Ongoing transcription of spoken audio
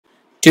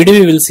Today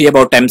we will see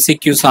about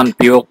MCQs on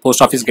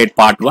Post Office Gate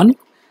Part 1.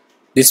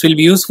 This will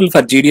be useful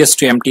for GDS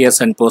to MTS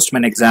and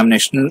Postman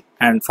examination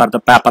and for the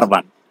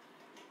PAPER-1.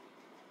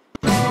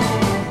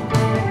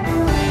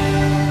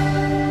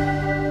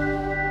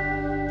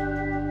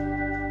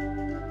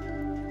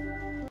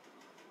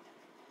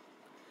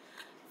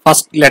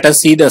 First, let us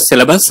see the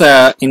syllabus.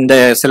 In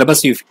the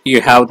syllabus, you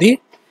have the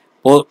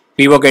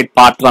PO Gate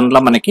Part 1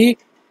 లో మనకి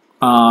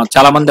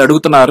చాలా మంది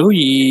అడుగుతున్నారు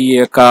ఈ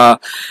యొక్క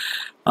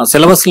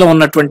syllabus లో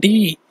ఉన్నటువంటి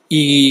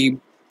ఈ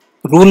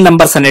రూల్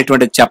నెంబర్స్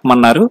అనేటువంటిది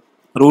చెప్పమన్నారు.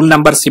 Rule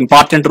numbers,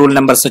 important rule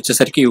numbers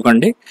వచ్చేసరికి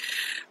ఇవ్వండి.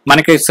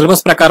 మనకి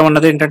సిలబస్ ప్రకారం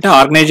ఉన్నది ఏంటంటే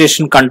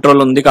ఆర్గనైజేషన్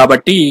కంట్రోల్ ఉంది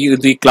కాబట్టి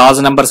ఇది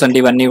క్లాజ్ నెంబర్స్ అండి.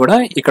 ఇవన్నీ కూడా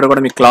ఇక్కడ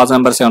కూడా మీకు క్లాజ్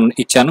నెంబర్స్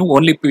ఇచ్చాను.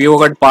 ఓన్లీ PO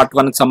Gate Part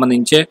 1 కి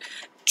సంబంధించే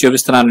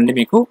చూపిస్తున్నానండి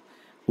మీకు.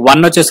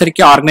 1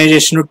 వచ్చేసరికి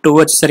ఆర్గనైజేషన్, 2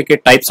 వచ్చేసరికి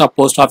types of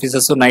post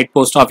offices, night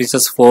post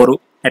offices, 4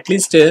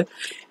 at least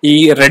ఈ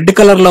రెడ్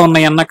కలర్ లో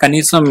ఉన్నాయన్న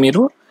కనీసం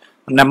మీరు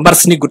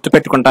నెంబర్స్ ని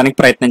గుర్తుపెట్టుకోవడానికి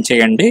ప్రయత్నం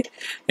చేయండి.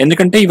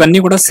 ఎందుకంటే ఇవన్నీ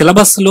కూడా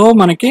సిలబస్ లో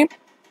మనకి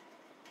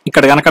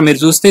ఇక్కడ కనుక మీరు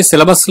చూస్తే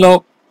సిలబస్ లో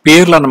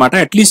పేర్లు అనమాట.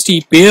 అట్లీస్ట్ ఈ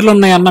పేర్లు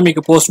ఉన్నాయన్న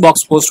మీకు పోస్ట్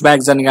బాక్స్, పోస్ట్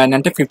బ్యాగ్స్ అని కానీ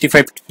అంటే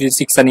 55,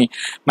 56 అని,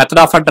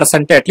 మెథడ్ ఆఫ్ అడ్రస్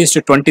అంటే అట్లీస్ట్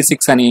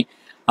 26 అని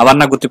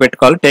అవన్నీ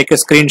గుర్తుపెట్టుకోవాలి. Take a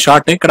screen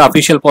shot. ఇక్కడ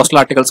official postal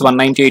articles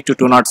 198 to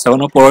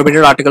 207,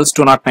 prohibited articles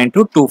 209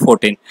 to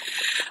 214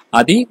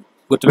 అది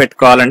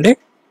గుర్తుపెట్టుకోవాలండి.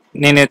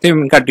 నేనైతే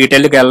ఇంకా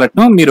డీటెయిల్గా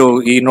వెళ్ళట్ను, మీరు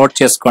ఈ నోట్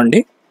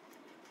చేసుకోండి,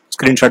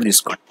 స్క్రీన్ షాట్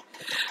తీసుకోండి.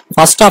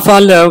 ఫస్ట్ ఆఫ్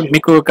ఆల్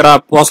మీకు ఇక్కడ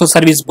పోస్టల్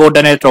సర్వీస్ బోర్డ్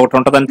అనేది ఒకటి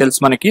ఉంటుందని తెలుసు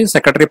మనకి.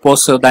 సెక్రటరీ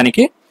పోస్ట్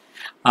దానికి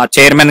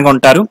చైర్మన్ గా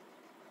ఉంటారు.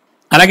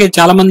 అలాగే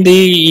చాలా మంది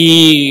ఈ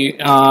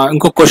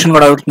ఇంకొక క్వశ్చన్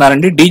కూడా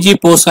అడుగుతున్నారండి, డీజీ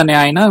పోస్ట్ అనే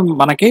ఆయన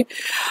మనకి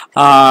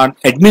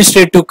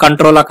అడ్మినిస్ట్రేటివ్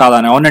కంట్రోలా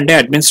కాదని. అవునండి,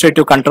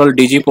 అడ్మినిస్ట్రేటివ్ కంట్రోల్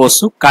డీజీ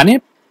పోస్ట్, కానీ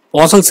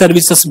పోస్టల్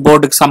సర్వీసెస్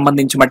బోర్డుకి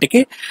సంబంధించి మట్టికి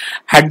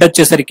హెడ్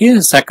వచ్చేసరికి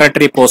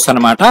సెక్రటరీ పోస్ట్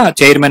అనమాట.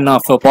 Chairman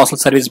of postal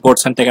service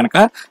boards అంటే కనుక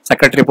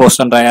సెక్రటరీ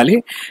పోస్ట్ అని రాయాలి.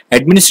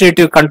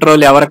 అడ్మినిస్ట్రేటివ్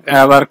కంట్రోల్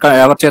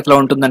ఎవరి చేతిలో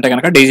ఉంటుందంటే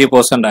కనుక డీజీ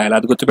పోస్ట్ అని రాయాలి.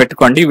 అది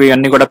గుర్తుపెట్టుకోండి.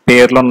 ఇవన్నీ కూడా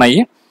పేర్లు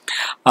ఉన్నాయి.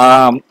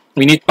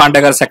 వినీత్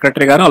పాండే గారు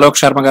సెక్రటరీ గారు, అలోక్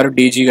శర్మ గారు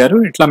డీజీ గారు,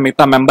 ఇట్లా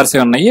మిగతా మెంబర్స్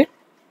ఉన్నాయి.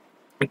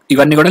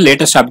 ఇవన్నీ కూడా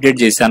లేటెస్ట్ అప్డేట్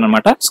చేశాను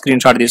అనమాట.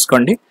 స్క్రీన్ షాట్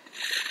తీసుకోండి.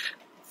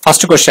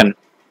 First question,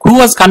 who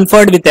was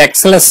conferred with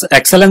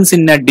excellence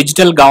in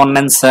digital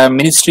governance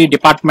ministry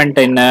department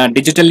in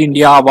Digital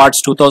India Awards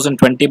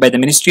 2020 by the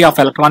Ministry of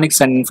Electronics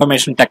and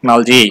Information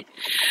Technology,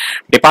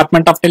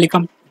 Department of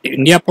Telecom,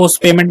 India Post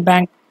Payment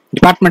Bank,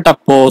 Department of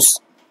Post,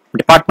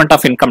 Department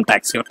of Income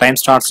Tax. Your time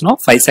starts now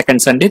 5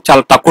 seconds అండి.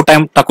 చాలా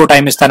తక్కువ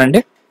time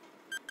ఇస్తానండి.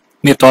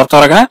 మీరు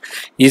త్వరగా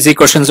easy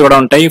questions కూడా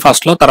ఉంటాయి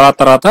first లో,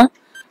 తర్వాత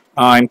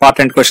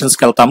ఇంపార్టెంట్ క్వశ్చన్స్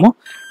కి వెళ్తాము.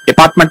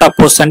 డిపార్ట్మెంట్ ఆఫ్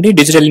పోస్ట్ అండి.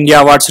 డిజిటల్ ఇండియా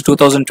అవార్డ్స్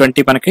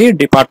 2020 మనకి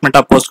డిపార్ట్మెంట్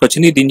ఆఫ్ పోస్ట్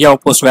వచ్చింది. ఇది ఇండియా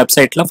పోస్ట్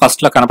వెబ్సైట్ లో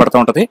ఫస్ట్ లో కనపడుతూ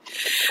ఉంటది.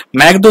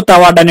 మేఘదూత్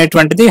అవార్డ్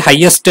అనేటువంటిది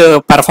హైయెస్ట్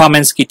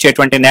పెర్ఫార్మెన్స్ కి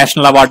ఇచ్చేటువంటి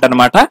నేషనల్ అవార్డు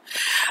అనమాట.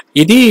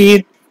 ఇది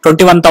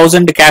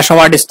 21,000 క్యాష్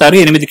అవార్డు ఇస్తారు.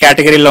 8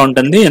 కేటగిరీలో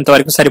ఉంటుంది.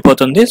 ఎంతవరకు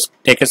సరిపోతుంది?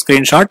 Take a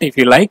screen shot if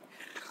you like.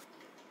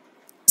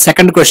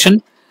 Second question,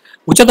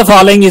 which of the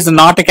following is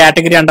not a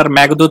category under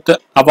Meghdut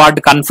award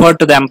conferred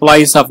to the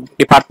employees of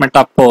Department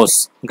of Post?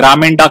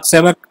 Gramin Dak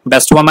Sevak,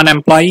 Best Woman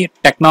Employee,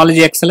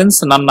 Technology Excellence,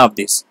 none of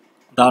these.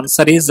 The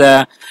answer is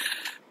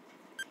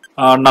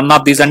none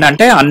of these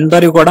అంటే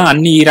అందరూ కూడా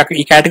అన్ని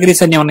ఈ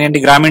categories అన్ని ఉన్నాయండి.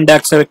 గ్రామీణ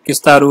dock Sevak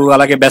ఇస్తారు,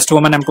 అలాగే బెస్ట్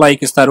ఉమెన్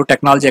ఎంప్లాయీకి ఇస్తారు,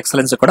 టెక్నాలజీ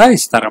ఎక్సలెన్స్ కూడా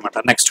ఇస్తారు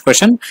అన్నమాట. Next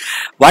question,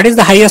 what is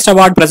the highest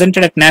award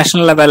presented at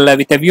national level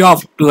with a view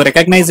off to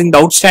recognising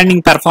the out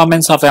standing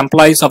performance of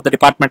employees of the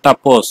department of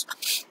post?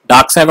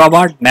 Dock save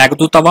award,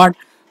 Meghdoot award,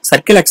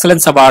 circle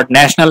excellence award,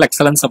 national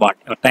excellence award.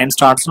 Your time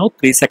starts now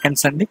 3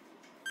 seconds అండి.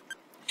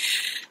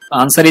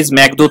 Answer is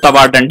Meghdoot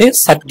award అండి.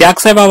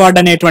 Dock save award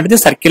అనేటువంటిది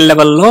circle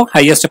లెవెల్లో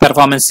highest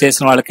performance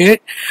చేసిన వాళ్ళకి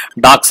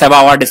dock save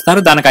award ఇస్తారు.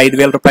 దానికి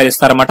 5,000 రూపాయలు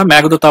ఇస్తారు అనమాట.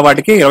 మేఘదూత్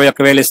అవార్డుకి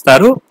 21,000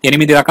 ఇస్తారు.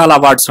 8 రకాల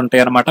అవార్డ్స్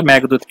ఉంటాయి అనమాట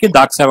మేఘదూత్ కి.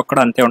 డాక్ సేవ్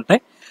కూడా అంతే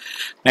ఉంటాయి.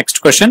 Next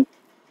question,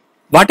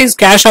 what is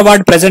cash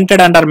award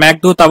presented under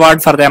Meghdoot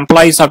award for the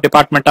employees of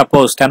department of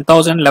post?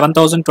 10,000,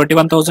 11,000,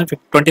 21,000,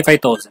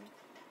 25,000.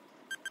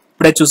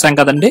 ఇప్పుడే చూసాం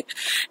కదండి.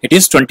 ఇట్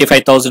ఈస్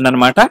 25,000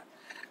 అనమాట.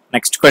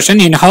 Next question,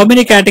 in how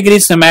many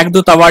categories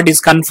Meghdoot award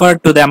is conferred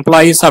to the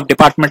employees of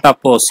department of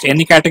post?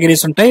 ఎన్ని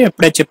categories ఉంటాయి?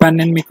 ఎప్పుడే చెప్పాను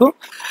నేను మీకు.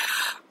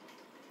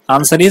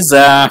 ఆన్సర్ ఈజ్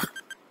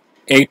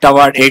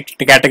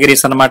 8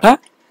 కేటగిరీస్ అనమాట.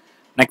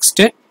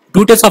 Next,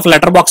 duties of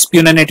letter box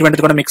peon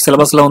అనేటువంటిది కూడా మీకు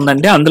సిలబస్ లో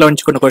ఉందండి. అందులో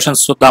నుంచి కొన్ని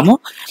క్వశ్చన్స్ చూద్దాము.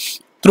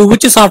 Through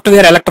which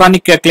software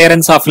electronic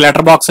clearance of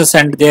letter boxes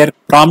and there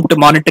prompt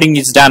monitoring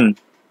is done?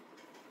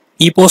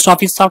 ఈ పోస్ట్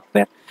ఆఫీస్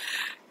సాఫ్ట్వేర్,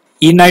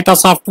 ఈ నైటా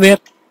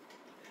software,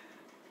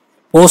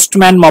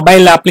 postman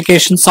mobile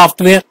application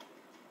software,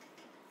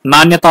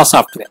 నాణ్యత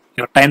సాఫ్ట్వేర్.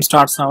 యువర్ టైం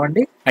స్టార్ట్స్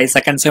అవ్వండి. 5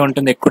 seconds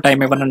ఉంటుంది, ఎక్కువ టైం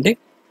ఇవ్వనండి.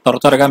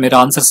 త్వరగా మీరు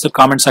ఆన్సర్స్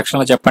కామెంట్ సెక్షన్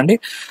లో చెప్పండి.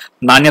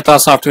 నాణ్యత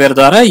సాఫ్ట్వేర్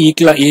ద్వారా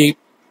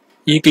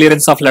ఈ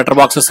క్లియరెన్స్ ఆఫ్ లెటర్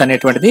బాక్సెస్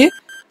అనేటువంటిది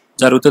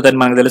జరుగుతుందని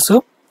మనకు తెలుసు.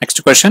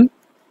 Next question,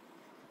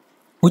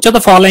 Which of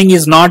the following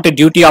is not a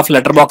duty of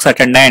letterbox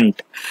attendant?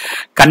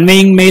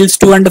 Conveying mails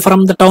to and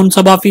from the town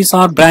sub office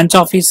or branch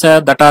office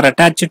that are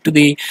attached to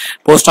the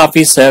post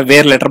office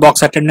where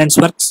letterbox attendants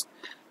works.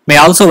 May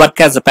also work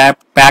as a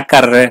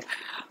packer.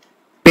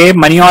 Pay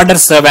money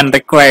orders when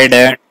required.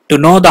 To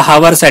know the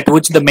hours at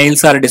which the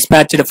mails are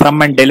dispatched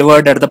from and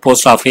delivered at the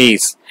post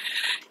office.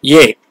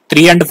 A.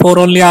 3 and 4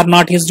 only are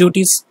not his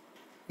duties.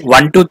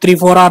 1, 2, 3,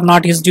 4 are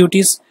not his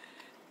duties.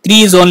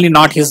 3 is only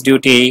not his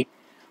duty.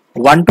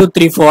 1, 2,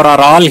 3, 4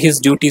 are all his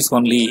duties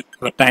only.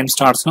 Your time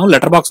starts now.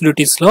 Letterbox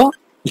duties lo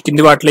ఈ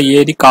కింది వాటిలో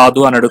ఏది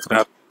కాదు అని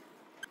అడుగుతున్నారు.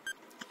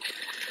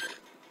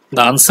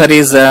 The answer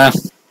is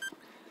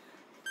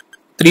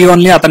 3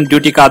 only అతని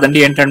duty కాదండి.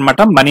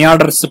 ఏంటన్నమాట, money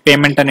orders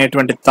payment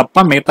అనేటువంటిది తప్ప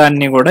మిగతా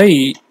అన్ని కూడా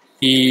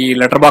ఈ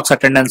లెటర్ బాక్స్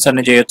అటెండెన్స్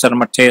అని చేయొచ్చు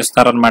అనమాట,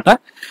 చేస్తారనమాట.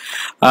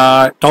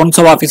 టౌన్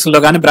సబ్ ఆఫీసుల్లో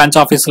కానీ బ్రాంచ్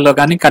ఆఫీసుల్లో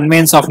కానీ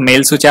కన్వేయన్స్ ఆఫ్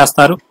మెయిల్స్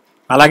చేస్తారు.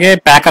 అలాగే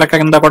ప్యాకర్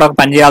కింద కూడా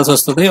పని చేయాల్సి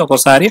వస్తుంది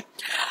ఒక్కోసారి.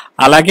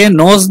 అలాగే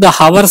knows the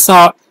hours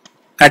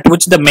at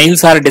which the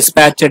mails are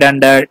dispatched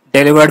and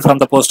delivered from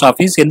the post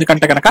office.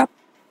 ఎందుకంటే కనుక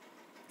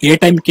ఏ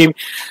టైంకి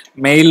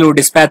మెయిల్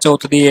డిస్పాచ్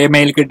అవుతుంది, ఏ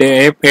మెయిల్కి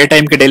ఏ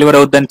టైంకి డెలివర్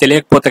అవుతుంది అని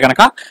తెలియకపోతే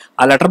కనుక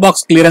ఆ లెటర్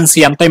బాక్స్ క్లియరెన్స్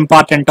ఎంత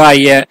ఇంపార్టెంటో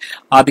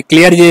అది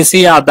క్లియర్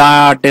చేసి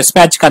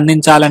డిస్పాచ్కి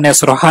అందించాలనే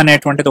స్పృహ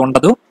అనేటువంటిది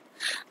ఉండదు.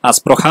 ఆ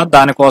స్పృహ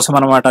దానికోసం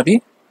అనమాట అది.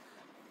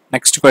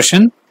 Next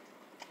question,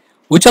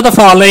 which of the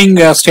following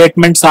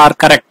statements are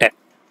correct?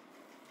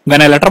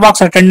 When a letterbox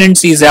attendant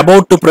is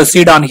about to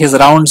proceed on his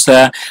rounds,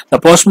 the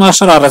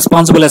postmaster or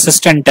responsible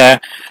assistant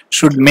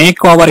should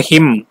make over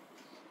him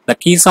the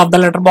keys of the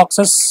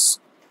letterboxes,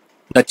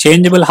 the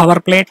changeable hour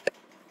plate,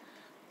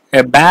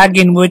 a bag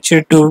in which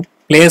to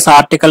place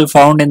article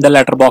found in the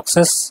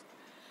letterboxes.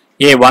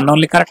 A. 1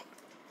 only correct,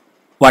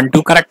 1,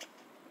 2 correct,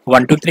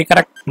 1, 2, 3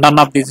 correct. None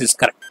of these is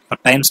correct.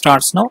 Your time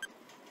starts now.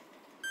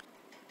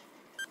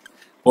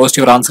 Post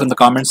your answer in the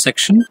comment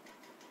section.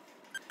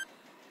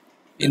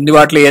 ఇంది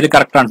వాటిలో ఏది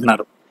correct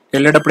అంటున్నారు.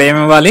 వెళ్ళేటప్పుడు ఏమి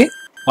ఇవ్వాలి?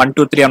 1,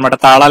 2, 3 అనమాట.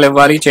 తాళాలు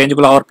ఇవ్వాలి,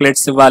 చేంజబుల్ అవర్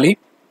ప్లేట్స్ ఇవ్వాలి,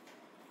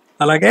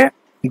 అలాగే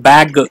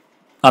బ్యాగ్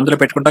అందులో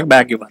పెట్టుకుంటా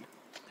బ్యాగ్ ఇవ్వాలి.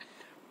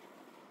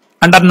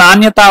 అండర్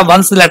నాణ్యత,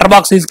 once the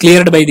letterbox is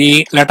cleared by the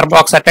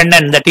letterbox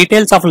attendant, the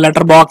details of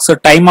letterbox,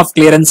 time of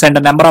clearance and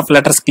the number of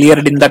letters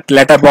cleared in that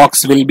letterbox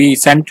will be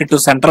sent to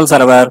central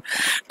server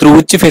through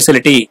which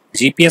facility?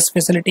 GPS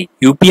facility,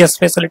 UPS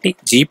facility,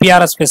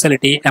 GPRS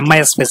facility,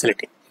 MIS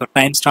facility. Your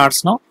time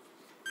starts now.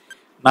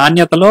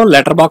 నాణ్యతలో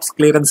letter box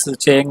clearance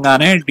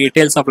చేయగానే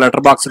details of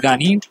letter box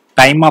కానీ,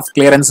 time of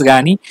clearance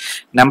కానీ,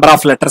 number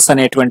of letters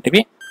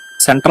అనేటువంటివి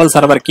central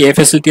server కి ఏ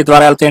facility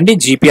ద్వారా వెళ్తాయండి?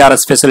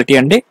 GPRS facility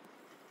అండి.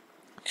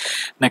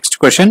 Next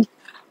question,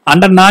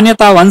 under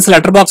నాణ్యత, once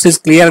letterbox is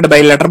cleared by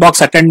letterbox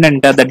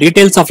attendant, the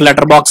details of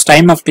letterbox,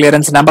 time of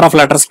clearance, number of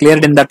letters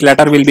cleared in that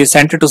letter will be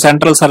sent to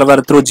central server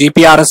through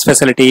GPRS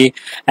facility.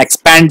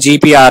 Expand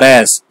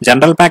GPRS,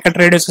 general packet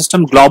radio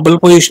system, global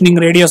positioning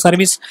radio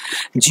service,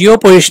 geo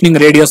positioning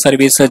radio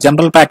service,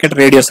 general packet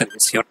radio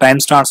service. Your time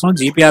starts now.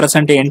 GPRS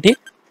ante enti?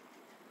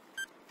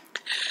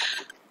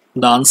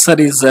 The answer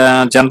is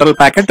general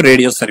packet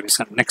radio service.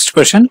 Next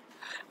question,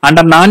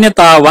 under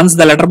Nanyata, once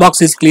the letterbox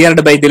is cleared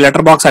by the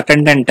letterbox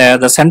attendant,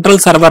 the central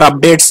server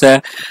updates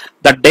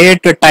the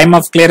date, time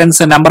of clearance,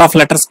 number of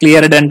letters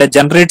cleared and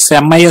generates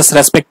MIS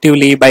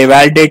respectively by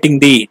validating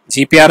the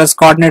GPRS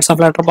coordinates of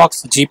letterbox,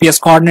 GPS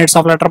coordinates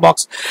of letterbox,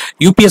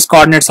 UPS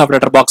coordinates of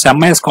letterbox,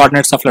 MIS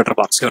coordinates of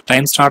letterbox. Your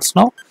time starts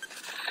now.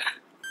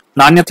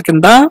 Nanyata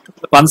kinda,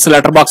 once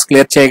letterbox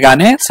clear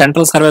cheyagane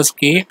central servers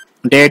ki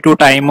date,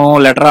 time,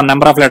 letter,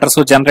 number of letters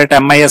generate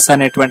MIS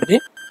అనేటువంటిది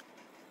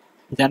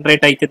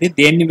generate అవుతుంది.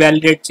 దేన్ని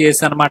validate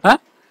చేసి అనమాట?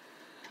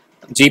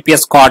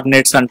 GPS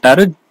coordinates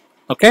అంటారు.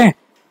 Okay,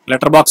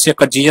 letter box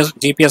యొక్క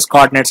GPS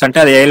coordinates అంటే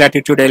అది ఏ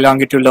latitude ఏ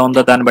longitude లో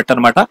ఉందో దాన్ని బట్టి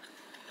అనమాట.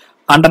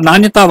 అండర్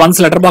నాణ్యత, once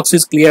letter box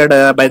is cleared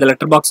by the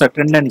letter box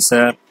attendants,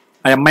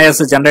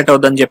 MIS generate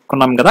అవుతుందని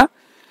చెప్పుకున్నాం కదా.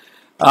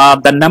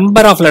 The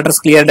number of letters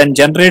cleared and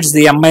generates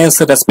the MIS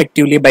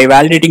respectively by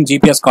validating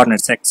GPS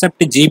coordinates. Except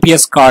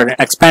GPS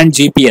expand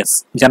GPS,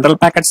 general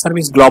packet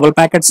service, global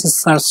packet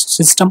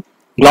system,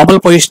 global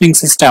positioning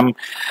system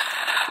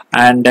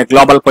and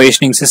global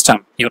positioning system.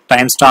 Your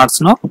time starts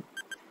now.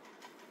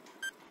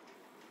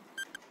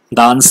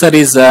 The answer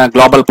is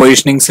global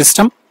positioning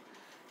system.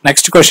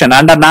 Next question,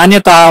 under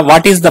Nanyata,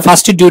 what is the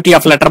first duty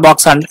of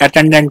letterbox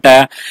attendant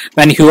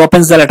when he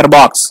opens the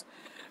letterbox?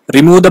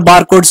 Remove the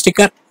barcode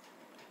sticker,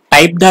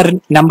 type the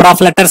number of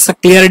letters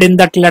cleared in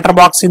that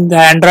letterbox in the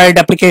Android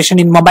application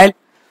in mobile,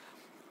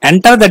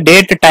 enter the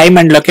date, time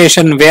and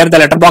location where the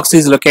letterbox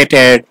is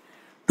located,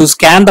 to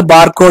scan the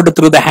barcode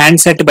through the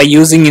handset by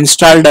using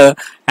installed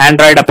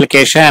Android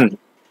application.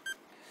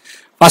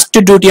 First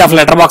duty of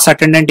letterbox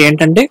attendant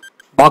ఏంటంటే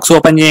box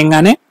open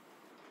చేయగానే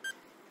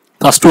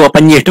first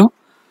open చేయటం,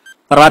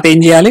 తర్వాత ఏం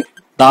చేయాలి?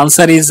 The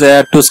answer is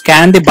to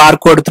scan the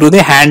barcode through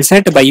the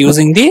handset by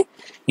using the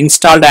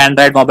installed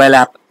Android mobile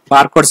app.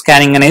 Barcode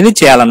scanning అనేది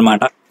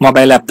చేయాలన్నమాట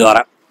mobile app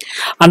ద్వారా.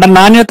 Under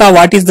Nanyata,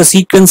 what is the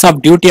sequence of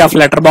duty of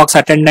letterbox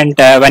attendant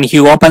when he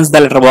opens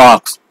the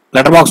letterbox?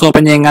 Letter box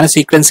open చేయగానే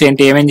sequence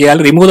ఏంటి, ఏమేం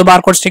చేయాలి? Remove the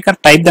barcode sticker,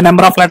 type the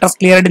number of letters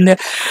cleared in the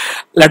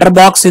letter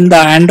box in the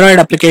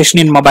Android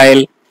application in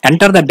mobile,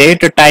 enter the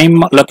date, time,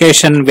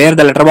 location wear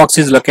the letter box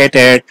is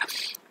located,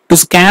 to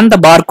scan the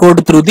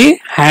barcode through the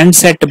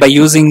handset by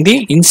using the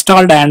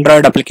installed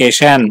Android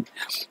application.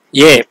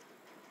 A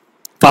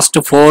first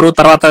 4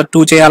 తర్వాత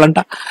 2 చేయాలంట,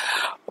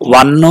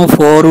 1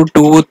 4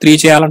 2 3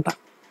 చేయాలంట,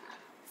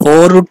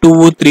 4 2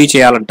 3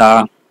 చేయాలంట,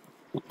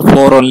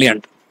 4 only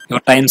అంట.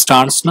 Your time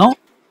starts now.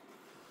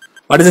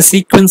 What is the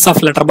sequence of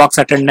letter box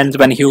attendance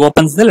when he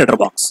opens the letter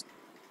box?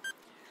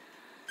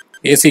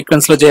 A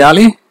sequence లో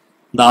చేయాలి?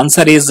 The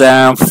answer is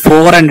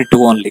 4 and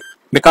 2 only,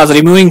 because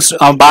removing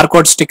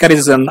barcode sticker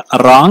is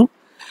wrong.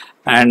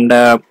 And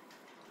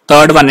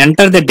third one,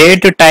 enter the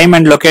date, time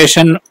and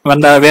location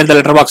wear the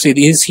letter box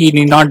is he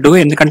need not do,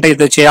 ఎందుకంటే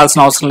ఇది చేయాల్సిన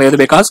అవసరం లేదు,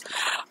 because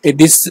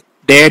this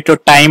date,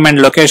 time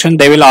and location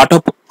they will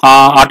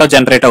auto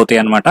generate అవుతాయి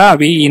అనమాట.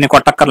 అవి ఈయన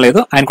కొట్టక్కర్లేదు.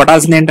 ఆయన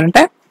కొట్టాల్సింది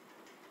ఏంటంటే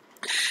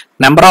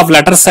నెంబర్ ఆఫ్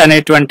లెటర్స్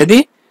అనేటువంటిది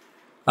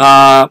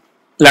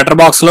లెటర్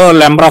బాక్స్ లో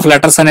నెంబర్ ఆఫ్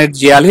లెటర్స్ అనేది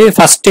చేయాలి.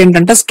 ఫస్ట్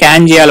ఏంటంటే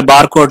స్కాన్ చేయాలి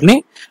బార్కోడ్ ని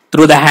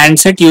through the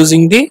handset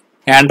using the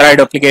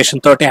Android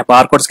application తోటి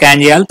బార్కోడ్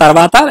స్కాన్ చేయాలి.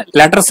 తర్వాత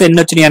లెటర్స్ ఎన్ని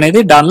వచ్చినాయి అనేది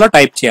దానిలో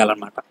టైప్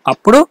చేయాలన్నమాట.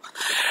 అప్పుడు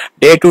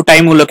డేటు,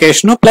 టైమ్,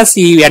 లొకేషన్ ప్లస్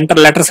ఈ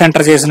లెటర్స్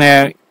ఎంటర్ చేసిన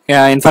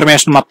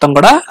ఇన్ఫర్మేషన్ మొత్తం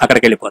కూడా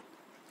అక్కడికి వెళ్ళిపోతుంది.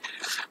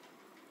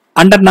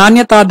 అండర్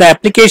నాణ్యత, the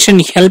application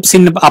helps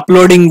in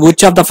uploading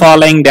which of the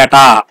following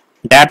data?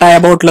 Data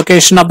about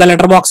location of the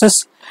letter boxes,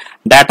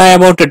 data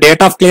about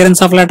date of clearance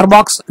of letter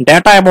box,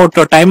 data about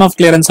time of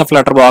clearance of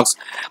letter box,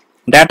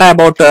 data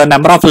about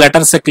number of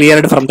letters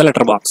cleared from the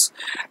letter box,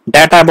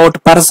 data about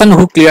person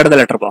who cleared the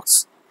letter box.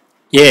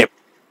 A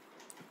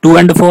 2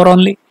 and 4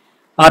 only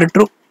are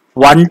true,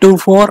 1 2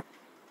 4,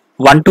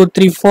 1 2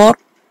 3 4,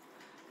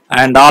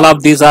 and all of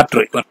these are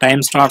true. Your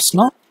time starts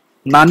now.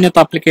 నాణ్యత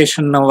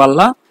application వల్ల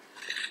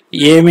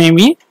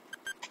ఏమేమి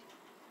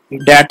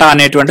data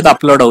అనేటువంటిది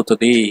upload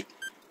అవుతుంది?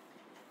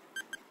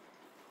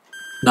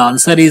 The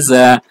answer is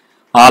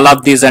all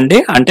of these అండి.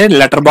 అంటే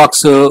letter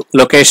box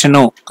location,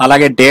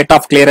 అలాగే date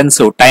of clearance,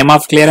 time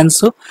of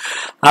clearance,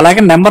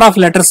 అలాగే number of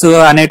letters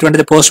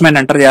అనేటువంటిది పోస్ట్ మ్యాన్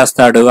ఎంటర్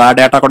చేస్తాడు, ఆ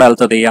డేటా కూడా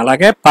వెళ్తుంది.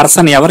 అలాగే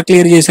పర్సన్ ఎవరు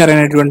క్లియర్ చేశారు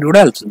అనేటువంటి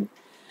కూడా వెళ్తుంది.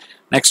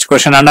 నెక్స్ట్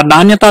క్వశ్చన్, అండర్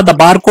నాణ్యత, the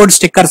barcode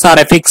stickers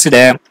are affixed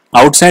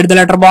outside the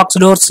letter box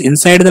doors,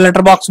 inside the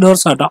letter box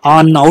doors,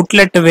 on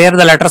outlet where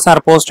the letters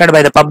are posted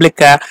by the public,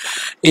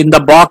 in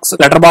the box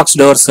letter box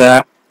doors,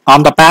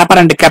 on the paper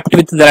and kept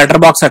with the letter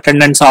box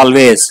attendants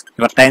always.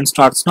 Your time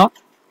starts now.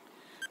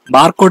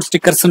 Barcode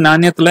stickers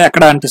నాణ్యతలో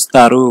ఎక్కడ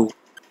అంటిస్తారు?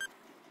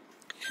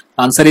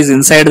 Answer is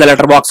inside the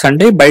letter box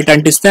అండి. బయట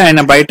అంటిస్తే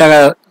ఆయన బయట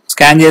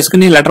scan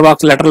చేసుకుని letter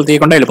box లెటర్లు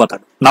తీయకుండా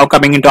వెళ్ళిపోతాడు. Now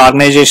coming in to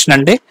organisation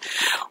అండి.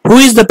 Who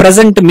is the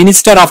present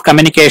minister of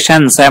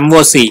communications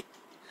MOC?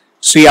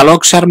 Shri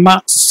Alok Sharma,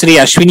 Shri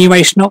Ashwini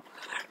Vaishnav,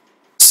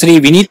 Shri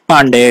Vineet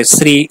Pandey,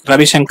 Shri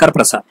Ravishankar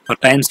Prasad.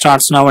 Time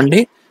starts now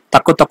అండి.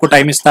 తక్కువ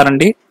టైం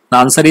ఇస్తారండి. The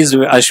answer is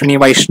Ashwini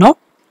Vaishnav,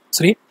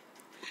 Shri.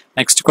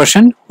 Next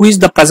question, who is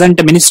the present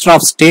minister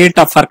of state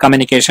for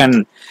communication?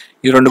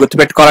 ఈ రెండు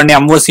గుర్తుపెట్టుకోవాలండి.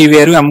 MOC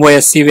వేరు,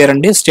 ఎంఓఎస్సి వేరు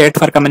అండి. State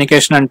for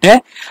communication అంటే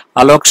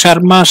Alok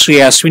Sharma, Shri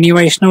Ashwini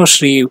Vaishnav,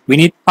 Shri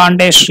Vineet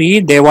Pandey, Shri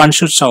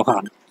Devansh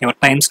Chauhan. Your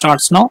time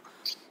starts now.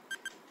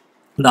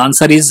 The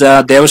answer is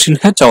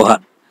దేవసింహ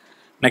Chauhan.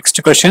 Next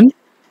question,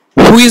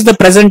 who is the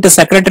present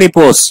secretary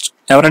post?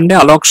 ఎవరండి?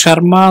 Alok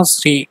Sharma,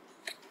 Shri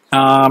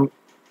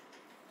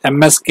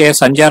MSK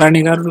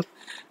Sandhyarani గారు,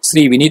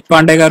 శ్రీ వినీత్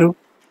పాండే గారు,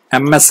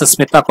 MS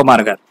Smita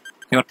Kumar గారు.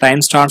 Your time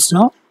starts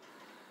now.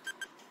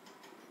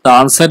 The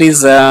answer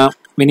is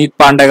Vineet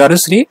Pandey గారు,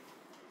 Shri.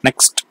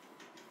 Next,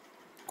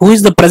 who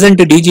is the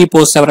present DG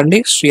post? ఎవరండి?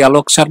 శ్రీ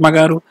అలోక్ శర్మ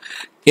గారు,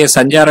 K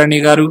Sandhyarani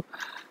గారు,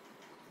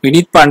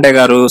 వినీత్ పాండే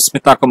గారు,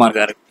 స్మితా కుమార్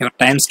గారు. Your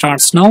time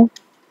starts now.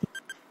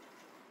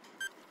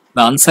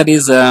 The answer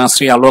is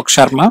Shri Alok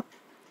Sharma.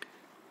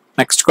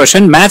 Next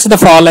question, match the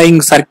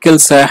following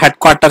circles head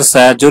quarters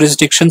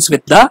jurisdictions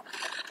with the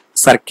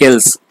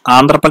circles.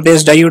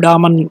 Andhra Pradesh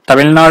డయూడామన్,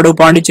 Tamil Nadu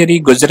Pondicherry,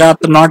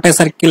 Gujarat not a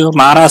circle,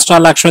 Maharashtra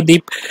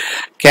Lakshadweep,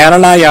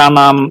 Kerala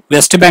Yanam,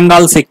 west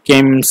Bengal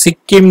Sikkim,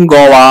 Sikkim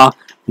Goa.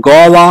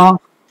 Goa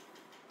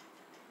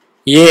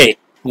A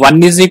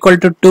 1 is equal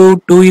to 2,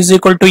 2 is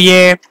equal to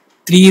A,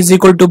 3 is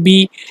equal to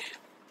B,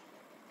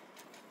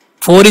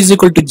 4 is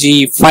equal to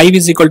G, 5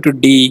 is equal to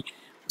D,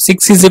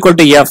 6 is equal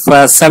to F,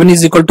 7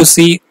 is equal to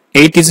C,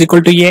 8 is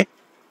equal to A.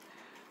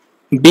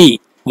 B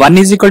 1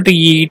 is equal to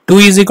E, 2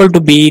 is equal to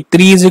B,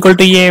 3 is equal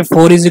to A,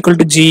 4 is equal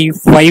to G,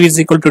 5 is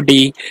equal to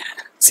D,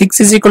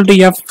 6 is equal to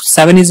F,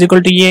 7 is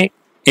equal to A,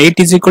 8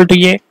 is equal to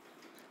A.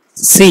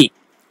 C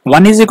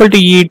 1 is equal to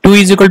E, 2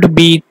 is equal to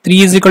B,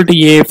 3 is equal to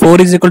A,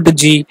 4 is equal to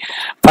G,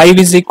 5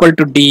 is equal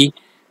to D,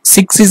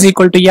 6 is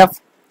equal to F,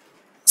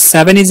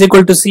 7 is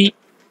equal to C,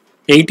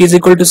 8 is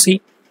equal to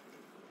C.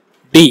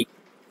 D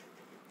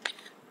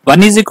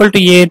 1 is equal to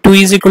A, 2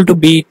 is equal to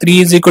B, 3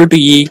 is equal to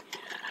E,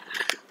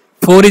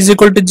 4 is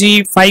equal to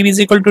G, 5 is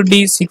equal to D,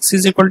 6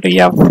 is equal to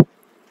F,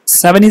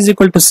 7 is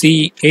equal to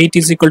C, 8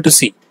 is equal to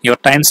C. Your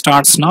time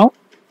starts now.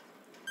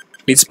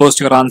 Please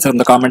post your answer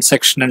in the comment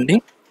section అండి.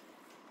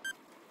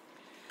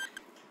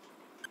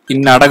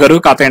 ఇన్ని అడగరు,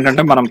 కథ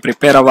ఏంటంటే మనం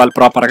prepare అవ్వాలి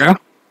ప్రాపర్గా.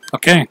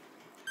 Okay,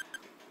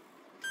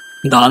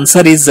 the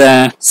answer is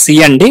C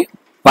అండి.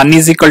 1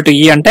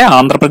 = E అంటే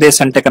ఆంధ్రప్రదేశ్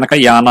అంటే కనుక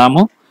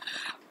యానాము,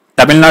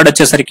 తమిళనాడు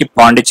వచ్చేసరికి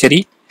పాండిచ్చేరి,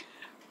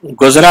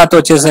 గుజరాత్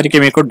వచ్చేసరికి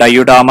మీకు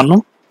డయ్యుడామను,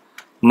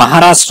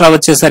 మహారాష్ట్ర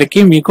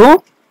వచ్చేసరికి మీకు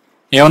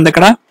ఏముంది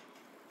ఇక్కడ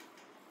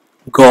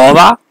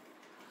గోవా,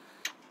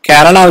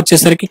 కేరళ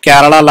వచ్చేసరికి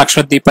కేరళ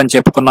లక్షద్వీప్ అని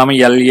చెప్పుకున్నాము,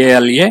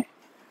 LA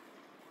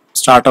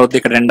స్టార్ట్ అవుద్ది,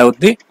 ఇక్కడ ఎండ్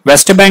అవుద్ది.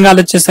 వెస్ట్ బెంగాల్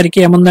వచ్చేసరికి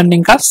ఏముందండి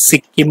ఇంకా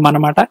సిక్కిం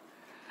అనమాట.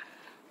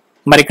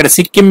 మరి ఇక్కడ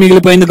సిక్కిం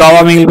మిగిలిపోయింది,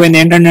 గోవా మిగిలిపోయింది.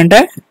 ఏంటంటే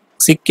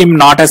సిక్కిం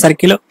నాట్ ఏ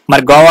సర్కిల్,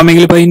 మరి గోవా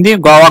మిగిలిపోయింది.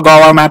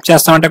 గోవా మ్యాప్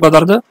చేస్తామంటే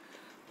కుదరదు,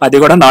 అది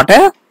కూడా నాట్ ఏ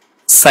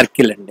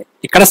సర్కిల్ అండి.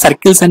 ఇక్కడ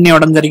సర్కిల్స్ అన్ని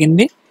ఇవ్వడం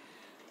జరిగింది.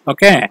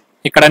 ఓకే,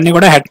 ఇక్కడ అన్ని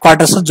కూడా హెడ్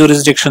క్వార్టర్స్,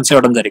 జ్యూరిస్డిక్షన్స్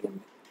ఇవ్వడం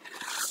జరిగింది.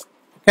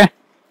 ఓకే,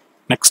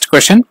 నెక్స్ట్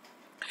క్వశ్చన్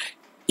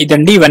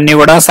ఇదండి. ఇవన్నీ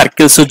కూడా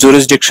circles,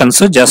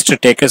 జ్యూరిస్డిక్షన్స్. Just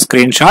take a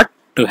screen shot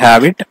to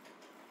have it.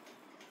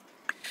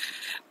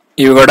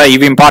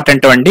 ఇవి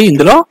ఇంపార్టెంట్ అండి.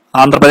 ఇందులో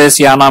ఆంధ్రప్రదేశ్,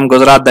 యానాం,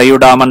 గుజరాత్, దయు,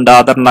 డామన్,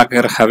 దాదర్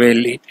నగర్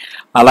హవేలీ,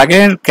 అలాగే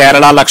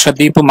Kerala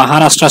Lakshadweep,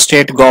 Maharashtra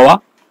state, Goa.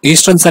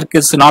 Eastern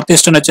circles, north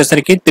eastern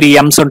వచ్చేసరికి 3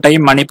 M's ఉంటాయి.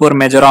 మణిపూర్,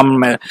 మిజోరాం,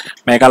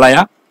 మేఘాలయ,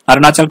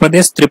 అరుణాచల్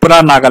ప్రదేశ్, త్రిపుర,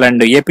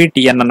 నాగాలాండ్, ఏపీ,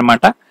 TN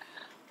అనమాట.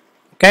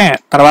 ఓకే,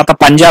 తర్వాత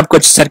పంజాబ్ కి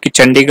వచ్చేసరికి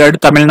Chandigarh,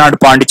 Tamil Nadu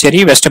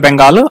Pondicherry, west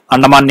Bengal,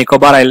 Andaman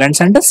Nicobar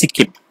islands and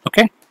Sikkim.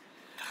 Okay,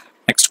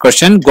 next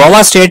question. Goa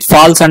state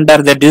falls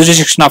under the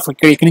jurisdiction of,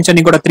 ఇక్కడి నుంచి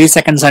అన్ని కూడా 3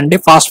 seconds అండి,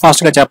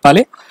 ఫాస్ట్ గా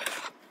చెప్పాలి.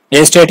 ఏ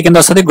స్టేట్ కింద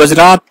వస్తుంది?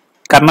 Gujarat,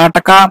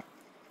 Karnataka,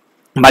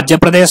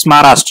 Madhya Pradesh,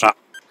 Maharashtra.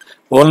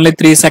 Only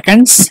 3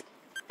 seconds.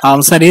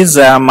 Answer is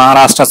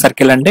Maharashtra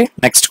circle అండి.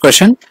 Next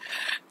question.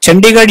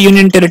 Chandigarh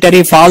union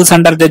territory falls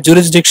under the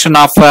jurisdiction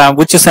of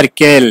which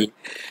circle?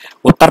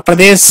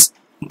 Uttar Pradesh,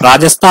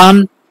 Rajasthan,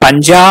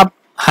 Punjab,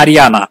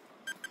 Haryana.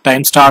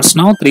 Time starts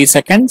now. 3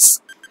 seconds.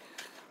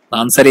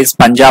 Answer is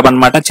Punjab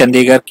అనమాట,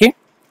 చండీగఢ్ కి.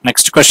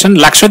 Next question.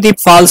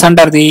 Lakshadweep falls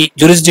under the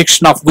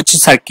jurisdiction of which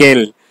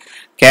circle?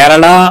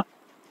 Kerala,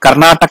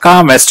 Karnataka,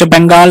 west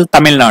Bengal,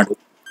 Tamil Nadu.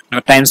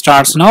 Time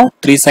starts now.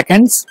 3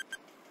 seconds.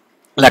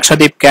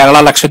 Lakshadweep, Kerala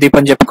Lakshadweep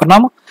అని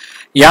చెప్పుకున్నాము.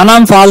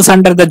 Yanam falls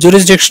under the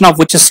jurisdiction of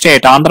which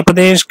state?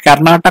 Andhra Pradesh,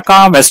 Karnataka,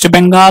 west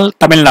Bengal,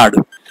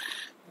 Tamil Nadu.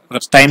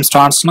 Time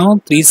starts now.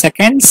 3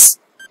 seconds.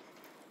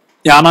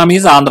 Yanam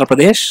is Andhra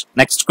Pradesh.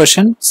 Next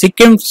question.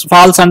 Sikkim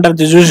falls under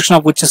the jurisdiction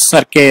of which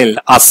circle?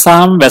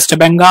 Assam, West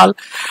Bengal,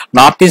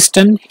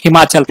 Northeastern,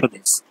 Himachal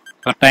Pradesh.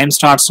 Your time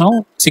starts now.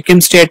 Sikkim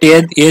state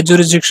A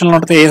jurisdiction లో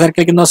ఉంటుంది? A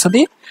circle కింద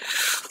వస్తుంది?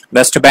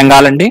 West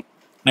Bengal అండి.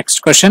 Next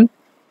question.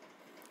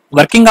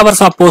 Working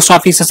hours of post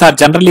offices are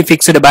generally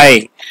fixed by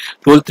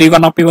Rule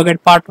 3(1) of PO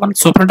Guide Part 1.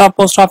 Superintendent of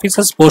Post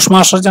Offices,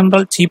 Postmaster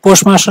General, Chief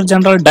Postmaster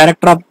General,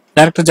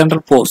 Director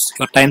General Post.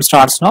 Your time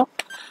starts now.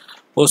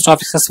 Post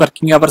offices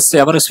working hours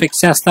ఎవరు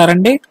fix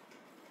చేస్తారండి?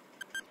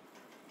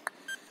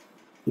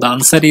 The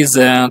answer is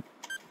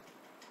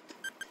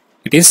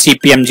it is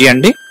CPMG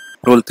అండి.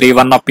 Rule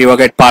 3(1) of PO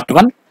Guide Part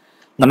 1.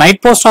 The night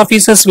post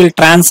offices will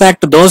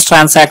transact those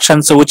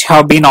transactions which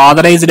have been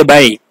authorized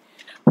by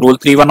Rule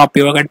 3(1) of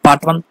PO Guide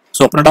Part 1.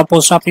 Superintendent of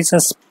Post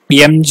Offices,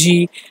 PMG,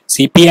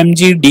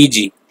 CPMG, DG.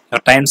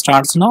 Your time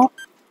starts now.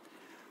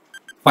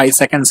 5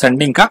 seconds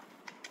అండి. ఇంకా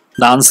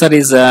the answer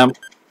is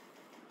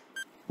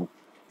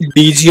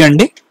DG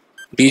అండి.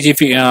 DG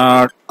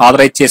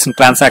authorise చేసిన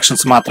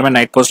transactions మాత్రమే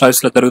night post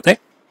office లో జరుగుతాయి.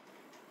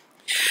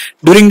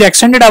 During the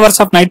extended hours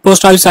of night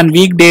post office on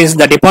weekdays,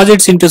 the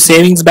deposits into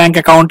savings bank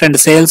account and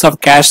sales of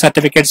cash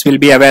certificates will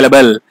be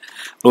available.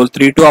 Rule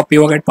 3(2) of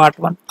PO Guide Part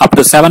 1. Up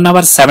to 7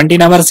 hours,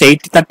 17 hours,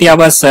 8:30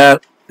 hours,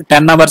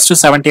 10 hours to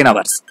 17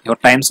 hours. Your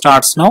time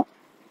starts now.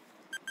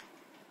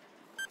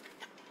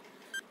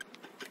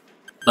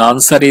 The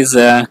answer is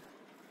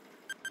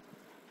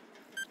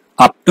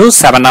up to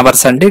 7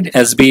 hours and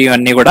SB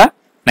అన్ని కూడా.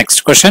 Next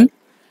question.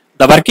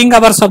 The working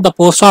hours of the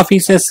post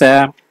offices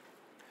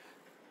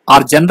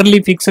are generally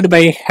fixed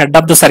by head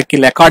of the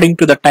circle according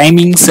to the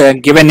timings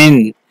given in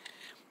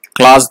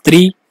clause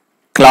 3,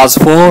 clause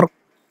 4,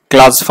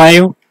 clause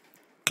 5,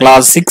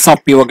 clause 6 of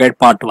PO Guide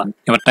Part 1.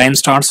 Your time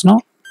starts now.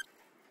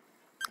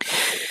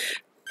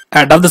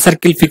 Head of the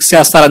circle fix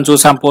చేస్తారని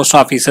చూసాం post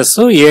offices.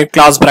 ఏ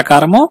clause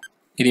ప్రకారము?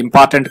 ఇది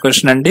important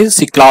question అండి.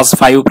 Clause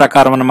 5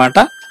 ప్రకారం అనమాట.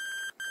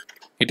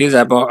 It is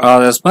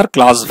as per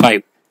clause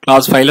 5.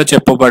 Clause 5 లో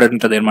చెప్పబడి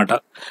ఉంటుంది అనమాట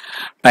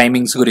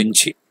టైమింగ్స్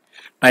గురించి.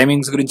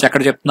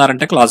 ఎక్కడ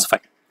చెప్తున్నారంటే clause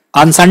 5.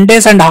 On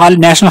Sundays and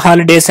national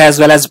holidays as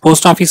well as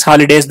post office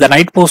holidays, the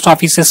night post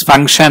offices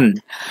function.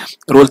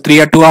 Rule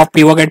 3(2) of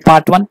PO Guide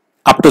Part 1.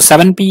 Up to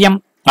 7 p.m.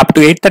 up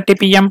to 8:30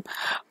 p.m.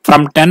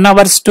 From 10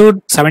 hours to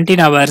 17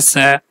 hours.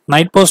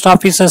 Night post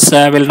offices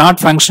will not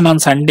function on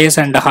Sundays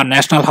and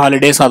national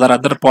holidays or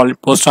other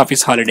post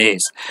office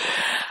holidays.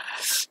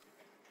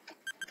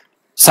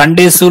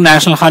 Sundays,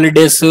 national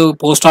holidays,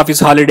 post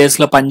office holidays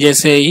లో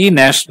పనిచేసే ఈ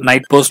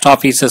night post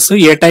offices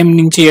ఏ time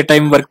నుంచి ఏ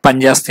time వరకు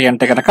పనిచేస్తాయి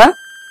అంటే కనుక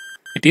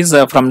It is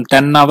from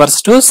 10 hours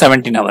to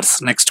 17 hours.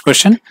 Next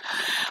question.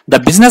 The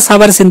business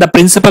hours in the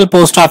principal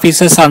post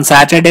offices on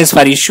Saturdays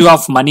for issue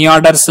of money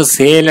orders,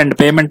 sale and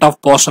payment of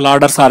postal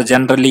orders are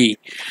generally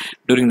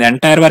during the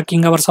entire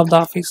working hours of the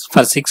office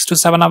for 6 to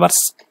 7 hours.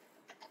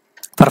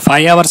 For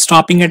 5 hours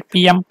stopping at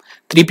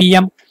 3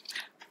 p.m.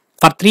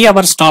 For 3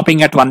 hours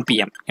stopping at 1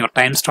 p.m. Your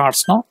time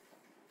starts now.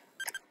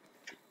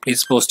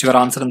 Please post your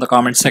answer in the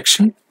comment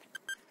section.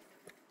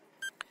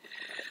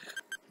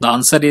 The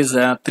answer is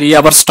 3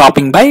 hours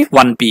stopping by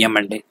 1 p.m.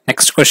 and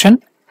next question.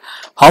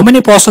 How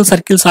many postal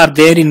circles are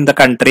there in the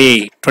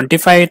country?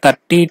 25,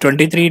 30,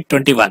 23,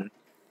 21.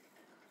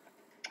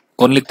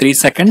 Only 3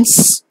 seconds.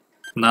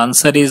 The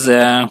answer is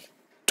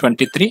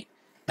 23.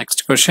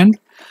 Next question.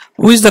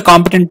 Who is the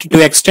competent to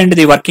extend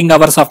the working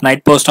hours of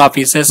night post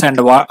offices and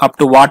up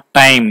to what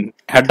time?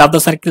 Head of the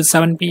circle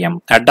 7 p.m.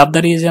 Head of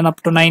the region up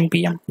to 9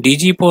 p.m.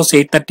 DG post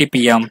 8:30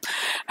 p.m.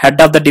 Head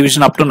of the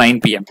division up to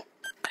 9 p.m.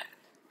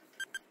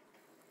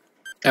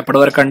 ఎప్పటి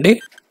వరకు అండి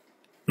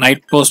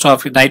night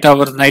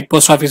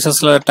post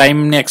offices time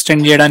ని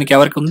extend చేయడానికి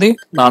ఎవరికి ఉంది?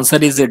 The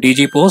answer is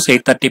DG post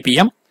 8:30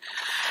 p.m.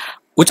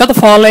 Which of the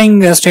following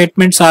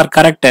statements are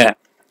correct?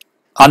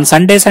 On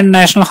Sundays and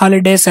national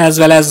holidays as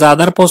well as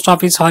other post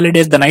office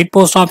holidays, the night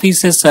post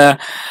offices,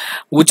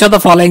 which of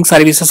the following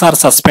services are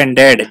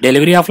suspended?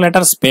 Delivery of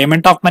letters,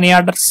 payment of money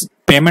orders,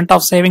 payment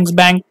of savings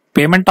bank,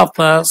 payment of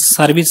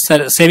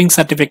savings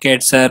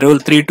certificates. Rule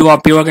 3.2 of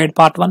PO Guide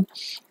Part 1.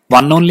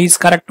 1 only is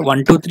correct. 1,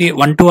 2, 3,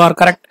 1, 2 are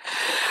correct.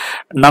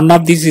 None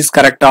of these is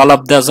correct. All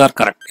of those are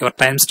correct. Your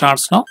time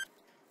starts now.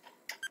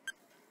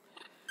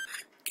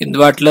 కింది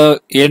వాటిలో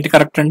ఏంటి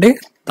correct అండి?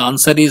 The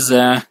answer is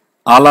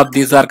all of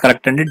these are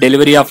correct అండి.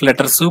 Delivery of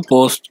letters,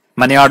 post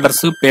money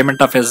orders,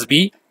 payment of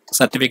SB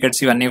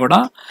certificates ఇవన్నీ కూడా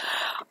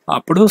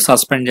అప్పుడు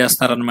suspend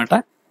చేస్తారనమాట.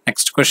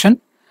 Next question.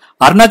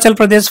 Arunachal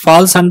Pradesh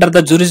falls under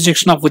the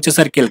jurisdiction of which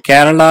circle?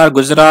 Kerala,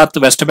 Gujarat,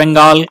 West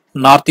Bengal,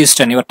 North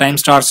Eastern. Your time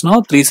starts now.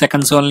 3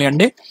 seconds only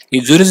అండి. ఈ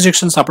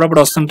jurisdictions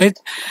అప్పుడప్పుడు వస్తుంటాయి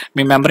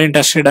మీ మెమరీని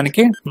test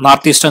చేయడానికి.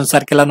 నార్త్ ఈస్టర్న్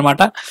సర్కిల్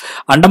అనమాట.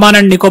 Andaman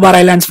and Nicobar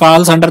islands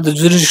falls under the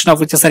jurisdiction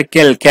of which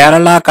circle?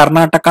 Kerala,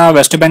 Karnataka,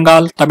 west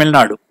Bengal,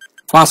 Tamil Nadu.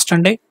 Fast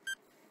అండి.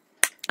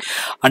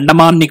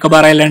 Andaman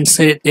Nicobar islands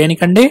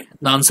దేనికండి?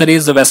 The answer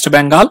is west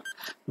Bengal.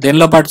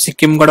 దీనిలో పాటు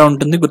సిక్కిం కూడా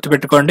ఉంటుంది,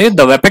 గుర్తుపెట్టుకోండి.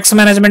 The వెపెక్స్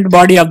management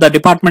body of the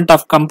department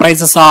of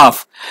comprises of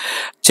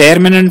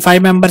chairman and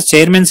 5 members,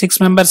 chairman 6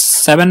 members,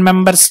 7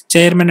 members,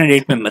 chairman and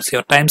 8 members.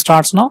 Your time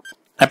starts now.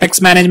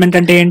 వెపెక్స్ management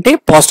అంటే ఏంటి?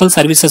 Postal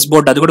services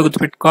board, అది కూడా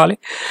గుర్తుపెట్టుకోవాలి.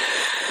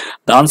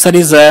 The answer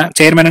is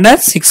chairman and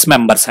 6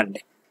 members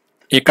అండి.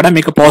 ఇక్కడ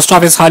మీకు post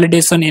office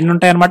holidays ఎన్ని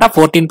ఉంటాయి అనమాట?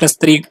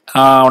 14+3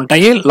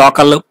 ఉంటాయి.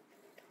 లోకల్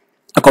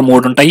ఒక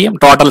 3 ఉంటాయి.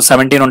 టోటల్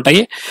 17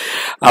 ఉంటాయి.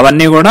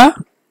 అవన్నీ కూడా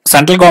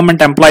central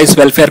government employees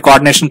welfare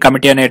coordination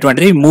committee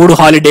అనేటువంటిది 3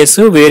 హాలిడేస్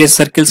వేరియస్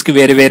సర్కిల్స్ కి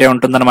వేరే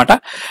ఉంటుందన్నమాట.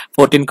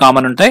 14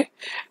 కామన్ ఉంటాయి.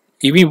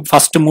 ఇవి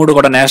ఫస్ట్ 3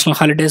 కూడా నేషనల్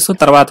హాలిడేస్.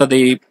 తర్వాత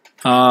అది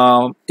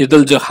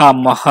ఈదుల్ జుహా,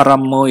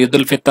 మొహరం,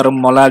 ఈదుల్ ఫితర్,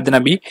 మొలాద్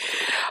నబీ,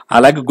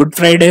 అలాగే good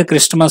Friday,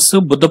 Christmas,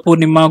 Buddha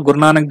Purnima,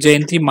 Guru Nanak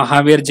Jayanthi,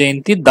 Mahavir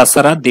Jayanthi,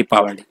 Dasara,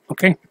 Deepavali.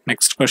 Okay,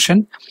 next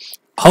question.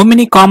 How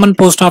many common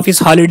post office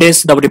holidays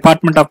the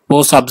Department of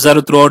Post observe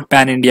throughout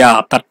Pan India?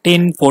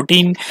 13,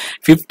 14,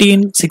 15,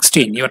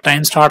 16. Your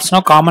time starts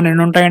now. Common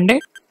ఎన్ని ఉంటాయండి?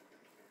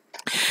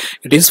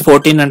 It is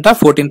 14 అంట.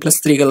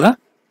 14+3 కదా.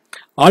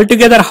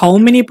 Altogether, how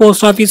many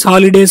post office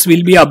holidays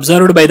will be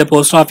observed by the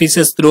post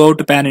offices throughout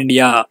Pan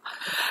India?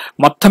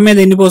 మొత్తం మీద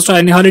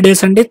ఎన్ని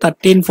holidays అండి?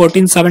 13,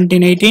 14,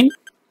 17, 18.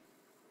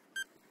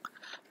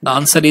 The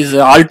answer is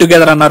all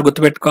together అన్నారు,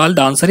 గుర్తుపెట్టుకోవాలి.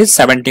 The answer is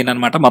 17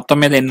 అనమాట. మొత్తం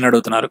మీద ఎన్ని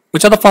అడుగుతున్నారు?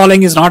 Which of the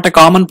following is not a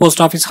common post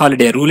office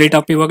holiday? Rule 8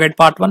 of PO Guide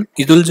Part 1.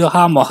 Idul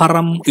Zuha,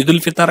 Muharram, Idul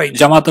Fitr,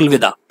 Jamatul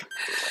Wida.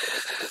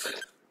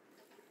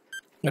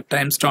 The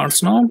time starts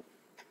now.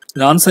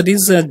 The answer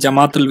is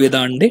Jamatul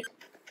Wida అండి.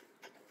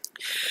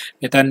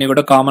 ఇతన్ని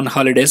కూడా common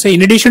holidays.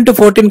 In addition to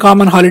 14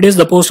 common holidays,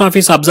 the post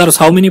office observes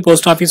how many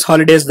post office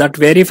holidays that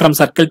vary from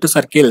circle to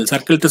circle?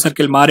 Circle to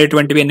circle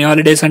మారేటువంటివి ఎన్ని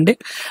holidays అండి?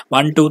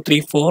 1, 2,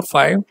 3, 4,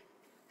 5.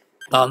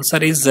 The answer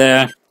is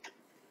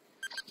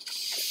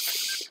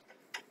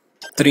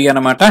 3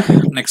 anamata.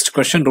 Next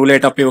question. Rule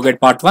 8 of PO Guide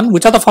Part 1.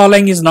 Which of the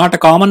following is not a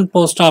common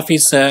post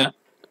office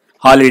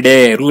holiday?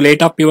 Rule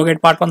 8 of PO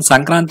Guide Part 1.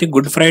 Sankranti,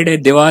 Good Friday,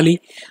 Diwali,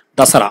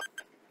 Dasara.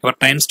 Your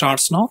time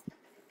starts now.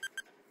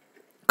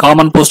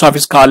 Common post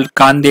office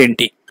kandi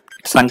enti?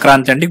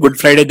 Sankranti andi, Good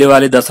Friday,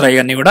 Diwali, Dasara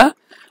ivanni kuda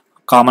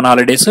common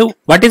holidays.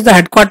 What is the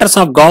headquarters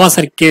of Goa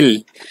Circle?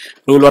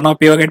 Rule 1 of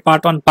PO Guide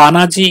Part 1.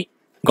 Panaji,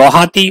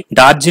 Guwahati,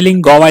 Darjeeling,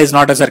 Goa is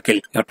not a circle.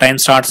 Your time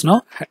starts now.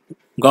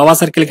 Goa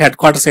circle ki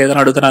headquarters ఏదని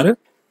అడుగుతున్నారు.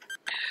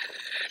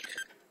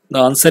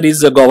 The answer is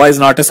Goa is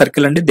not a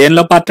circle అండి.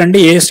 దేనిలో part అండి?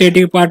 ఏ state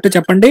part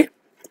చెప్పండి.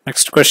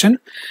 Next question.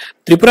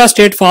 Tripura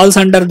state falls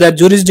under the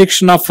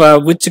jurisdiction of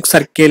which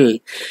circle?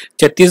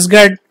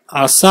 Chhattisgarh,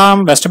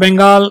 Assam, West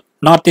Bengal,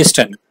 North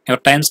Eastern. Your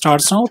time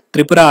starts now.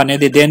 Tripura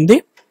అనేది దేనిది?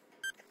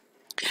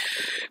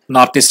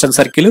 North Eastern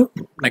circle.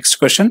 Next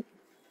question.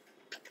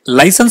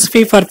 License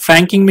fee for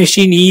franking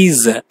machine is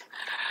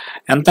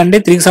ఎంత అండి?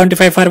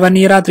 375 for 1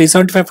 year,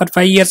 375 for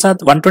 5 years,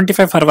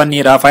 125 for 1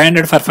 year,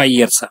 500 for 5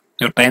 years.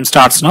 Your time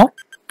starts now.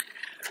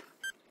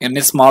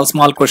 ఎన్ని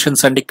small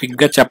questions అండి, quick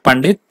గా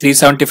చెప్పండి.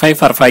 375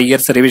 for 5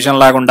 years revision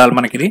లాగా ఉండాలి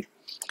మనకి ఇది.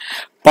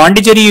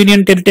 Pondicherry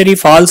union territory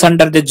falls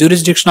under the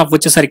jurisdiction of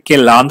which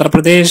circle?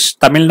 Andhra Pradesh,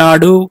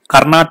 Tamil Nadu,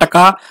 Karnataka,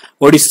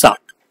 Odisha.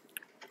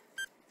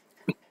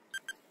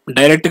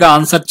 Direct గా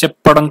ఆన్సర్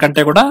చెప్పడం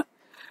కంటే కూడా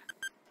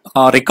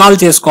రికాల్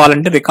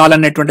చేసుకోవాలంటే, రికాల్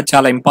అనేటువంటి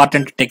చాలా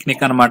ఇంపార్టెంట్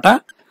టెక్నిక్ అనమాట,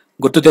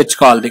 గుర్తు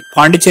తెచ్చుకోవాలి.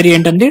 పాండిచేరి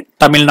ఏంటండి?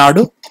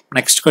 Tamil Nadu.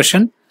 Next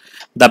question.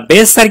 The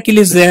base circle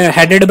is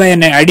headed by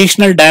an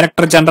additional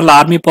director general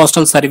army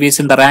postal service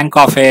in the rank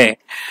of A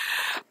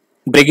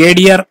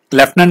brigadier,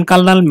 lieutenant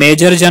colonel,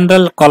 major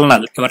general,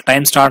 కొల్నల్. Your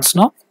time starts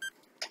no.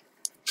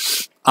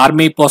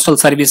 Army postal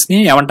service ని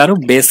ఏమంటారు?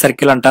 Base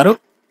circle అంటారు.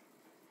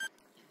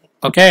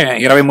 Okay,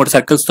 23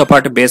 circles తో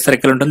పాటు base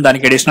circle ఉంటుంది,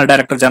 దానికి additional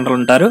director general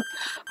ఉంటారు.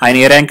 ఆయన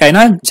ఏ rank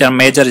అయినా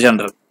major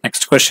general.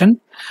 Next question.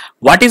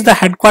 What is the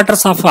head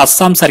quarters of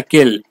Assam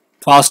circle?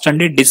 Fast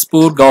అండి.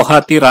 Dispur,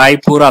 Guwahati,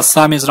 Raipur.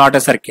 Assam is not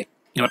a circle.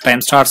 Your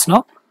time starts no.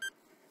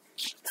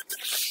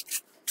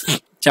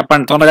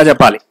 చెప్పండి, తొందరగా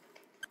చెప్పాలి.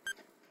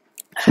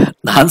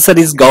 The answer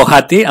is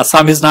Guwahati.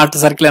 Assam is not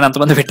a circle అని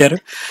ఎంతమంది పెట్టారు?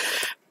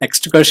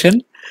 Next question.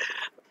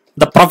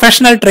 The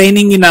professional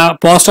training in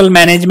postal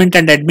management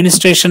and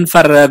administration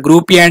for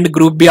Group A and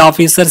Group B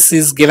officers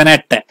is given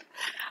at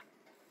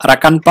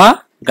Rakanpa,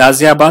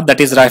 Ghaziabad,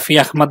 that is Rafi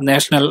Ahmad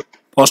National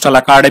Postal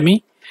Academy,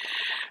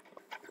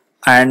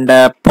 and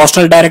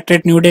Postal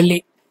Directorate, New Delhi,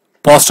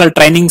 Postal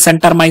Training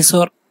Center,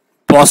 Mysore,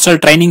 Postal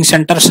Training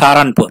Center,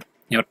 Saharanpur.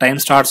 Your time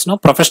starts now.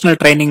 Professional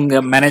training,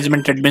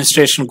 management,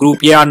 administration,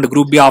 Group A and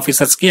Group B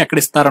officers ki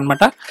ekkada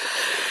istarannamata.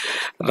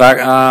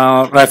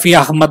 Rafi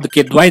Ahmed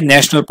Kidwai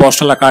national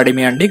postal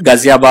academy అండి,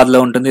 గజియాబాద్ లో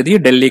ఉంటుంది. ఇది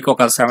ఢిల్లీకి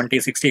ఒక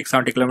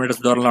 70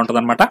 kilometres దూరంలో ఉంటుంది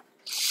అనమాట.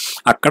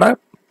 అక్కడ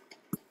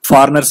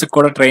ఫారినర్స్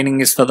కూడా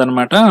ట్రైనింగ్ ఇస్తుంది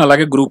అనమాట.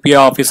 అలాగే group A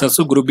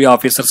officers, group B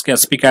officers కి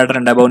ఎస్పీ క్యాడర్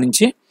అండ్ అబౌవ్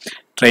నుంచి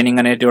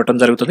ట్రైనింగ్ అనేది ఇవ్వడం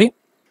జరుగుతుంది.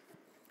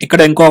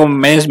 ఇక్కడ ఇంకో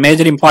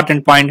మేజర్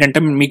ఇంపార్టెంట్ పాయింట్ అంటే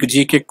మీకు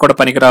జీకే కూడా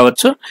పనికి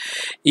రావచ్చు.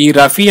 ఈ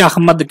Rafi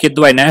Ahmed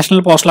Kidwai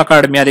national postal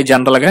academy, అది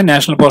జనరల్ గా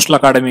నేషనల్ పోస్టల్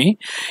అకాడమీ.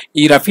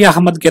 ఈ రఫీ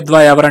అహ్మద్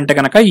కిద్వాయ్ ఎవరంటే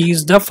కనుక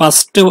ఈజ్ ద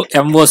ఫస్ట్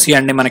ఎంఓసి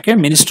అండి. మనకి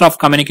మినిస్టర్ ఆఫ్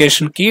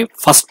కమ్యూనికేషన్ కి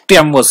ఫస్ట్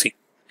ఎంఓసి,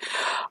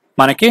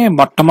 మనకి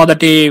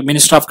మొట్టమొదటి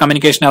minister of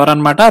communication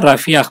ఎవరన్నమాట?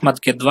 Rafi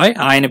Ahmed Kidwai.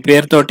 ఆయన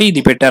పేరుతోటి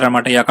ఇది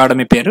పెట్టారన్నమాట, ఈ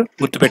అకాడమీ పేరు.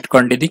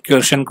 గుర్తుపెట్టుకోండి, ఇది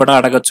క్వశ్చన్ కూడా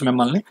అడగచ్చు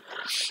మిమ్మల్ని.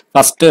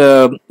 First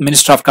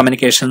minister of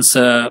communications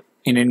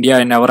in India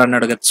and ever అని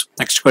అడగచ్చు.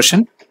 Next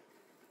question.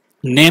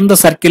 Name the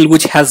circle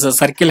which has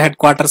circle head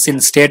quarters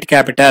in state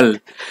capital?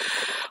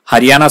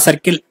 Haryana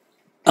circle,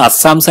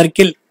 Assam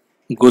circle,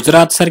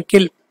 Gujarat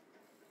circle,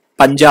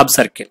 Punjab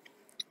circle.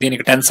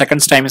 దీనికి 10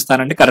 seconds టైం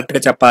ఇస్తానండి, కరెక్ట్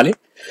గా చెప్పాలి.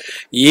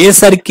 ఏ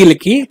సర్కిల్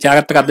కి,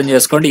 జాగ్రత్తగా అర్థం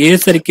చేసుకోండి, ఏ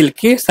సర్కిల్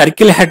కి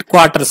సర్కిల్ హెడ్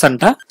క్వార్టర్స్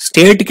అంట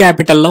స్టేట్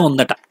క్యాపిటల్ లో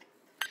ఉందట.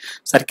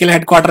 సర్కిల్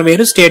హెడ్ క్వార్టర్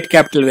వేరు, స్టేట్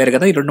క్యాపిటల్ వేరు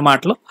కదా, ఈ రెండు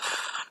మాటలు.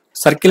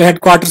 Circle head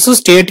quarters,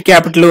 state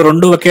capital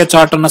రెండు ఒకే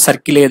చోట ఉన్న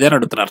సర్కిల్ ఏదని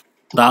అడుగుతున్నారు.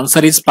 ద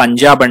ఆన్సర్ ఈస్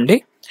పంజాబ్ అండి.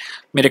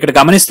 మీరు ఇక్కడ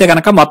గమనిస్తే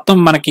కనుక మొత్తం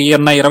మనకి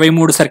ఉన్న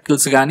 23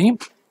 సర్కిల్స్ కానీ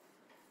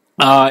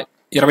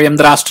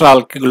 28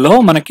 రాష్ట్రాలలో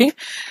మనకి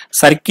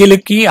సర్కిల్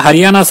కి,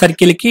 హర్యానా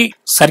సర్కిల్ కి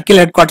సర్కిల్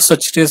హెడ్ క్వార్టర్స్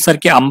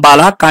వచ్చేసరికి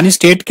అంబాలా, కానీ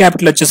స్టేట్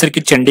క్యాపిటల్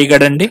వచ్చేసరికి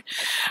చండీగఢ్ అండి.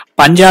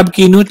 పంజాబ్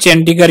కిను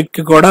చండీగఢ్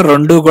కి కూడా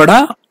రెండు కూడా,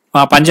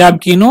 పంజాబ్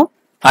కిను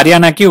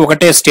హర్యానాకి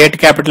ఒకటే స్టేట్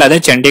క్యాపిటల్, అదే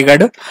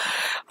చండీగఢ్.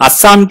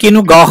 అస్సాంకి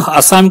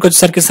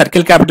వచ్చేసరికి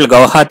సర్కిల్ క్యాపిటల్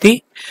గౌహతి,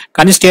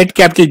 కానీ స్టేట్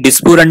క్యాపిటల్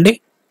డిస్పూర్ అండి.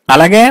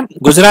 అలాగే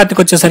గుజరాత్ కి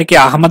వచ్చేసరికి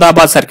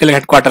అహ్మదాబాద్ సర్కిల్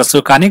హెడ్ క్వార్టర్స్,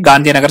 కానీ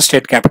గాంధీనగర్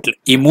స్టేట్ క్యాపిటల్.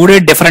 ఈ మూడే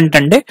డిఫరెంట్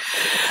అండి,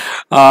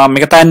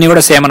 మిగతా అన్ని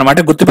కూడా సేమ్ అనమాట.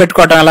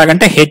 గుర్తుపెట్టుకోవడం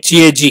ఎలాగంటే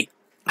హెచ్ఏజీ,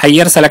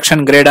 హయ్యర్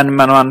సెలక్షన్ గ్రేడ్ అని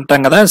మనం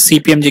అంటాం కదా,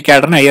 CPMG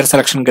cadre higher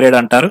selection grade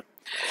అంటారు.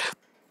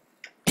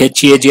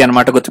 హెచ్ఏజీ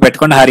అనమాట,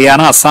 గుర్తుపెట్టుకోండి.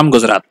 హర్యానా, అస్సాం,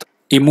 గుజరాత్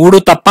ఈ మూడు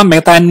తప్ప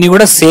మిగతా అన్ని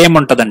కూడా సేమ్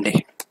ఉంటదండి.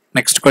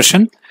 Next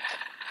question.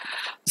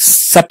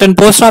 Certain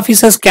post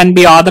offices can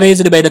be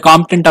authorized by the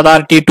competent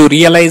authority to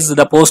realize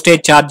the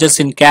postage charges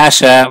in cash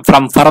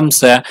from firms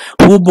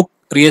who book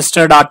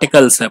registered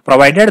articles,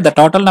 provided the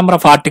total number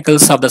of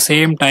articles of the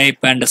same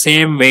type and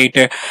same weight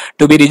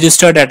to be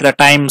registered at the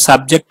time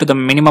subject to the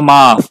minimum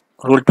of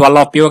Rule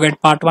 12 of PO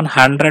Guide Part 1,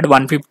 100,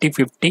 150,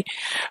 50,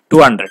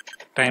 200.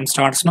 Time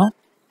starts now.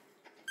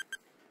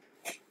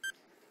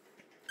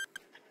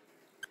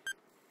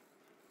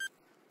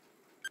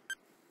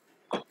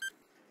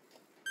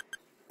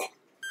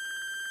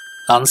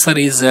 Answer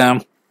is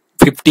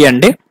 50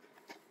 అండి.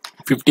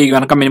 50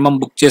 కనుక minimum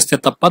book చేస్తే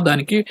తప్ప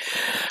దానికి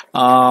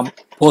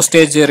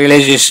postage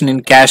realisation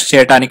in cash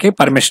చేయడానికి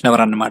permission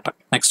ఎవరన్నమాట.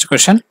 Next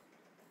question.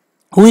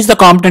 Who is the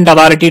competent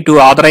authority to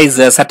authorize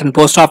certain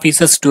post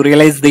offices to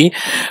realize the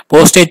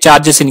postage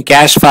charges in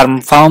cash from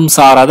firms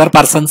or other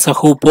persons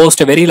who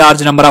post a very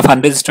large number of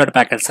unregistered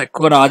packets?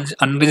 ఎక్కువ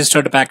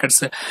unregistered packets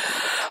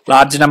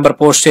large number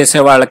post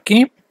చేసే వాళ్ళకి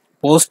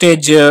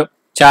postage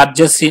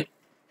charges,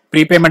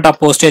 prepayment of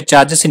postage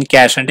charges in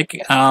cash అంటే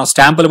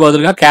స్టాంపుల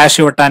బదులుగా cash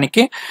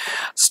ఇవ్వటానికి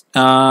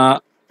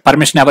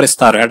permission ఎవరు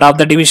ఇస్తారు? Head of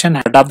the division,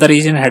 head of the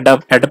reason,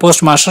 head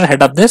post master,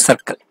 head of the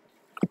circle.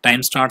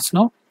 Time starts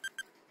now.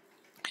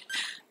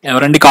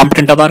 ఎవరండి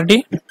competent authority?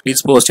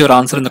 Please post your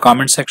answer in the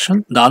comment section.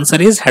 The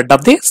answer is head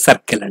of the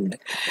circle అండి.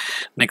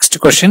 Next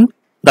question.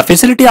 The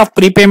facility of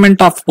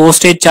prepayment of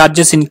postage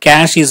charges in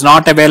cash is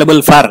not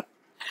available for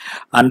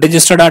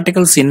unregistered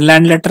articles,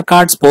 inland letter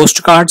cards,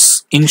 postcards,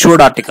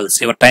 insured articles.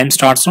 Your time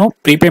starts now.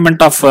 Prepayment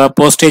of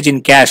postage in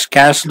cash.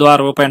 Cash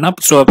ద్వారా రూపాయన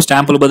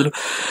స్టాంపులు బదులు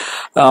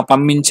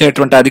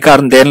పంపించేటువంటి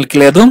అధికారం దేనికి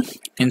లేదు.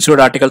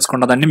 Insured articles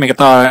ఉండదండి,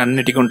 మిగతా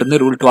అన్నిటికీ ఉంటుంది.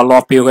 Rule 12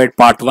 of PO Guide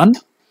Part 1.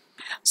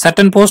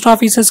 Certain post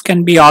offices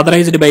can be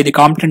authorized by the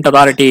competent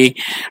authority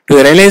to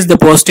realize the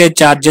postage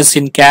charges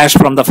in cash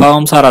from the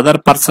firms or other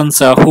persons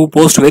who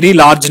post very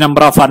large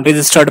number of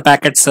unregistered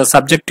packets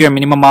subject to a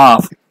minimum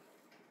of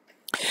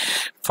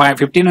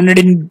 1500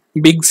 in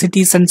big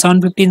cities and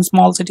 750 in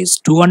small cities,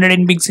 200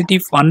 in big city,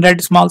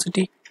 100 small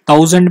city,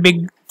 1000 big,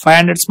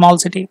 500 small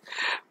city,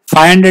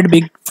 500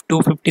 big,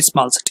 250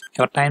 small city.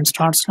 Your time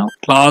starts now.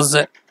 Clause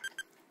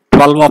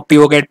 12 of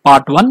PO Guide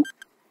Part 1.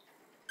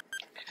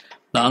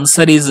 The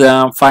answer is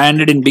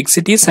 500 in big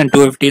cities and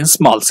 250 in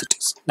small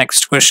cities.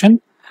 Next question.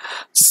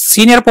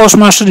 Senior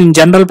postmaster in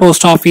general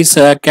post office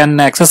can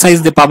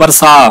exercise the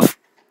powers of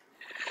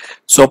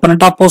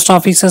Superintendent of Post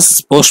Offices,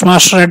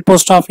 Postmaster at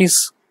Post Office,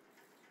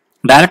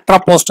 Director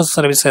of Postal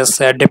Services,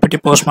 Deputy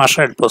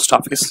Postmaster at Post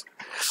Office.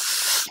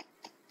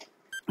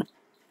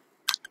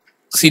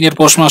 Senior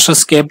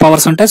Postmasters K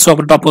powers ఉంటాయి,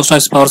 Superintendent of Post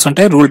Office powers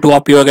ఉంటాయి. Rule 2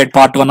 of PO Guide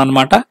Part 1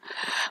 అన్నమాట.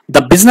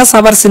 The business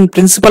hours in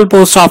principal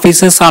post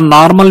offices on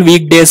normal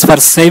weekdays for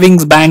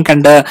savings bank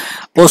and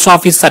post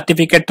office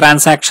certificate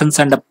transactions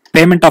and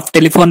payment of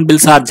telephone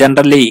bills are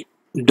generally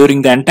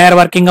during the entire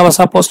working hours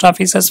of post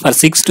offices for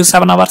 6 to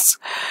 7 hours.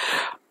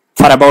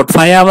 For about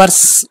 5 hours,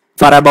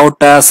 for about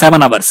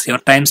 7 hours. Your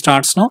time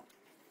starts now.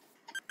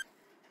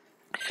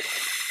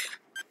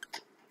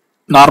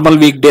 Normal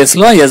weekdays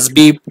lo SB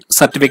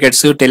certificates,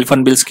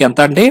 telephone bills ki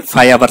anta ante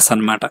 5 hours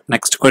annamata.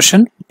 Next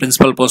question.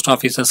 Principal post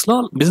offices lo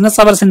business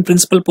hours in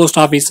principal post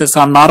offices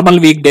on normal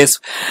weekdays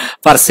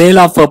for sale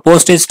of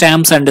postage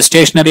stamps and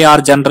stationery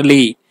are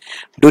generally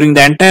during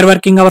the entire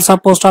working hours of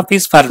post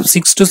office for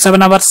 6 to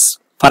 7 hours.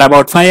 For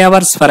about 5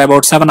 hours, for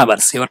about 7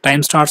 hours. Your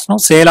time starts now.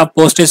 Sale of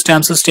postage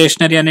stamps,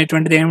 stationery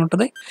అనేటువంటిది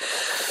ఏముంటుంది?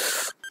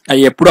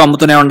 అవి ఎప్పుడు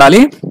అమ్ముతూనే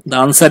ఉండాలి. The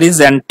answer is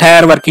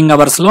entire working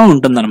hours లో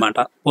ఉంటుందన్నమాట,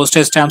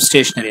 postage stamp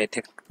stationery అయితే.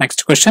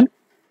 Next question.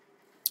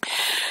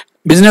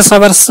 Business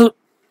hours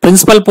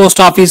principal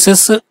post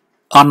offices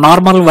on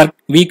normal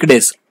week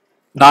days.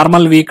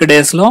 Normal week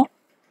days లో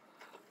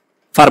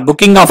for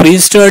booking of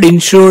registered,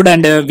 insured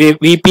and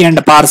VP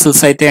and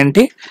parcels అయితే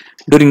ఏంటి?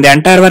 During the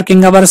entire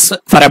working hours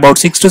for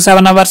about 6 to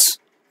 7 hours.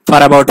 For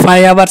about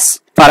 5 hours,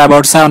 for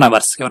about 7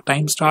 hours. Your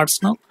time starts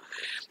now.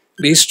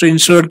 Registered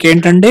insured ki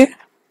entandi?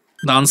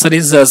 The answer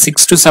is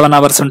 6 to 7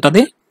 hours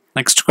untadi.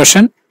 Next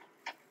question.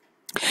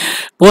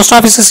 Post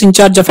offices in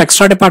charge of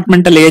extra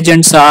departmental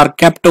agents are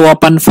kept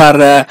open for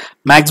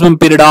maximum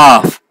period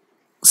of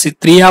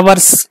 3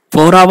 hours,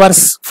 4 hours,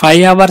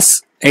 5 hours,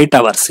 8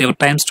 hours. Your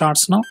time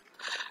starts now.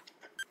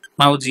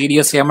 Now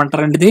GDS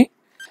ఏమంటారండి?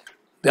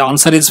 The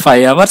answer is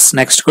 5 hours.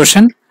 Next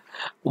question.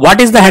 What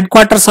is the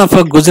headquarters of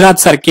Gujarat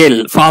Circle?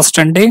 Fast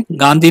ante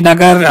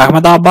Gandhinagar,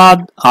 Ahmedabad,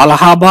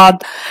 Allahabad,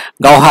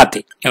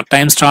 Guwahati. Your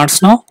time starts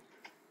now.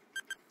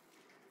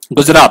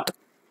 Gujarat.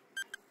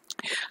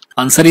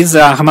 Answer is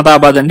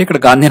Ahmedabad andi.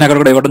 Ikkada Gandhinagar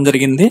kuda ivvadam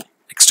jarigindi.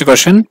 Next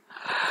question.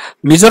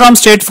 Mizoram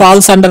state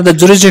falls under the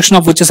jurisdiction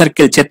of which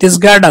circle?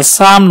 Chhattisgarh,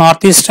 Assam,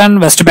 Northeastern,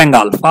 West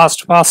Bengal.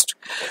 Fast.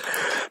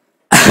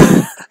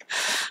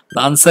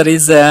 The answer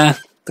is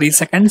 3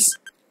 seconds.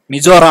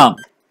 Mizoram.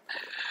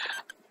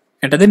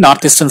 ఏంటది?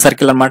 North eastern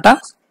circle అనమాట.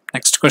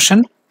 Next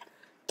question.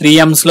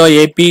 3M's లో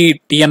AP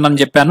TN అని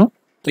చెప్పాను.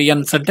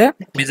 3M's అంటే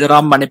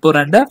Mizoram, Manipur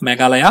and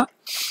Meghalaya.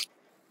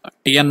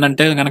 TN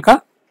అంటే కనుక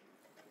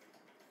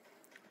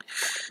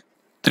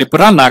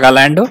Tripura,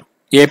 Nagaland.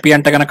 AP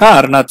అంటే కనుక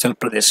అరుణాచల్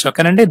ప్రదేశ్.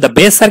 ఓకేనండి. The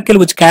base circle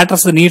which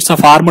క్యాటర్స్ the needs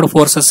of armed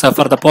forces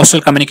for the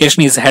postal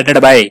communication is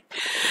headed by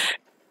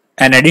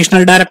an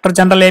additional Director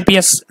General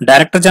APS,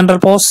 Director General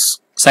Post,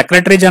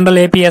 Secretary General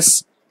APS,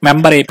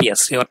 Member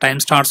APS. Your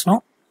time starts now.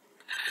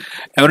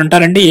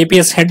 ఎవరుంటారండి?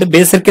 APS head.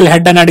 Base circle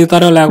head అని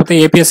అడుగుతారో లేకపోతే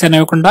APS అని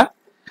ఇవ్వకుండా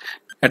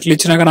ఎట్లా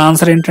ఇచ్చినా కానీ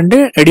answer ఏంటంటే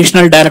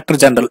additional director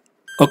general.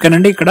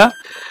 ఓకేనండి. ఇక్కడ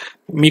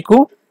మీకు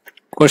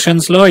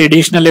క్వశ్చన్స్ లో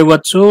అడిషనల్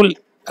ఇవ్వచ్చు,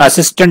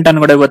 అసిస్టెంట్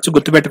అని కూడా ఇవ్వచ్చు.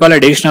 గుర్తుపెట్టుకోవాలి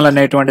అడిషనల్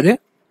అనేటువంటిది.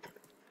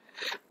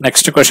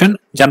 Next question.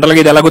 జనరల్ గా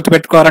ఇది ఎలా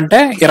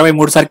గుర్తుపెట్టుకోవాలంటే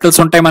 23 సర్కిల్స్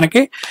ఉంటాయి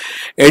మనకి.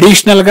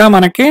 అడిషనల్ గా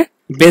మనకి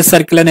బేస్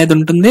సర్కిల్ అనేది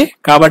ఉంటుంది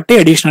కాబట్టి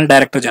additional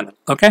director general.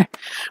 Okay.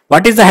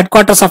 What is the head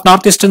quarters of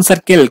north eastern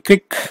circle?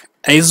 Quick,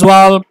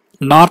 Aizawl.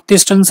 North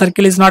Eastern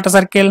Circle is not a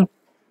circle.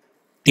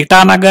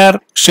 Itanagar,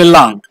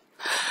 Shillong.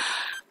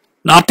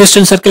 North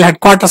Eastern Circle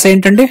headquarters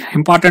ఏంటండి?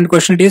 Important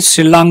question it is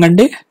Shillong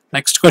అండి.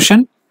 Next question.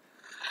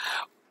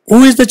 Who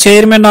is the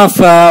chairman of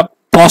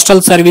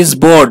Postal Service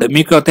Board?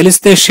 మీకు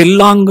తెలిస్తే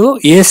షిల్లాంగ్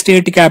ఏ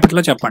state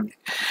capital చెప్పండి.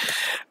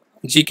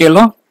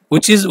 జీకేలో Who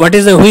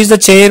is the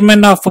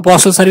chairman of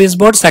Postal Service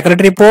Board?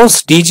 Secretary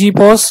post, DG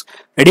post,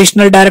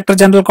 Additional Director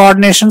General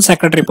Coordination,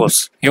 Secretary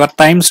post. Your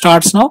time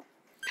starts now.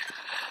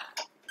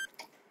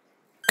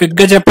 Quick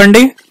ga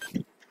cheppandi.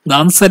 The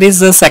answer is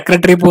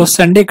secretary post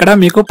అండి. ఇక్కడ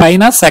మీకు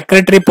పైన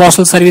secretary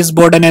postal service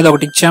board అనేది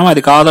ఒకటి ఇచ్చాము,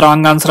 అది కాదు,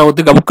 wrong answer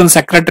అవుతుంది. గబుక్కుని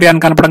సెక్రటరీ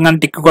అని కనపడంగానే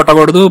టిక్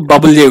కొట్టకూడదు,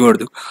 బబుల్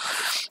చేయకూడదు.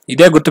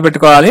 ఇదే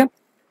గుర్తుపెట్టుకోవాలి.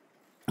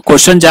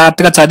 క్వశ్చన్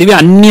జాగ్రత్తగా చదివి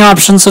అన్ని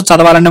ఆప్షన్స్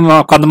చదవాలని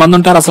కొంతమంది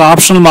ఉంటారు, అసలు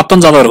ఆప్షన్ మొత్తం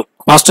చదవరు.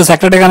 ఫస్ట్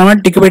సెక్రటరీ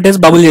కనబడి టిక్ పెట్టేసి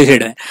బబుల్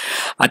చేసేయడం,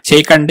 అది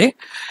చేయకండి.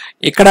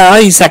 ఇక్కడ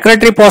ఈ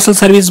సెక్రటరీ పోస్టల్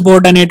సర్వీస్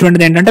బోర్డ్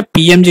అనేటువంటిది ఏంటంటే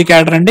పిఎంజీ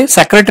క్యాడర్ అండి.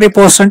 సెక్రటరీ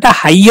పోస్ట్ అంటే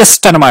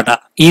హైయెస్ట్ అనమాట.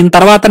 ఈయన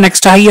తర్వాత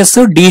నెక్స్ట్ హైయెస్ట్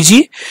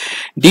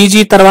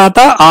డీజీ తర్వాత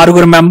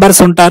 6 మెంబర్స్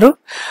ఉంటారు.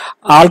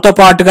 వాళ్ళతో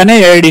పాటుగానే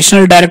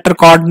అడిషనల్ డైరెక్టర్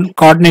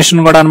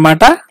కోఆర్డినేషన్ కూడా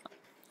అనమాట.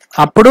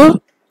 అప్పుడు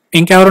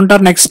ఇంకెవరు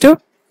ఉంటారు next?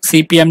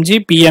 CPMG,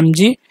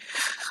 PMG,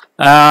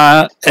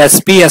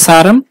 SP,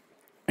 SRM,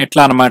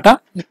 ఇట్లా అనమాట.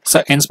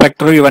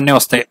 ఇన్స్పెక్టర్ ఇవన్నీ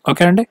వస్తాయి.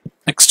 ఓకే అండి.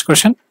 Next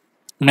question.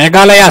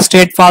 Meghalaya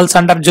state falls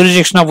under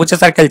jurisdiction of which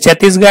circle?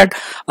 Chhattisgarh,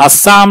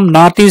 Assam,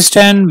 north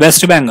eastern,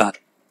 west Bengal.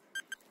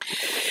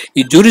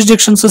 ఈ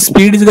జ్యూరిడిక్షన్స్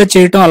స్పీడ్ గా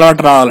చేయటం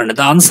అలవాటు రావాలండి.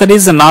 The answer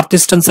is north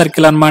eastern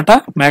circle అనమాట.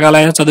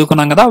 మేఘాలయ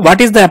చదువుకున్నాం కదా.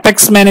 What is the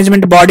apex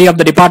management body of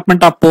the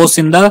department of post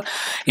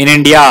in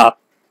India?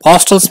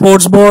 Postal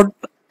sports board,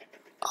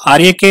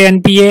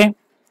 RAKNPA,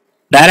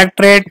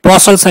 directorate,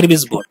 postal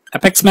service board.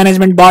 Apex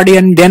management body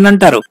అని దేన్ని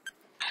అంటారు?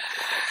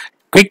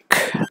 Quick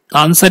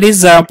answer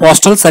is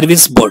postal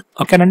service board.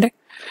 ఓకేనండి.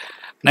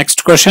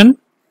 Next question.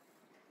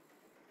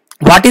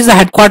 What is the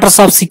head quarters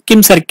of Sikkim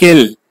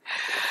circle?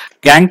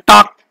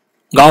 Gangtok,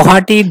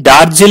 Guwahati,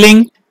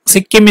 Darjeeling.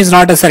 Sikkim is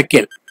not a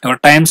circle. Your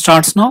time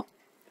starts now.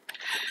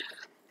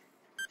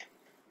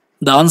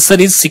 The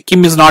answer is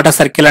Sikkim is not a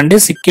circle అండి.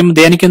 సిక్కిం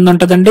దేని కింద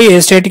ఉంటుందండి? ఏ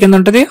state కింద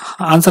ఉంటుంది?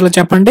 Answer లో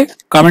చెప్పండి,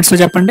 comments లో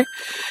చెప్పండి.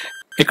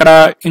 ఇక్కడ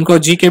ఇంకో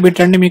జీకే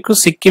బిట్ అండి మీకు.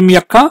 సిక్కిం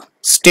యొక్క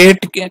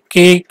స్టేట్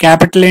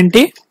క్యాపిటల్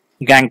ఏంటి?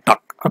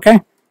 Gangtok. Okay.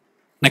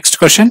 Next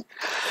question.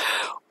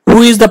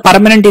 Who is the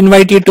permanent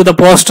invitee to the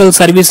Postal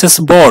Services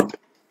Board?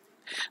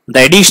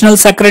 The Additional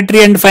Secretary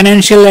and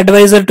Financial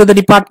Advisor to the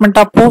Department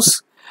of Post,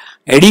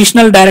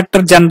 Additional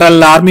Director General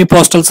Army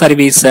Postal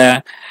Service,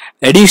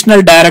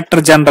 Additional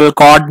Director General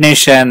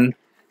Coordination,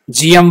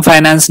 GM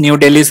Finance, New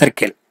Delhi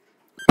Circle.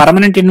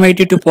 Permanent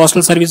invitee to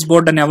Postal Service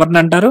Board అని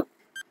ఎవరిని అంటారు?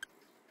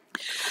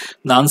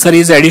 The answer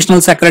is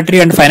Additional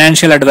Secretary and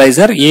Financial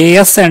Advisor,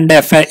 AS and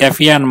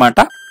FA అన్నమాట.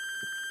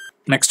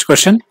 Next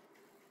question.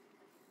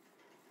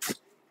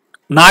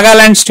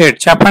 Nagaland state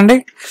చెప్పండి.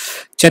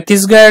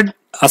 Chhattisgarh,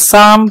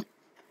 Assam,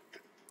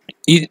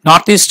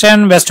 north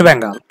eastern, west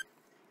Bengal.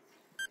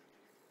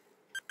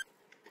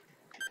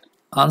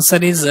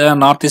 Answer is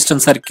north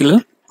eastern circle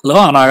లో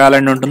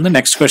నాగాలాండ్ ఉంటుంది.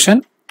 Next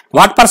question.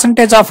 What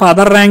percentage of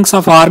other ranks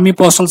of army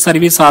postal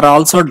service are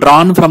also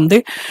drawn from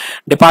the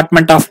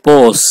department of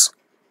post?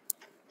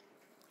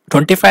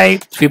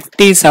 25,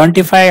 50,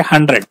 75,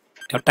 100.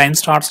 Your time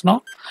starts now.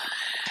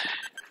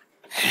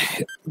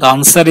 The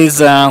answer is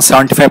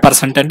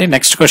 75% అండి.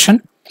 Next question.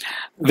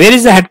 Where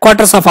is the head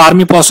quarters of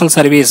army postal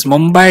service?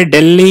 Mumbai,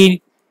 Delhi,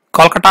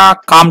 Kolkata,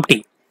 కామ్టీ.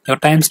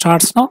 Your time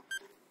starts now.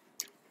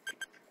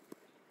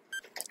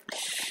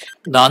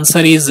 The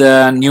answer is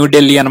new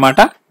Delhi అనమాట.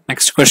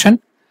 Next question.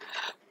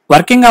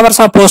 Working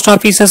hours of post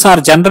offices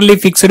are generally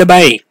fixed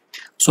by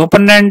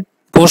superintendent,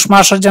 post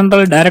master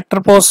general,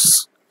 director post,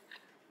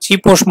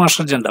 chief post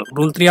master general.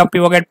 Rule 3 of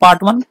PO Gate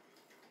Part 1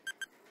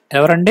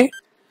 ఎవరండి?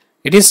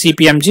 It is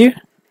CPMG.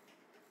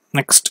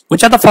 Next.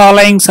 Which of the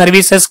following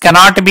services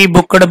cannot be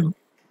booked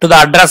to the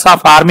address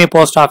of army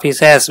post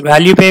offices?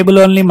 Value payable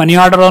only, money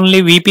order only,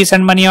 VPs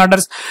and money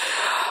orders,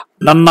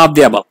 none of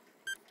the above.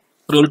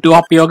 Rule 2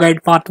 of PO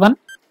Gate Part 1.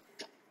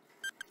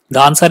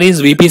 The answer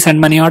is VPs and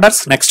money orders.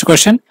 Next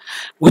question.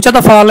 Which of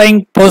the following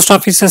post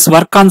offices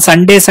work on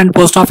Sundays and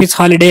post office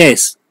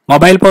holidays?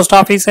 Mobile post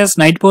offices,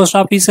 night post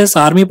offices,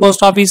 army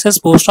post offices,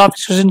 post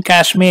offices in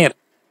Kashmir.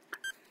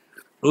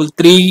 Rule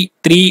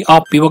 3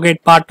 of PO Gate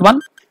Part 1.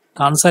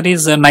 The answer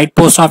is night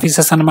post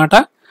offices అనమాట.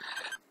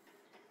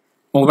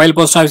 Mobile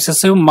post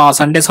offices మా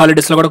Sundays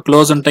holidays లో కూడా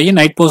close ఉంటాయి.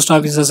 Night post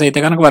offices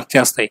అయితే కనుక work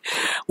చేస్తాయి.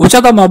 Which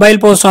of the mobile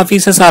post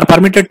offices are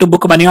permitted to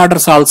book money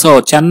orders also?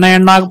 Chennai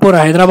and Nagpur,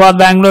 Hyderabad,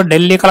 Bengaluru,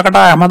 Delhi,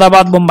 Calcutta,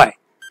 Ahmedabad, Mumbai.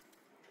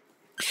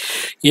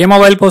 A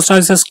mobile post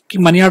offices కి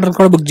money order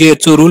కూడా బుక్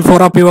చేయొచ్చు? Rule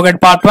 4 of PO Gate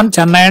Part 1,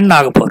 Chennai and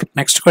Nagpur.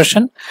 Next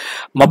question.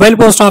 Mobile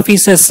post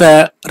offices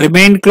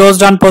remain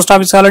closed on post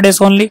office holidays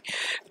only,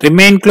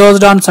 remain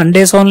closed on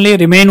Sundays only,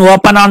 remain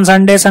open on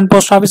Sundays and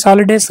post office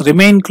holidays,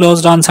 remain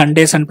closed on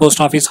Sundays and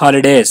post office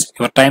holidays.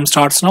 Your time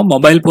starts now.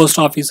 Mobile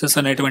post offices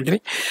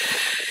అనేటువంటివి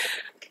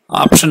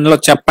option లో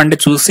చెప్పండి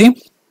చూసి.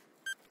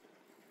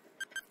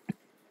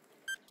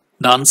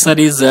 The answer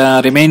is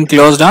remain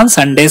closed on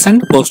Sundays and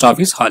post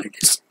office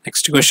holidays.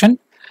 Next question.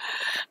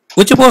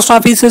 Which post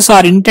offices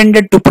are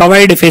intended to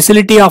provide a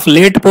facility of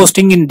late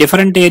posting in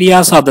different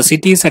areas of the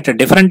cities at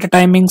different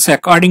timings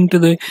according to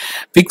the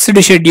fixed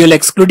schedule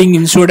excluding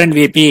insured and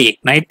VP?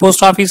 Night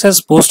post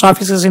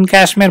offices in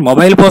Kashmir,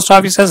 mobile post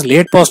offices,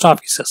 late post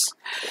offices.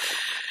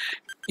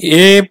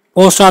 A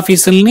post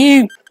ఆఫీసుల్ని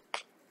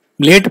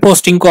late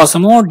posting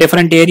కోసము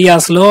different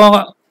ఏరియాస్లో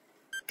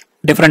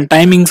different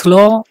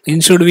టైమింగ్స్లో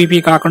insured VP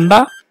కాకుండా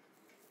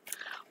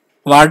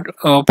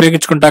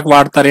ఉపయోగించుకుంటాక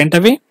వాడతారు.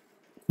 ఏంటవి?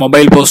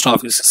 Mobile post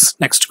offices.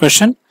 Next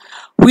question,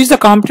 who is the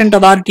competent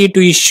authority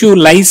to issue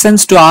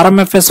licence to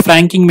RMFS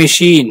ఫ్రాంకింగ్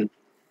machine?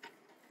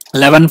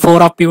 11(4)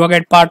 of PO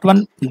Guide Part 1,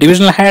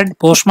 Divisional Head,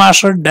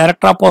 Postmaster,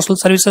 Director of Postal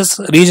Services,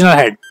 Regional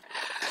Head.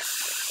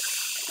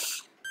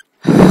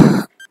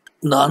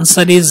 The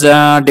answer is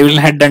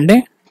Divisional Head and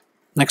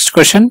next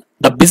question.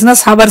 The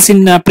business hours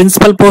in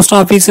principal post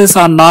offices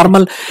are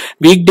normal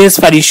weekdays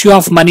for issue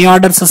of money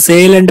orders,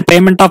 sale and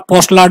payment of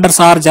postal orders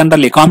are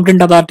generally.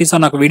 Competent authorities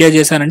on ఒక video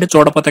చేశానండి,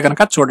 చూడపోతే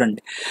కనుక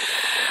చూడండి.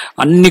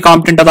 అన్ని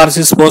competent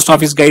authorities post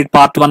office guide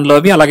part 1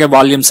 లోవి అలాగే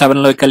volume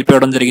 7 లో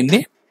కలిపివ్వడం జరిగింది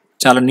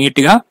చాలా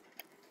neat గా.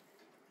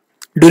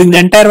 During the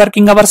entire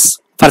working hours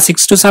for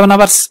 6 to 7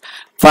 hours,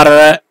 for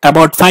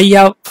about 5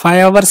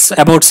 hours,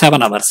 about 7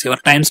 hours. Your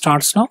time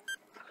starts now.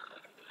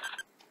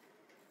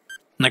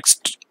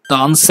 Next, the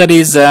answer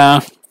is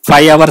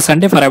 5 hours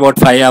and for about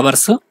 5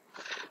 hours.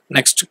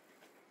 Next,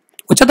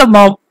 which of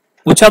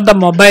the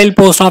mobile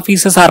post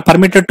offices are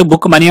permitted to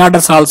book money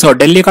orders also?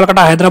 Delhi,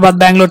 Kolkata, Hyderabad,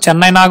 Bangalore,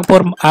 Chennai,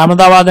 Nagpur,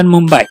 Ahmedabad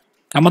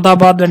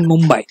and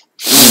Mumbai.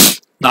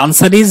 The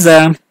answer is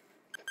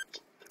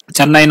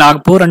Chennai,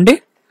 Nagpur and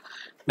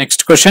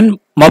next question,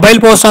 mobile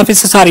post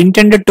offices are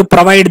intended to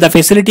provide the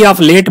facility of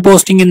late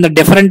posting in the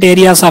different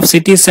areas of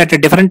cities at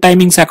different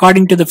timings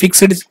according to the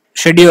fixed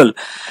schedule,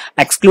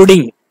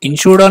 excluding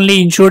insured only,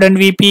 insured and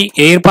VP,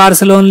 air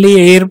parcel only,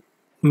 air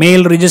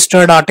mail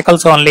registered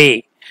articles only.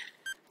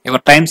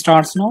 Your time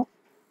starts now.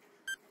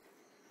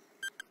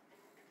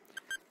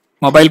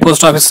 Mobile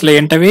post office lo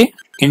entavi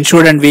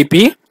insured and VP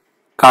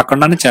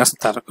kaakundane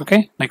chestaru.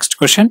 Okay, next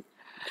question.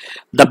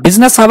 The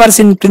business hours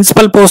in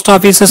principal post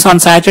offices on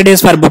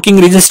Saturdays for booking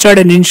registered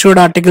and insured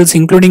articles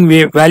including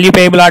value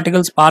payable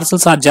articles,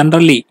 parcels are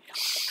generally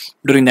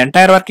during the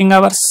entire working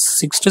hours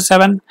 6 to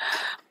 7,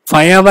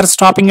 5 hours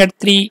stopping at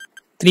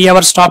 3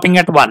 hours stopping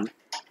at 1.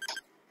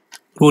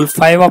 Rule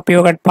 5 of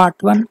PO Guide Part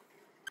 1.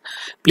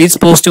 Please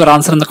post your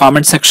answer in the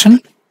comment section.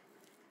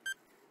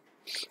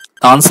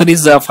 The answer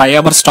is 5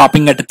 hours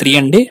stopping at 3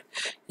 అండి.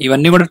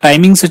 ఇవన్నీ కూడా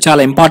timings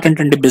చాలా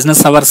important అండి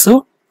business hours.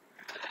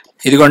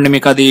 ఇదిగోండి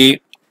మీకు అది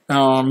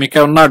మీకు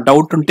ఏమన్నా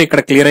డౌట్ ఉంటే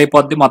ఇక్కడ క్లియర్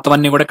అయిపోద్ది. మొత్తం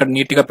అన్ని కూడా ఇక్కడ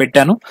నీట్ గా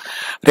పెట్టాను.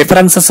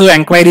 రిఫరెన్సెస్,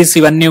 ఎంక్వైరీస్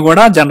ఇవన్నీ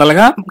కూడా జనరల్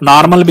గా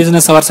నార్మల్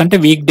బిజినెస్ అవర్స్ అంటే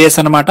వీక్ డేస్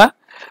అనమాట.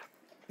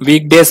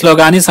 వీక్ డేస్ లో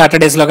కానీ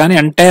సాటర్డేస్ లో కానీ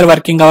entire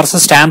working hours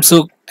stamps,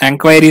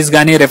 enquiries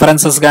కానీ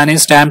రిఫరెన్సెస్ కానీ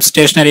స్టాంప్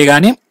స్టేషనరీ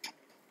కానీ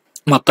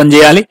మొత్తం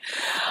చేయాలి.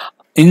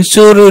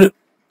 ఇన్సూర్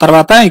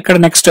తర్వాత ఇక్కడ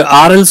నెక్స్ట్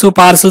ఆర్ఎల్స్,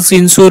 పార్సల్స్,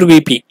 ఇన్సూర్,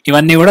 వీపీ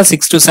ఇవన్నీ కూడా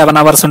 6 to 7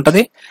 hours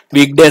ఉంటది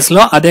వీక్ డేస్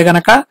లో. అదే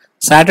గనక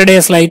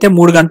సాటర్డేస్ లో అయితే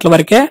 3 గంటల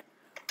వరకే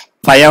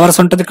 5 hours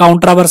ఉంటుంది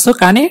కౌంటర్ అవర్స్,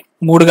 కానీ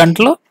 3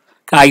 గంటలు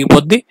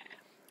ఆగిపోద్ది.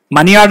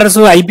 Money orders,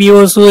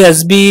 IPOs,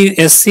 SB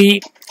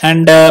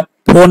and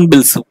phone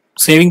bills,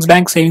 savings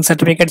bank, saving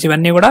certificates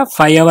ఇవన్నీ కూడా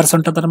 5 hours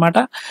ఉంటుంది అనమాట.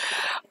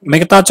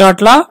 మిగతా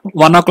చోట్ల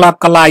 1 o'clock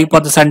కల్లా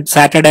అయిపోద్ది.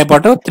 సాటర్డే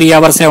పాటు 3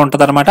 hours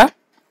ఉంటుంది అనమాట.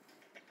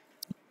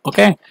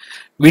 ఓకే,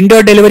 విండో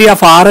డెలివరీ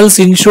ఆఫ్ ఆర్ఎల్స్,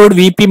 ఇన్సూర్డ్,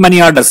 వీపీ, మనీ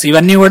ఆర్డర్స్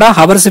ఇవన్నీ కూడా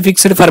hours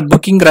fixed for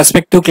booking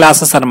respective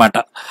classes అనమాట.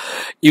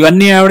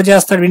 ఇవన్నీ ఎవరు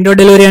చేస్తారు? విండో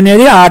డెలివరీ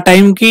అనేది ఆ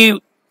టైంకి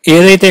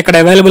ఏదైతే ఇక్కడ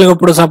అవైలబుల్ గా,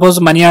 ఇప్పుడు సపోజ్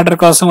మనీ ఆర్డర్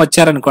కోసం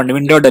వచ్చారనుకోండి,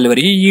 విండో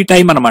డెలివరీ ఈ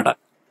టైం అనమాట.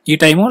 ఈ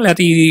టైము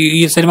లేకపోతే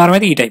ఈ శనివారం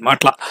అయితే ఈ టైం,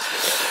 అట్లా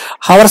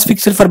hours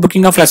fixed for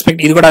booking of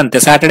respect. ఇది కూడా అంతే,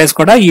 సాటర్డేస్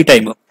కూడా ఈ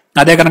టైం.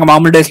 అదే కనుక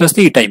మామూలు డేస్ లో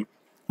వస్తే ఈ టైం.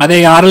 అదే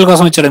ఆర్ఎల్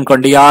కోసం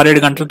వచ్చారనుకోండి 6-7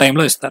 గంటల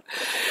టైంలో ఇస్తారు.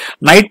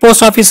 నైట్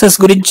పోస్ట్ ఆఫీసెస్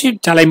గురించి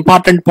చాలా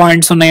ఇంపార్టెంట్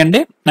పాయింట్స్ ఉన్నాయండి.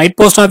 నైట్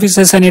పోస్ట్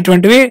ఆఫీసెస్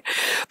అనేటువంటివి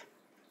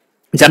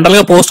జనరల్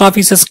గా పోస్ట్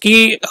ఆఫీసెస్ కి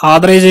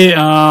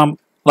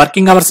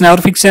వర్కింగ్ అవర్స్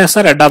ఎవరు ఫిక్స్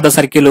చేస్తారు? Head of the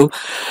circle.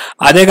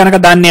 అదే కనుక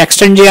దాన్ని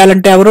ఎక్స్టెండ్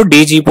చేయాలంటే ఎవరు?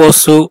 DG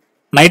post.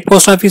 Night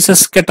post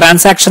offices కి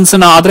ట్రాన్సాక్షన్స్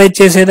ఆథరైజ్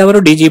చేసేది ఎవరు?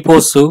 DG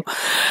post.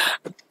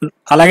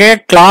 అలాగే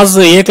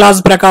ఏ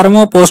క్లాజ్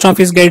ప్రకారము పోస్ట్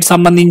ఆఫీస్ గైడ్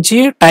సంబంధించి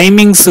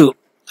టైమింగ్స్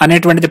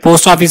అనేటువంటిది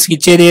పోస్ట్ ఆఫీస్ కి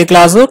ఇచ్చేది ఏ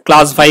క్లాజ్?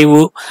 క్లాజ్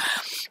 5.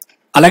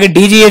 అలాగే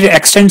డీజీ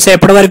ఎక్స్టెండ్స్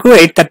ఎప్పటి వరకు?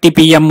 8:30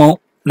 PM.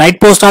 నైట్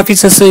పోస్ట్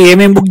ఆఫీసెస్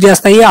ఏమేమి బుక్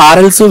చేస్తాయి?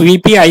 ఆర్ఎల్స్,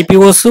 వీపీ,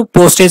 ఐపీఓస్,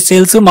 పోస్టేజ్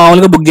సేల్స్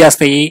మామూలుగా బుక్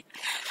చేస్తాయి.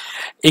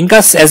 ఇంకా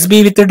ఎస్బీ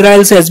విత్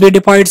డ్రాయల్స్, ఎస్బీ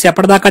డిపాజిట్స్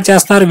ఎప్పటిదాకా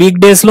చేస్తారు? వీక్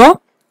డేస్ లో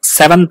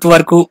 7th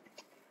వరకు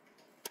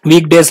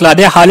వీక్ డేస్ లో.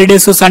 అదే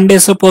హాలిడేస్,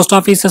 సండేస్ పోస్ట్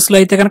ఆఫీసెస్ లో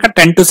అయితే కనుక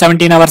 10 to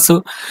 17 hours.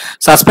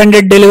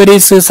 Suspended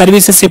deliveries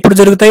services ఎప్పుడు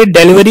జరుగుతాయి?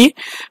 Delivery,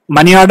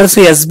 money orders,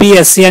 SB,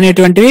 SC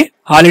అనేటువంటివి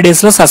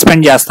హాలిడేస్ లో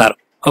సస్పెండ్ చేస్తారు.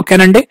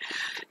 ఓకేనండి,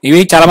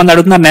 ఇవి చాలా మంది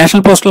అడుగుతున్నారు.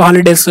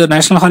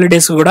 నేషనల్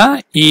హాలిడేస్ కూడా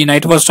ఈ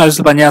నైట్ పోస్ట్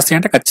ఆఫీసులు పనిచేస్తాయి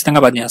అంటే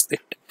ఖచ్చితంగా పనిచేస్తాయి.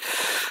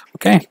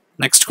 Okay,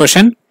 next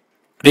question.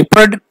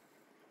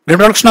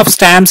 Reproduction of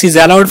stamps is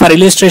allowed for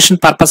illustration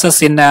purposes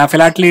in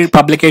philately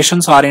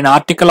publications or in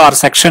article or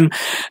section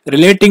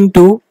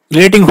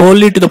relating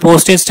wholly to the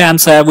postage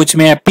stamps which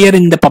may appear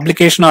in the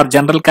publication or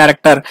general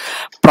character,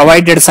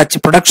 provided such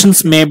productions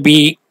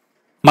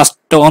must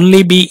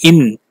only be in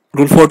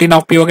Rule 14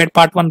 of PO Guide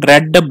Part 1,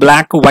 red,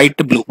 black, white,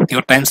 blue.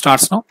 Your time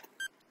starts now.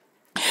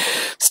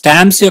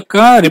 Stamps యొక్క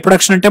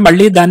reproduction అంటే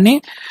మళ్ళీ దాన్ని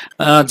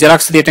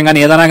xerox తీయటం కానీ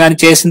ఏదైనా కానీ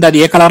చేసింది అది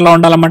ఏ కలర్ లో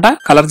ఉండాలన్నమాట.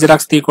 కలర్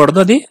జిరాక్స్ తీయకూడదు.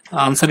 అది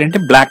ఆన్సర్ ఏంటి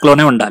బ్లాక్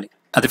లోనే ఉండాలి.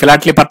 అది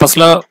ఫిలాటలీ పర్పస్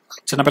లో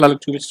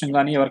చిన్నపిల్లలకు చూపించడం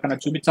కానీ ఎవరికైనా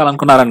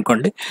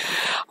చూపించాలనుకున్నారనుకోండి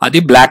అది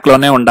బ్లాక్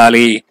లోనే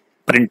ఉండాలి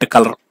print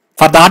colour.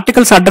 For the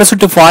articles address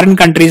to foreign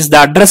countries the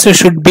address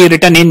should be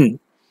written in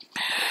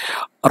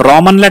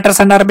Roman letters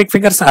and Arabic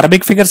figures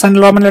and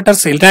Roman letters,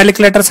 italic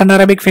letters and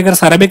Arabic figures,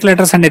 Arabic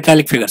letters and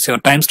italic figures. Your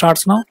time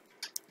starts now.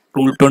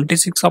 Rule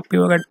 26 of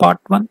PO Guide Part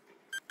 1.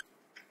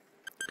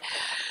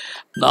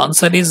 The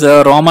answer is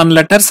Roman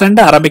letters and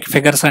Arabic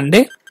figures and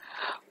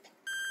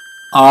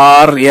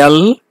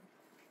RLAF.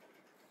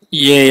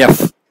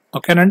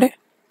 Okay, Nandi?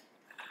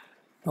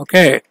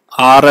 Okay,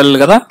 RL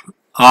kada.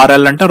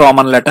 RL ante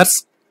Roman letters.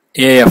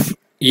 AF.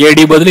 AD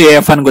బదులు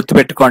AF అని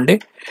గుర్తుపెట్టుకోండి.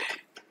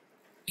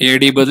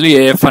 AD బదులు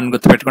AF అని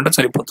గుర్తుపెట్టుకుంటే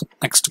సరిపోతుంది.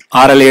 Next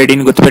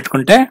ఆర్ఎల్ఏడిని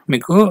గుర్తుపెట్టుకుంటే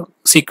మీకు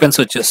sequence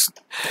వచ్చేస్తుంది.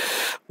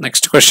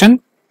 Next question,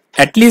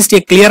 at least A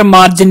clear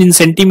margin in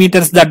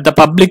centimetres that the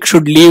public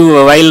should leave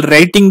while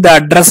writing the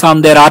address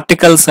on their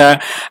articles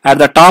at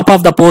the top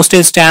of the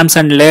postage stamps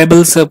and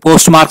labels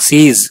post marks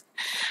is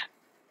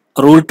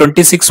rule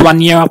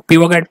 26(1)A of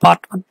PO Guide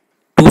Part 1.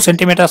 2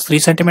 centimeters,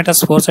 3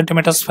 centimeters, 4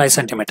 centimeters, 5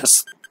 centimeters.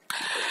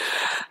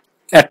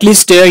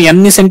 At least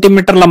ఎన్ని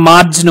సెంటీమీటర్ల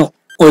margin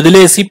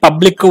వదిలేసి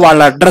public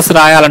వాళ్ళ address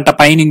రాయాలంట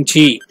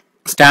పైనుంచి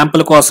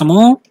స్టాంపుల కోసము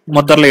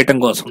ముద్రలు వేయటం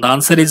కోసం. The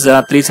answer is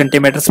 3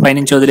 centimeters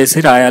పైనుంచి వదిలేసి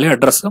రాయాలి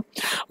address.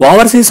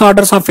 Overseas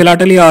orders of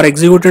philately are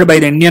executed by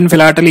the Indian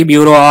philately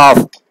bureau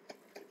of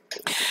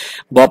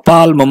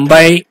Bhopal,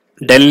 Mumbai,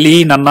 Delhi,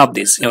 none of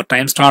this. Your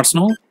time starts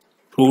now.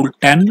 Rule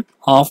 10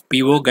 of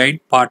PO Guide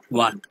Part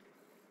 1.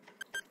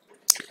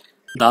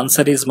 The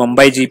answer is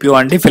Mumbai GPO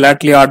అండి.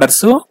 Philately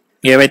orders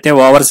ఏవైతే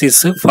overseas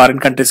foreign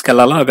కంట్రీస్కి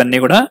వెళ్ళాలో అవన్నీ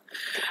కూడా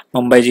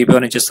Mumbai GPO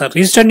నుంచి ఇస్తారు.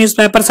 Registered news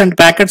papers and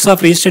packets of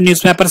registered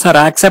news papers are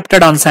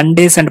accepted on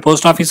Sundays and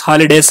post office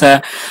holidays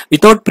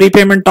without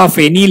prepayment of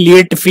any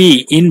late fee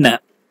in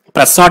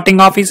press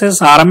sorting offices,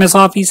 RMS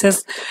offices,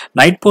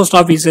 night post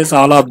offices,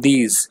 all of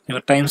these.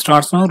 Your time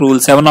starts now.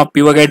 Rule 7 of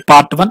PO Guide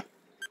Part 1.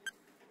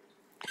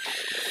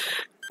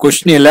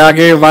 Question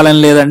ఇలాగే ఇవ్వాలని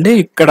లేదండి.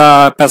 ఇక్కడ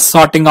press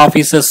sorting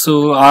offices,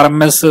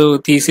 RMS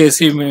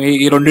తీసేసి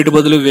ఈ రెండింటి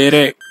బదులు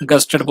వేరే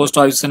gazetted post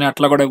office అని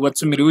అట్లా కూడా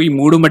ఇవ్వచ్చు. మీరు ఈ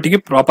 3 మట్టికి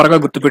ప్రాపర్ గా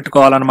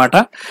గుర్తుపెట్టుకోవాలన్నమాట.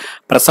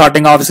 ప్రెస్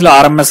సార్టింగ్ ఆఫీసులు,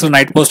 RMS,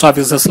 నైట్ పోస్ట్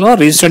ఆఫీసెస్ లో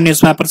registered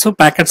news papers,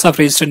 packets of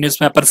registered news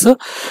papers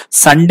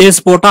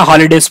Sundays పూట,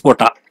 హాలిడేస్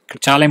పూట.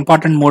 చాలా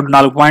ఇంపార్టెంట్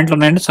 3-4 పాయింట్లు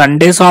ఉన్నాయండి.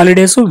 Sundays,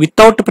 holidays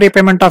without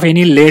prepayment of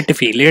any late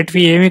fee. Late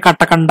fee ఏమీ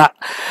కట్టకుండా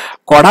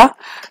కూడా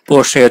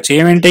పోస్ట్ చేయొచ్చు.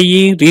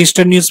 ఏమేంటాయి?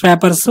 Registered news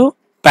papers,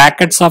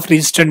 packets of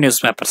registered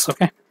newspapers.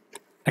 Okay,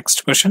 next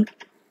question.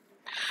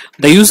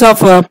 The use of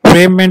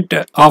payment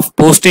of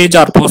postage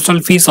or postal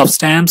fees of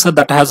stamps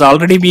that has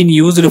already been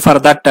used for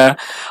that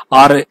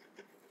or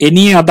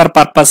any other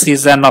purpose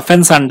is an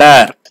offence under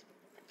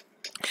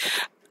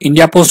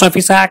India Post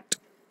Office Act,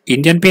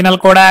 Indian Penal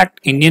Code Act,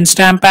 Indian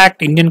Stamp Act,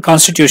 Indian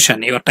Constitution.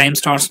 Your time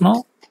starts now.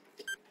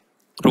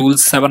 Rule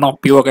 7 of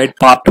PO Guide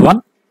Part 1.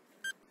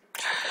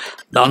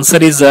 The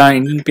answer is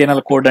Indian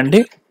Penal Code and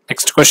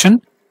next question.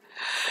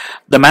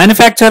 The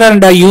manufacture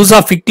and use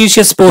of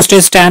fictitious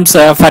postage stamps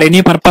for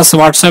any purpose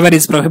whatsoever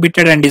is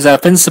prohibited and is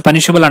offence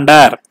punishable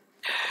under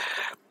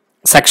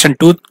Section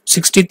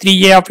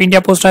 263A of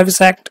India Post Office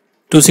Act,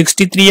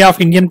 263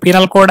 of Indian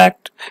Penal Code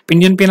Act,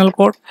 Indian Penal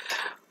Code,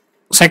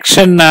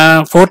 Section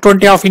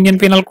 420 of Indian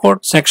Penal Code,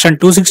 Section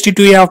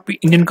 262A of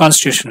Indian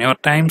Constitution. Your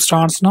time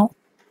starts now.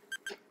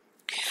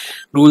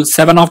 Rule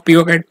 7 of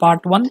PO Guide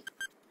Part 1.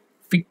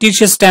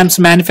 Fictitious stamps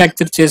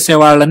manufacture చేసే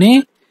వాళ్ళని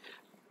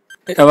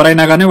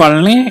ఎవరైనా కానీ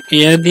వాళ్ళని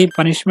ఏది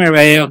punishment,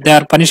 they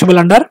are punishable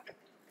under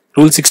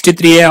rule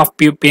 63A of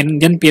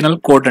Indian penal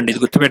code అండి. ఇది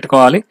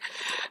గుర్తుపెట్టుకోవాలి.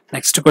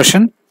 Next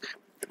question,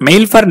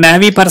 mail for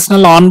navy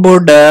personal on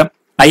board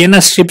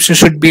INS ships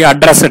should be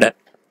addressed.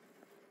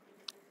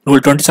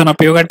 Rule 27 of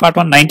PO Guide Part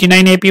 1.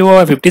 99 APO,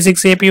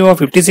 56 APO,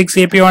 56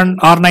 APO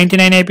or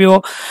 99 APO,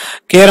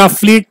 care of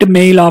fleet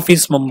mail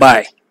office, Mumbai.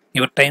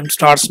 Your time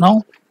starts now.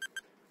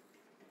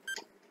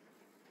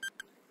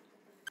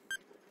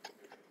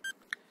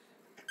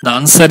 The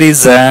answer is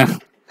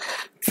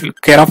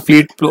care of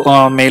fleet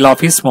mail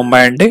office,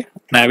 Mumbai and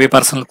Navy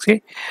personnel.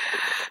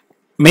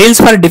 Mails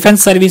for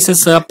defense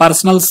services,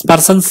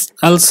 persons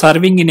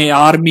serving in a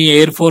army,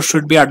 air force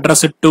should be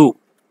addressed to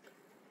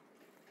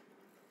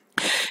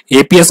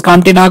APS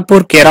County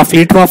Nagpur, care of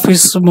fleet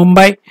office,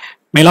 Mumbai,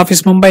 mail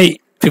office, Mumbai,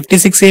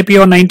 56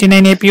 APO,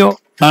 99 APO,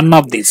 none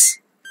of these.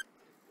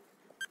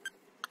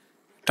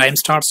 Time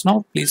starts now.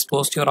 Please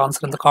post your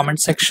answer in the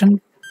comment section.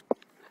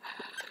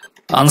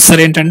 Answer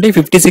ఏంటంటే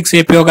 56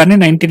 APO కానీ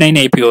 99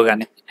 APO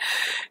కానీ.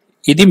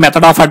 ఇది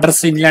method of address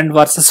England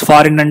versus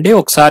foreign అండి.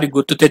 ఒకసారి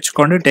గుర్తు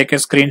తెచ్చుకోండి. Take a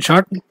screen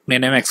shot.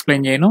 నేనేం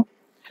explain చేయను.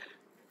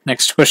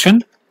 Next question,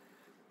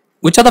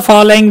 which of the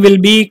following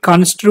will be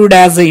construed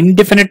as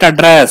indefinite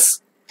address?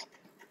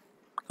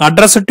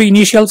 Address to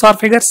initials are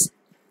figures,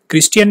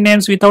 Christian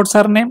names without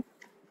sir name,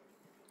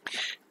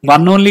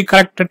 1 only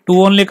correct, 2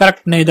 only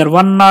correct, neither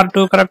 1 or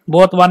 2 correct,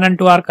 both 1 and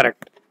 2 are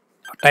correct.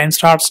 Time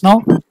starts now.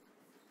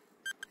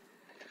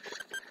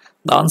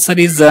 The answer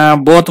is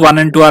both 1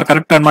 and 2 are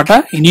correct అనమాట.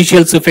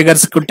 Initials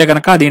figures ఉంటే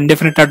కనుక అది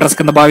indefinite address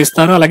కింద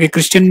భావిస్తారు. అలాగే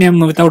Christian name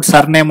without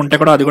sir name ఉంటే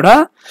కూడా అది కూడా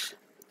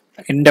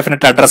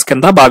ఇండెఫినెట్ అడ్రస్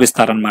కింద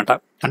భావిస్తారు అనమాట.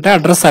 అంటే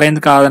అడ్రస్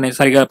సరైనది కాదని,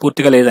 సరిగా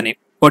పూర్తిగా లేదని.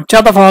 Which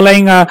of the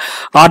following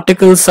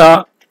articles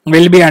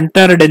will be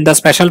entered in the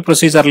special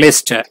procedure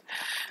list?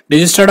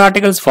 Registered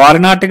articles,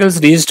 foreign articles,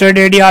 registered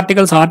AD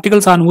articles,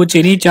 articles on which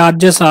any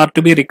charges are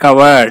to be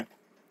recovered.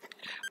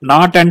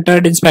 Not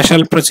entered in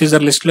special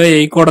procedure list లో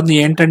వేయకూడదు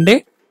ఏంటండి?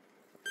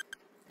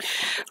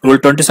 Rule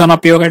 27 of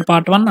PO Guide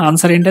Part 1.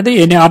 Answer ఏంటది?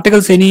 Any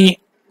articles any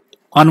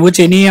on which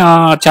any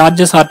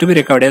charges are to be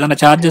recovered. ఏదైనా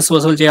charges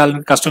వసూలు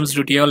చేయాలని customs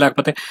డ్యూటీయో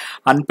లేకపోతే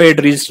unpaid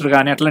register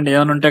కానీ అట్లాంటి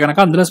ఏమైనా ఉంటే కనుక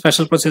అందులో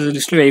స్పెషల్ ప్రొసీజర్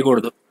లిస్ట్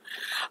వేయకూడదు.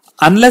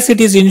 Unless it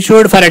is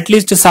insured for at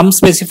least some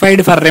specified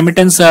for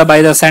remittance by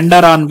the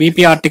sender on VP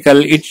article,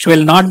 it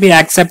will not be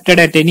accepted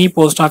at any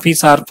post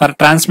office or for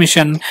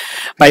transmission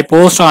by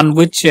post on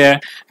which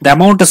the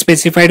amount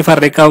specified for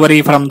recovery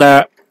from the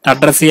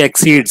addressee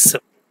exceeds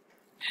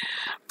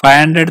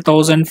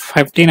 500,000,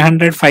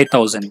 1,500,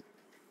 5,000.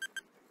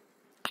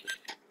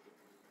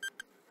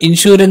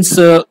 Insurance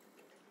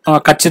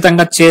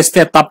ఖచ్చితంగా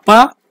చేస్తే తప్ప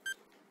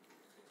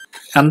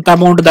ఎంత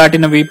amount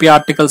దాటిన VP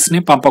articles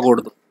ని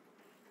పంపకూడదు.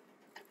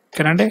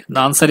 ఓకేనండి. The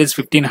answer is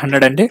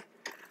 1,500 అండి.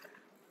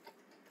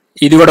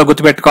 ఇది కూడా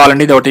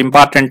గుర్తుపెట్టుకోవాలండి, ఇది ఒకటి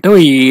ఇంపార్టెంట్.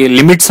 ఈ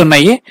లిమిట్స్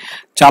ఉన్నాయి.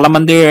 చాలా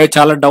మంది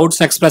చాలా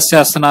డౌట్స్ ఎక్స్ప్రెస్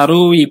చేస్తున్నారు.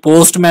 ఈ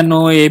post men,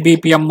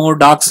 ABPM,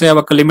 dock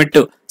Sevak limit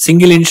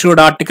single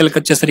insured article కి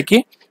వచ్చేసరికి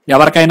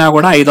ఎవరికైనా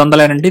కూడా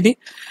 500 ఇది.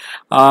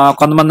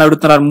 కొంతమంది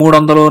అడుగుతున్నారు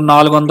 300,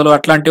 400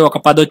 అట్లాంటి ఒక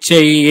 10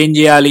 వచ్చాయి ఏం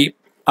చేయాలి,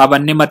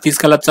 అవన్నీ మరి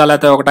తీసుకెళ్లొచ్చా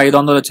లేకపోతే ఒకటి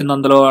 500 వచ్చింది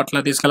అందులో అట్లా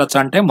తీసుకెళ్లొచ్చా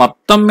అంటే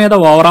మొత్తం మీద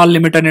ఓవరాల్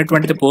లిమిట్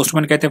అనేటువంటిది పోస్ట్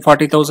మెన్ కి అయితే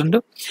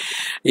 40,000,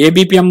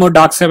 ABPM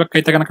డాక్ సేవక్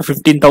అయితే కనుక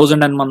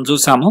 15,000 అని మనం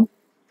చూసాము.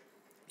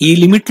 ఈ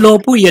లిమిట్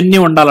లోపు ఇవన్నీ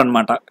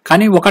ఉండాలన్నమాట.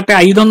 కానీ ఒకటి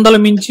 500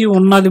 మించి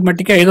ఉన్నది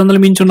మట్టికి 500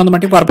 మించి ఉన్నది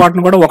మట్టికి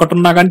పొరపాటును కూడా ఒకటి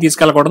ఉన్నా కానీ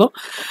తీసుకెళ్ళకూడదు.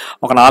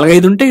 ఒక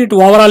 4-5 ఉంటే ఇటు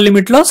ఓవరాల్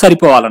లిమిట్ లో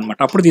సరిపోవాలన్నమాట,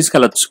 అప్పుడు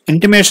తీసుకెళ్లొచ్చు.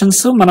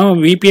 ఇంటిమేషన్స్ మనం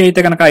VP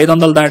అయితే కనుక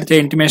 500 దాటితే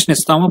ఇంటిమేషన్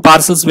ఇస్తాము.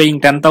 పార్సల్స్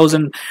వెయింగ్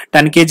 10,000,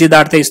 10 kg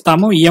దాటితే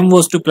ఇస్తాము.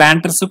 EMOs టు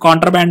ప్లాంటర్స్,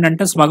 కాంట్రాబ్యాండ్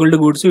అంటే స్మగుల్డ్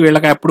గూడ్స్,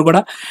 వీళ్ళకి అప్పుడు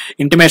కూడా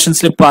ఇంటిమేషన్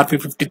స్లిప్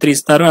RP53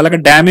 ఇస్తారు. అలాగే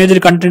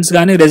డ్యామేజ్డ్ కంటెంట్స్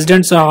కానీ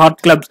residents,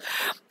 hot clubs,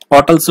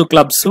 hotels,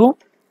 clubs,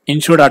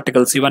 insured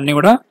articles ఇవన్నీ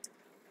కూడా.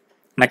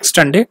 నెక్స్ట్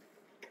అండి,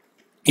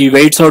 ఈ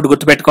వెయిట్స్ ఒకటి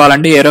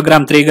గుర్తుపెట్టుకోవాలండి.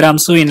 ఏరోగ్రామ్ 3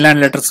 grams, inland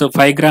letters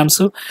 5 grams.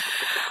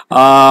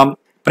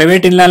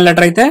 Private inland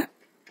letter అయితే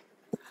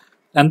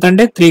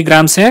ఎంతండి? 3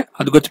 grams.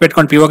 అది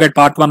గుర్తుపెట్టుకోండి, PO Guide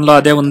Part 1 లో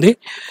అదే ఉంది.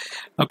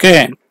 Okay.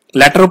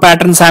 Letter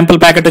pattern sample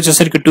packet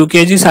వచ్చేసరికి 2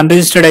 kgs,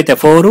 అన్రిజిస్టర్డ్ అయితే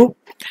 4.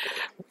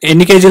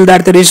 ఎన్ని కేజీలు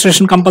దాటితే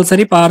రిజిస్ట్రేషన్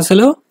కంపల్సరీ?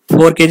 పార్సల్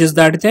 4 kgs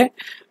దాటితే.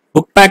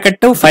 Book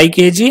packet 5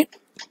 kg,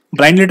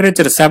 blind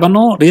literature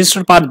 7,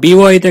 registered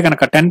BO అయితే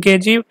కనుక 10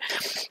 kg,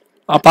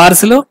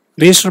 పార్సల్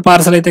రిజిస్టర్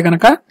పార్సల్ అయితే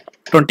కనుక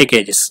 20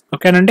 kgs.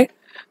 ఓకేనండి.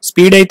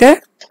 స్పీడ్ అయితే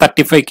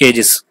 35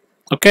 kgs.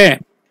 ఓకే.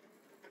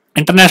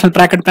 ఇంటర్నేషనల్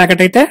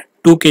ప్యాకెట్ అయితే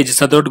 2 kgs.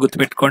 అదొకటి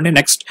గుర్తుపెట్టుకోండి.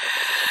 Next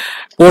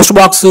post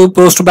box,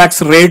 post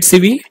bags rates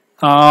ఇవి.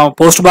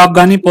 పోస్ట్ బాక్స్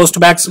కానీ పోస్ట్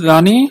బ్యాగ్స్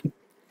కానీ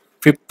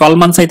 12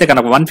 months అయితే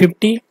కనుక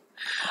 150,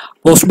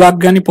 పోస్ట్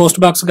బాక్స్ కానీ పోస్ట్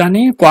బాక్స్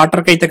కానీ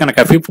క్వార్టర్ కి అయితే కనుక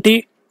 50,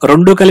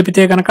 రెండు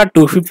కలిపితే కనుక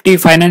 250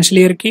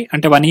 ఫైనాన్షియల్ ఇయర్ కి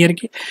అంటే 1 year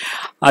కి.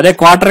 అదే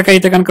క్వార్టర్ కి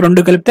అయితే కనుక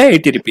రెండు కలిపితే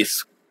 80 rupees.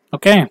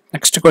 Okay,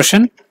 next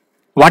question.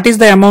 What is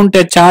the amount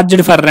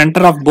charged for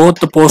renter of both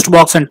the post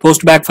box and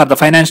post bag for the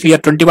financial year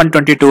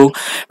 21-22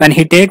 when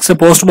he takes a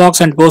post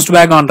box and post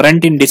bag on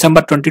rent in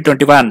December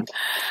 2021?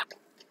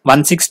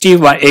 160,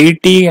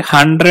 80,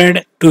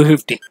 100,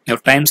 250. Your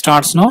time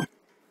starts now.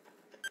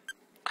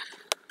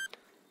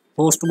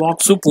 Post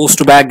box,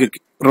 post bag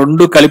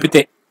రెండు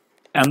కలిపితే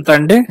ఎంత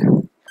అండి?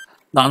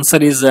 The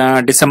answer is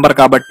December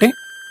కాబట్టి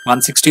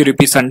 160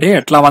 rupees అండి.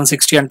 ఎట్లా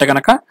 160 అంటే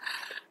కనుక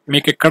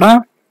మీకు ఇక్కడ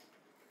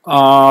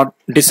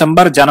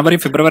డిసెంబర్, జనవరి,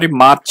 ఫిబ్రవరి,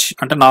 మార్చ్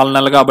అంటే 4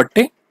 నెలలు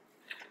కాబట్టి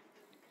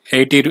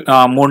 80,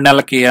 3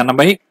 నెలలకి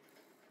 80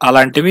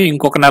 అలాంటివి.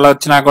 ఇంకొక నెల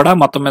వచ్చినా కూడా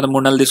మొత్తం మీద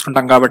 3 నెలలు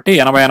తీసుకుంటాం కాబట్టి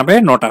 80, 80,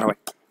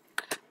 160.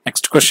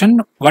 Next question.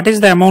 What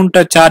is the amount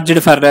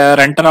charged for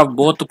renter of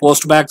both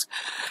post bags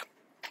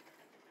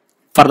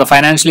for the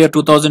financial year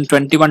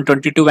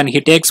 2021-22 when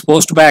he takes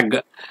post bag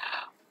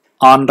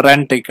on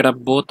rent? ఇక్కడ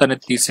బోత్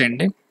అనేది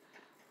తీసేయండి.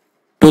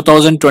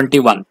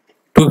 2021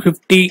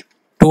 250,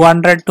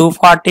 200,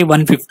 240,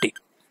 150.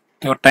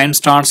 Your time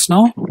starts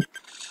now.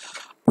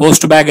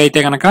 Post bag అయితే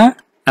కనుక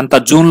ఎంత?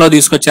 June లో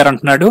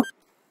తీసుకొచ్చారంటున్నాడు.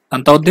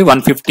 ఎంత అవుద్ది?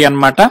 150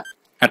 అనమాట.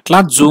 ఎట్లా?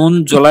 June,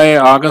 July,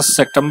 August,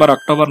 September,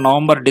 October,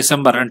 November,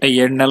 December అంటే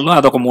 7 నెలలు,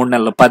 అదొక 3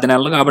 నెలలు, 10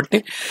 నెలలు కాబట్టి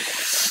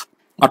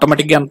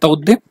ఆటోమేటిక్ గా ఎంత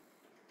అవుద్ది?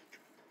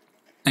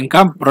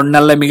 ఇంకా 2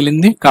 నెలలే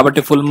మిగిలింది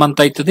కాబట్టి ఫుల్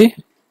మంత్ అవుతుంది.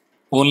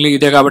 ఓన్లీ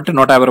ఇదే కాబట్టి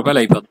 150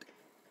 రూపాయలు అయిపోద్ది.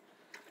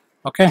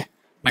 Okay.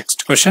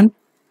 Next question.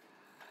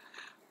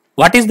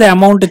 What is the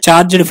amount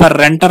charged for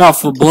renter of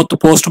both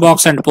post box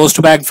and post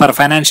bag for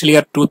financial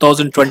year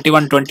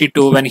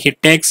 2021-22 when he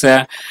takes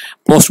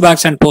post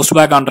bags and post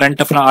bag on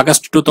rent from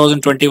August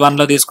 2021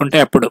 లో తీసుకుంటే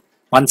ఎప్పుడు?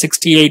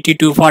 160, 80,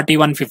 240,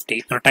 150.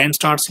 Your time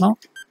starts now.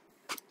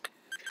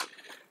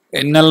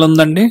 ఎన్ని నెలలు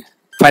ఉందండి?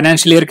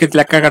 Financial year కి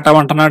లెక్క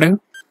కట్టమంటున్నాడు.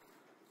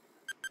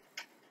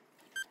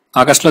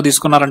 ఆగస్టులో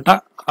తీసుకున్నారంట.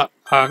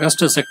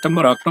 August,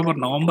 September, October,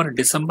 November,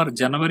 December,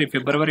 జనవరి,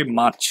 ఫిబ్రవరి,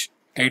 March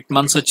 8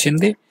 months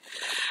వచ్చింది.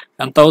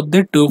 ఎంత అవుద్ది?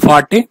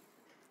 240.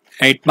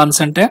 8 months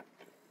అంటే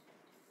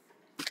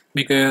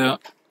మీకు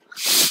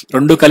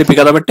రెండు కలిపి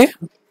కాబట్టి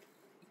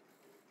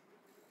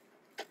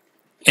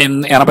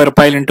 80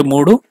 రూపాయలు into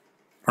 3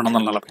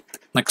 240.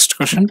 Next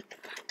question.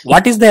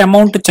 What is the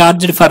amount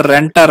charged for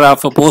renter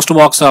of a post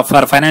box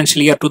for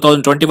financial year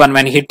 2021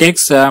 when he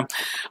takes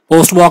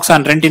post box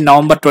on rent in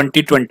November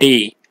 2020?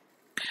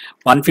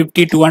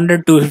 150,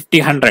 200,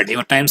 250, 100.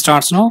 Your time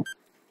starts now.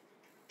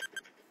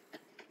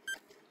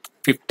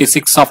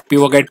 56 of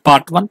PO Guide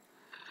Part 1.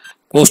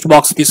 Post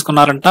box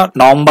తీసుకున్నారంట,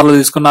 November లో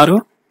తీసుకున్నారు.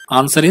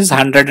 Answer is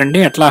 100 అండి.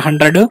 ఎట్లా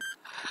 100?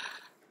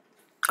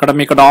 ఇక్కడ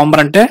మీకు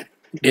November అంటే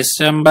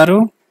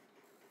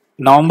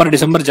November,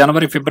 December,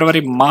 జనవరి, ఫిబ్రవరి,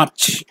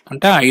 March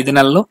అంటే 5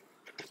 నెలలు.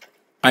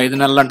 5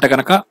 నెలలు అంటే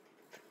కనుక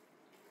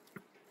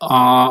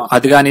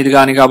అది కానీ ఇది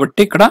కానీ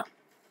కాబట్టి ఇక్కడ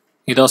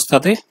ఇది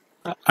వస్తుంది.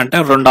 అంటే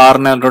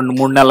 6 నెలలు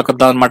 3 నెలలకు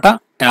అనమాట.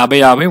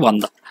 50, 50,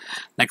 100.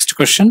 Next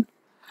question.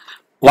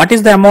 What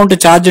is the amount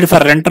charged for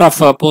renter of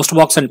post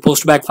box and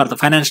post bag for the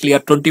financial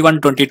year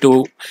 21-22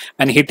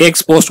 when he takes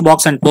post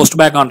box and post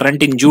bag on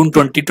rent in June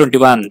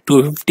 2021?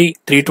 250,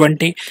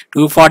 320,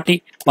 240,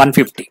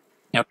 150.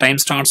 Your time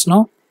starts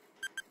now.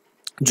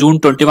 June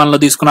 21 లో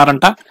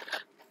తీసుకున్నారంట.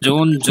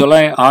 June,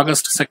 July,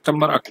 August,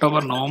 September,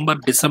 October, November,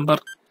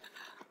 December.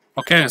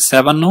 Okay,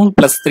 7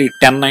 + 3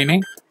 10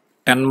 అయినాయి.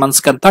 10 months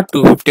కంతా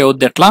 250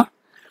 అవుద్ది. ఎట్లా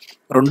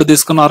 2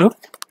 తీసుకున్నారు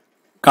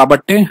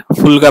కాబట్టి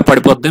full గా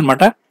పడిపోద్ది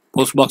అనమాట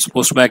పోస్ట్ బాక్స్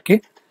పోస్ట్ బ్యాగ్ కి.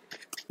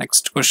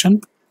 Next question.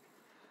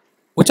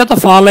 Which of the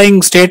following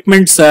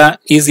statements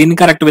is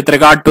incorrect with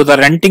regard to the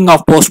renting of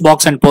post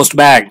box and post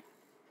bag?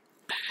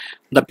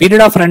 The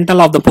period of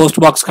rental of the post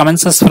box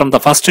commences from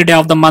the first day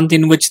of the month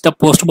in which the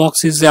post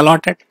box is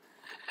allotted.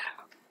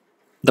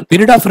 The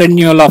period of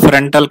renewal of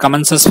rental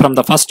commences from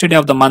the first day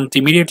of the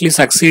month immediately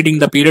succeeding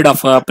the period of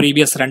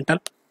previous rental.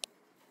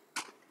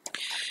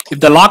 If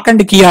the lock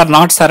and key are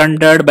not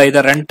surrendered by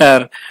the renter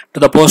to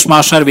the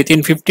postmaster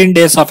within 15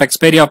 days of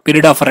expiry of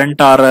period of rent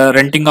or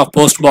renting of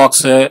post box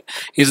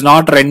is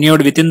not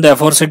renewed within the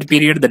aforesaid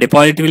period, the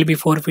deposit will be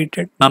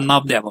forfeited. None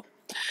of the above.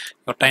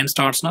 Your time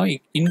starts now.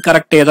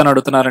 Incorrect ఏదని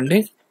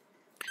అడుగుతున్నారండి.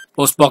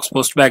 Post box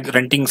post bag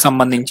renting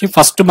సంబంధించి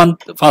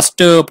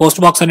first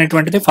post box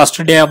అనేటువంటిది first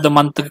day of the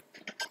month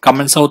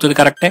commence అవుతుంది.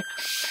 కరెక్టే.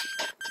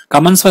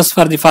 Commence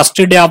for the first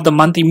day of the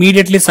month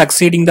immediately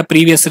succeeding the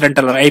previous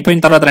rental.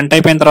 అయిపోయిన తర్వాత rent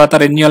అయిపోయిన తర్వాత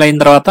రెన్యూల్ అయిన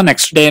తర్వాత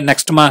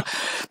నెక్స్ట్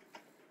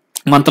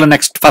మంత్ లో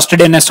నెక్స్ట్ ఫస్ట్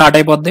డేనే స్టార్ట్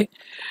అయిపోద్ది.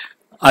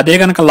 అదే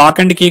కనుక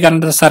లాక్ అండ్ కీ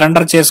కనుక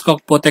సరెండర్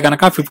చేసుకోకపోతే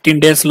కనుక 15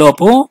 days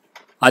లోపు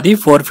అది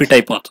ఫోర్ఫిట్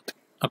అయిపోతుంది.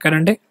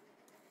 ఓకేనండి.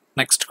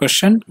 Next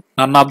question.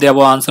 None of the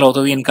above answer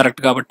అవుతుంది,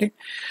 ఇన్కరెక్ట్ కాబట్టి.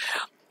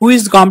 Who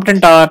is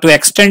competent to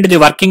extend the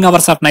working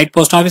hours of night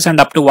post office and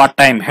up to what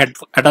time? Head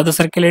of the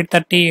circle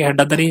 8:30, head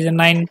of the region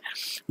 9,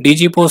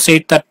 DG post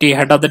 8:30,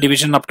 head of the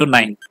division up to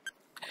 9.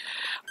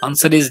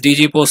 Answer is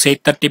DG post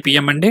 8:30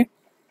 PM and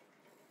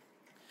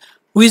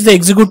who is the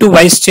executive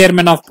vice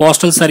chairman of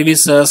Postal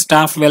Service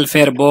Staff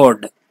Welfare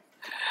Board?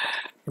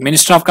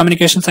 Minister of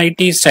Communications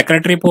IT,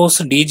 secretary post,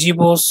 DG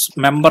post,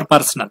 member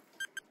personnel.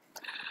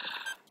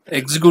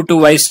 Executive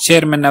vice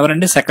chairman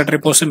ఎవరండి?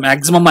 Secretary post.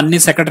 Maximum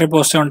అన్ని secretary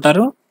పోస్టే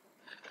ఉంటారు.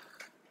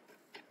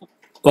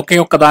 ఒకే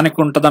ఒక్క దానికి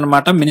ఉంటుంది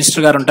అనమాట,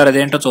 minister గారు ఉంటారు.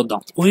 అదేంటో చూద్దాం.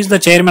 Who is the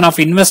chairman of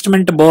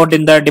investment board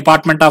in the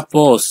department of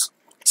post?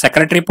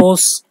 Secretary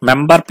post,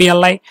 member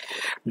PLI,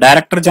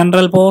 director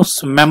general post,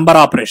 member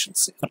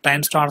operations. Time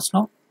starts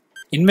now.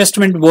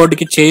 Investment board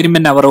కి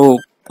చైర్మన్ ఎవరు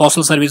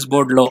పోస్టల్ సర్వీస్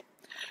బోర్డ్ లో?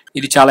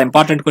 ఇది చాలా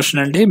important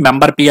question అండి.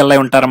 Member PLI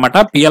ఉంటారన్నమాట.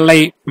 PLI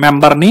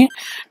member ని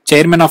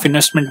chairman of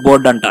investment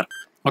board అంటారు.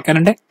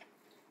 ఓకేనండి.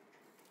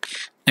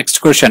 Next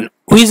question.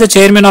 Who is the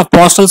chairman of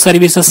postal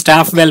services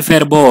staff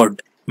welfare board?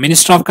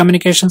 Minister of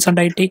communications and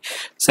IT,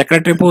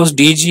 secretary post,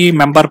 DG,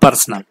 member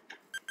personal.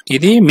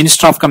 ఇది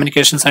minister of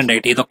communications and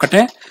IT. ఇది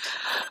ఒక్కటే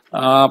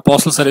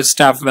postal service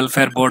staff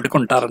welfare బోర్డుకి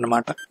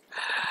ఉంటారన్నమాట.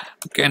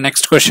 Okay.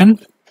 Next question.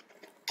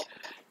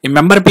 ఈ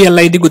member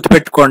PLI ఇది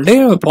గుర్తుపెట్టుకోండి.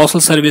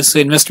 Postal service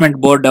investment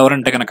board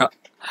ఎవరంటే కనుక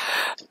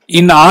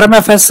in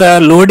RMFS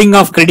loading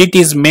of credit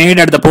is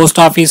made at the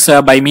post office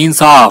by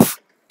means of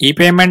ఈ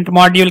payment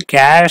module,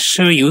 cash,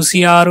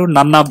 UCR,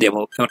 none of the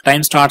above. Your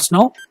time starts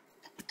now.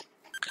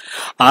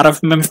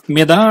 RFMF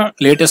మీద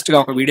latest గా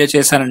ఒక video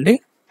చేశానండి.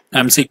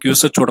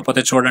 MCQs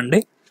చూడకపోతే చూడండి.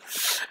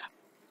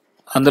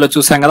 అందులో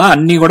చూసాం కదా,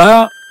 అన్ని కూడా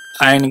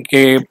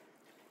ఆయనకి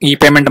ఈ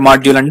పేమెంట్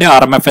మాడ్యూల్ అండి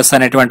RMFS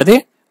అనేటువంటిది.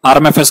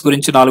 RMFS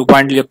గురించి 4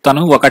 పాయింట్లు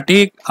చెప్తాను. ఒకటి,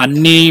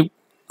 అన్ని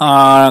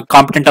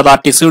కాంపిటెంట్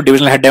అథారిటీస్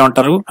డివిజనల్ హెడ్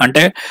ఉంటారు.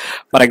 అంటే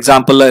ఫర్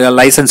ఎగ్జాంపుల్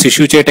లైసెన్స్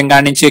ఇష్యూ చేయటం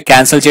కాడి నుంచి,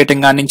 క్యాన్సిల్ చేయటం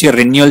కాడి నుంచి,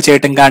 రెన్యూవల్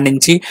చేయటం కాడి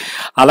నుంచి,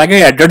 అలాగే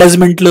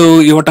అడ్వర్టైజ్మెంట్లు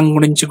ఇవ్వటం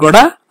గురించి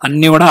కూడా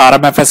అన్ని కూడా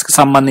RMFS కి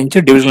సంబంధించి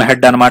డివిజనల్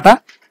హెడ్ అనమాట.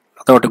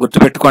 అదొకటి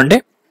గుర్తుపెట్టుకోండి.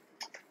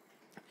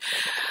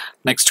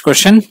 Next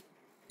question.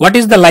 What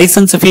is the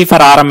license fee for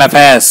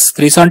RMFS?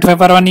 375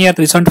 for 1 year,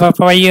 375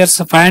 for 5 years,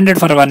 500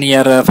 for 1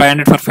 year,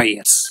 500 for 5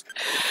 years.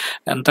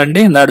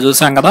 ఎంతండి ఇందాక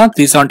చూసాం కదా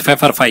 375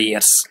 for 5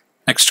 years.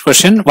 Next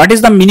question. What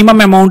is the minimum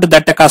amount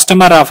that a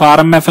customer of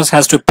RMFS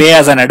has to pay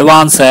as an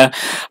advance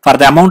for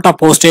the amount of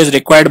postage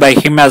required by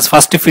him as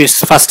first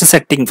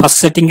setting? First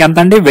setting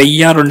ఎంతండి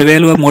 1000,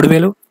 2000,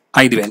 3000,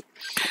 5000.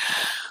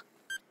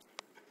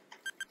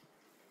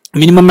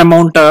 Minimum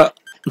amount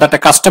that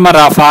a customer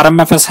of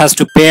RMFS has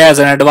to pay as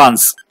an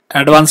advance.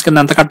 Advance కింద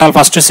ఎంత కట్టాలి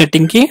first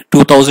setting కి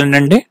 2000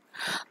 అండి.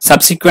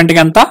 Subsequent గా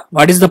ఎంత?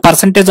 What is the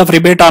percentage of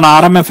rebate on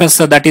RMFS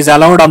that is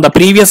allowed on the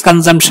previous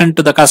consumption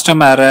to the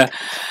customer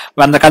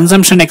one the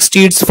consumption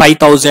ఎక్స్టీడ్స్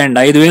 5000.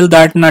 5000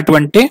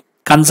 దాటినటువంటి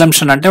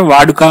consumption అంటే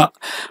వాడుక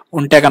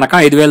ఉంటే కనుక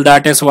 5000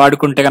 దాటేసి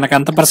వాడుకుంటే కనుక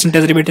ఎంత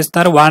పర్సెంటేజ్ రిబేట్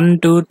ఇస్తారు? 1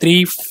 2 3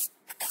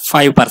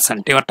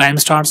 5%. Your time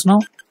starts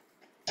now.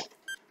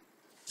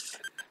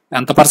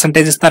 ఎంత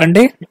పర్సెంటేజ్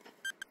ఇస్తారండి?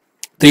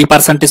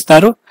 3%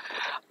 ఇస్తారు.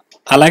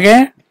 అలాగే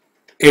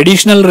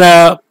ఎడిషనల్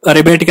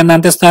రిబేట్ కింద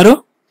ఎంత ఇస్తారు?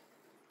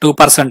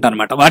 2%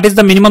 అనమాట. What is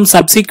the minimum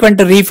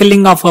subsequent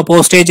refilling of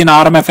postage in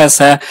RMFS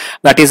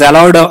that is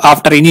allowed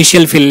after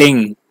initial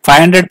filling?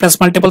 500 plus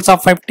multiples of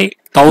 50,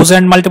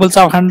 1000 multiples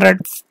of 100,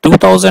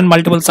 2000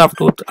 multiples of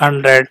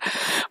 200,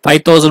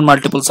 5000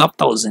 multiples of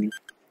 1000.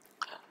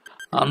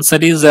 Answer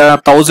is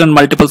 1000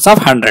 multiples of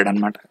 100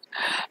 అనమాట.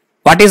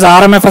 What is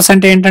RMFS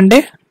అంటే ఏంటంటే?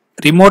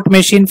 Remote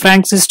machine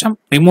Frank system,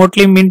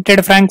 remotely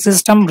minted Frank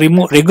system,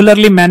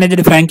 regularly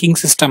managed ఫ్రాంకింగ్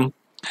system,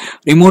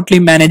 remotely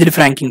managed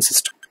ఫ్రాంకింగ్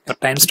system. Your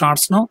time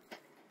starts now.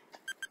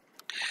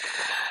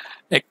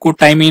 ఎక్కువ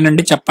time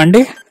ఏంటండి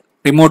చెప్పండి.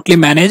 Remotely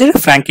managed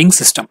ఫ్రాంకింగ్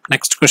system.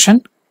 Next question.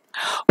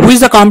 Who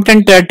is the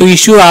competent to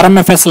issue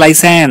RMFS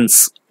licence?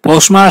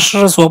 Post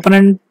master,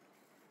 superintendent,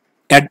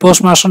 head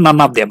post master,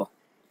 none of the above.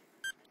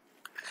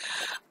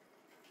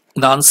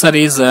 The answer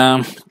is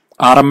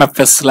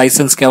RMFS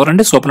licence కి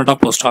ఎవరండి? Superintendent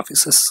of post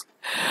offices.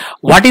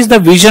 What is the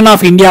vision of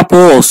India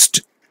Post?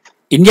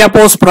 India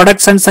Post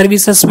products and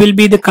services will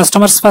be the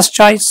customer's first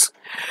choice.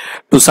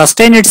 To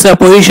sustain its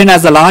position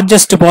as the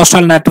largest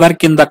postal network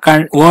in the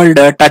world,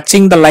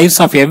 touching the lives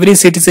of every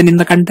citizen in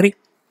the country.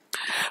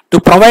 To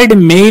provide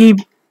mail,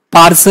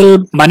 parcel,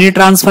 money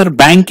transfer,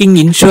 banking,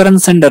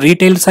 insurance and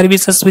retail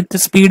services with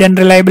speed and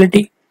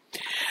reliability.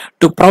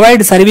 To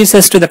provide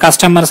services to the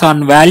customers on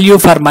value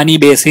for money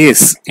basis.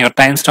 Your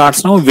time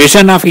starts now.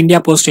 Vision of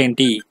India Post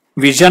ఏంటి?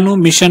 Vision,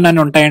 machine అని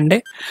ఉంటాయండి.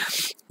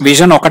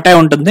 Vision ఒకటే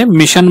ఉంటుంది,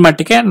 machine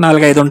మట్టికే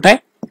 4-5 ఉంటాయి.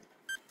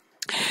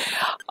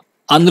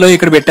 అందులో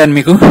ఇక్కడ పెట్టాను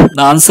మీకు. The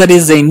answer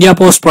is the India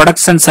post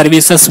products and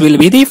services will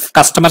be the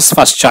customers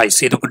first choice.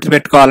 ఇది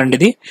గుర్తుపెట్టుకోవాలండి,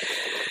 ఇది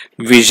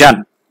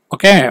విజన్.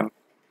 ఓకే,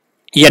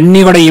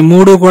 ఇవన్నీ కూడా ఈ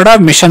 3 కూడా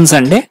మిషన్స్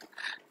అండి.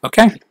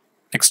 Okay,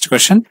 next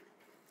question.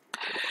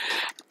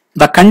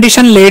 The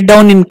condition laid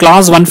down in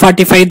clause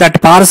 145 that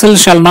parcel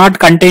shall not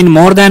contain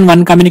more than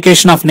one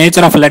communication of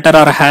nature of letter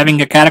or having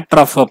a character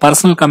of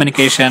personal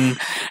communication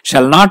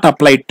shall not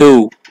apply to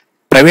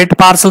private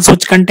parcels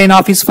which contain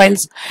office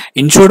files,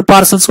 insured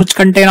parcels which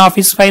contain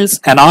office files,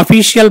 an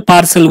official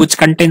parcel which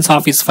contains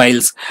office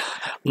files.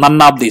 None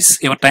of this.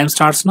 Your time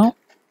starts now.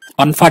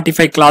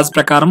 145 clause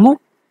ప్రకారము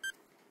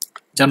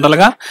general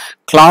గా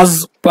clause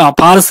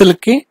parcel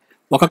కి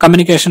ఒక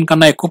communication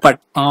కన్నా ఎక్కువ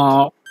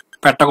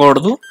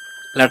పెట్టకూడదు.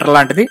 Letter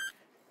లాంటిది,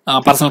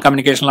 personal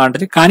communication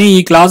లాంటిది. కానీ ఈ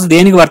క్లాజ్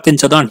దేనికి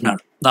వర్తించదు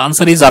అంటున్నాడు. The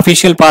answer is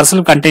official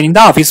parcel containing the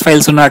office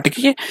files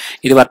ఉన్నట్టుకి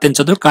ఇది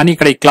వర్తించదు. కానీ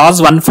ఇక్కడ ఈ క్లాజ్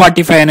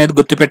 145 అనేది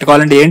గుర్తు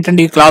పెట్టుకోవాలండి.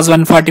 ఏంటంటే ఈ క్లాజ్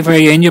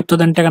 145 ఏం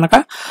చెప్తుంది అంటే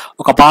కనుక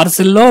ఒక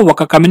పార్సిల్లో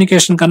ఒక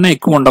కమ్యూనికేషన్ కన్నా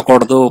ఎక్కువ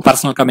ఉండకూడదు,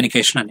 పర్సనల్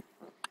కమ్యూనికేషన్ అని.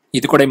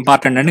 ఇది కూడా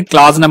ఇంపార్టెంట్ అండి.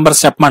 క్లాజ్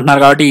నెంబర్స్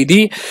చెప్పమంటున్నారు కాబట్టి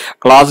ఇది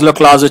క్లాజ్ లో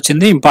క్లాజ్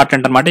వచ్చింది,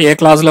 ఇంపార్టెంట్ అనమాట. ఏ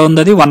క్లాజ్ లో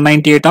ఉంది?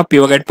 198 of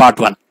PO Guide Part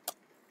 1.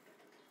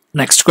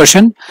 Next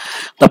question.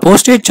 The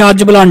postage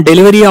chargeable on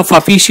delivery of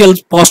official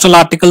postal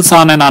articles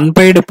on an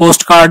unpaid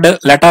postcard,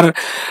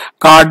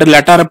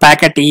 letter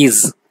packet is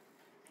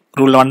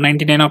Rule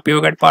 199 of PO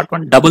Guide Part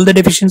 1. Double the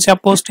deficiency of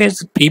postage,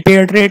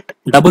 prepaid rate,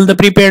 double the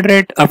prepaid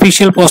rate.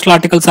 Official postal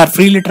articles are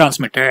freely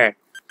transmitted.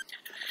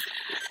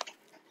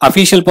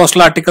 Official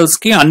postal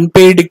articles ki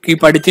unpaid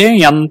ki padite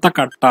enta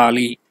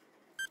kattali?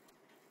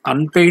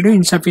 Unpaid,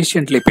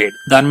 insufficiently paid.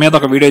 దాని మీద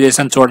ఒక video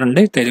చేశాను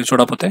చూడండి, తెలియ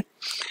చూడకపోతే.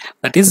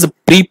 That is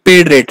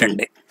prepaid rate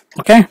అండి.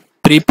 Okay,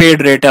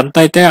 prepaid rate ఎంత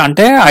అయితే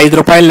అంటే 5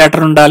 రూపాయల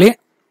లెటర్ ఉండాలి,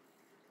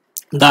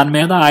 దాని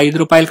మీద 5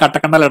 రూపాయలు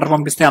కట్టకుండా లెటర్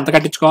పంపిస్తే ఎంత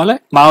కట్టించుకోవాలి?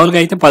 మామూలుగా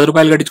అయితే 10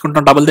 రూపాయలు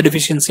కట్టించుకుంటాం డబుల్ ద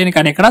డెఫిషియన్సీ అని,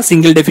 కానీ ఇక్కడ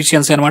సింగిల్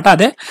డెఫిషియన్సీ అనమాట.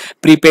 అదే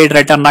ప్రీపెయిడ్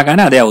రేట్ అన్నా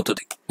కానీ అదే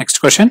అవుతుంది.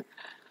 Next question.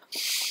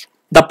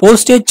 The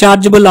postage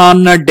chargeable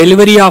on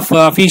delivery of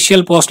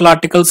official postal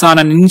articles on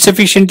an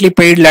insufficiently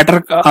paid letter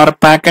or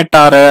packet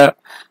or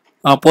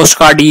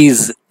postcard is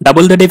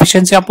double the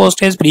deficiency of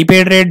postage,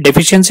 prepaid rate,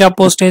 deficiency of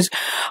postage.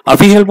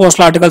 Official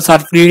postal articles are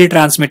freely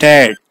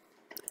transmitted.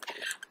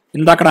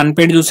 ఇందాక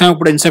unpaid చూసాం,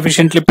 ఇప్పుడు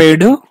insufficiently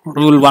paid.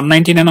 Rule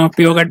 199 of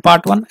PO Guide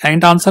Part 1.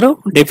 ఏంటి answer?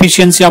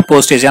 Deficiency of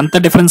postage. ఎంత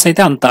difference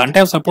అయితే అంత. అంటే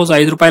suppose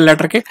 5 రూపాయల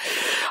letter కి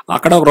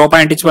అక్కడ 1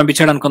 రూపాయి అంటించి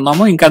పంపించాడు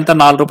అనుకుందాము, ఇంకంత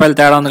 4 రూపాయలు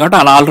తేడా ఉంది కాబట్టి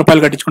ఆ 4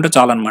 రూపాయలు కట్టించుకుంటే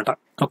చాలు అనమాట.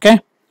 ఓకే,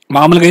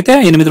 మామూలుగా అయితే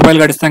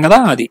 ₹8 గడిస్తాం కదా,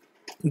 అది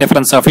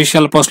డిఫరెన్స్.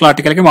 అఫీషియల్ పోస్టల్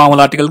ఆర్టికల్ కి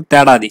మామూలు ఆర్టికల్ కి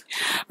తేడా అది.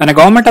 మన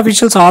government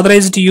officials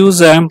authorised to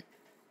use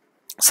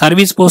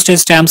service postage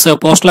stamps,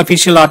 postal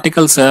official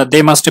articles, they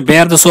must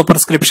bear the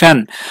superscription.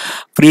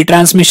 Free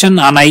transmission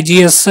on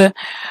IGS,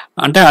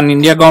 ante on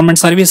India government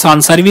service. On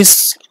service,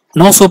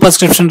 no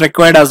superscription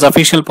required as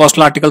official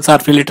postal articles are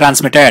freely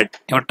transmitted.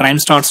 Your time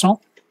starts now.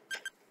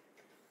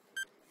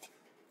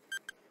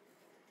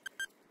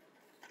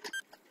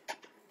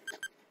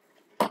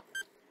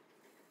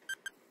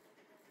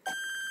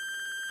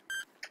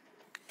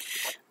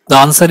 The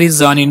answer is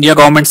on India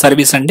government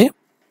service andi.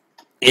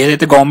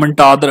 ఏదైతే government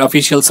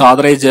officials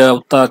authorise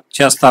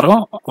చేస్తారో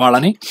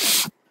వాళ్ళని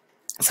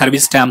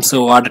service stamps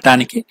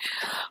వాడటానికి,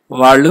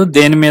 వాళ్ళు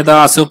దేని మీద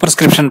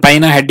superscription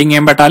పైన heading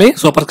ఏం పెట్టాలి?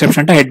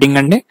 సూపర్స్క్రిప్షన్ అంటే హెడ్డింగ్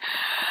అండి.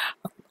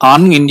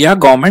 On India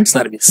government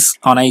service,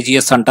 on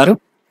IGS అంటారు.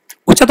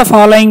 which of the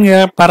following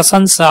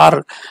persons are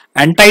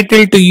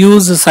entitled to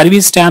use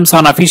service stamps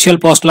on official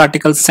postal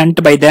articles sent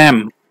by them?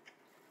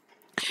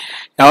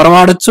 ఎవరు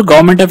వాడచ్చు?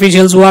 Government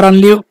officials who are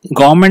on leave,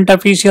 government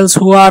officials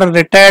who are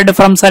retired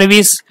from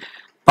service,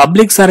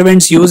 public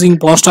servants using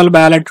postal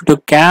ballot to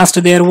cast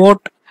their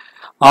vote,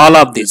 all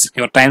of these.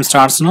 Your time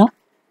starts now.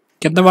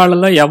 కింద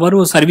వాళ్ళలో ఎవరు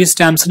service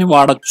stamps ని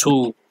వాడచ్చు?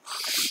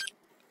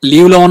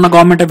 Leave లో ఉన్న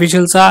government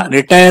అఫీషియల్సా,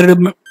 retire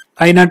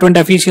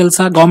అయినటువంటి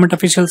అఫీషియల్సా, government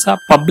అఫీషియల్సా,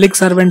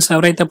 public servants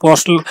ఎవరైతే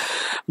postal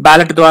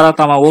ballot ద్వారా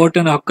తమ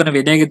ఓటుని హక్కును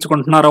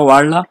వినియోగించుకుంటున్నారో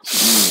వాళ్ళ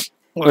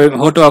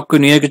ఓటు హక్కు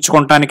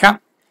వినియోగించుకోవటానిక?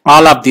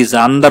 All of these,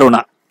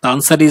 అందరూనా?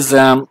 Answer is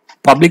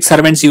public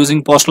servants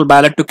using postal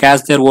ballot to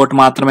caste their vote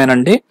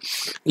మాత్రమేనండి.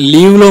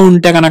 లీవ్ లో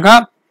ఉంటే కనుక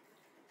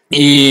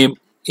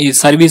ఈ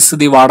సర్వీస్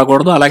ది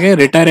వాడకూడదు, అలాగే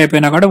రిటైర్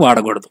అయిపోయినా కూడా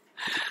వాడకూడదు.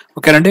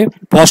 ఓకేనండి,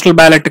 పోస్టల్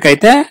బ్యాలెట్ కి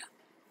అయితే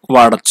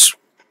వాడచ్చు.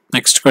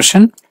 Next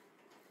question.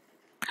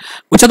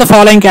 Which of the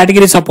following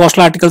categories of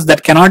postal articles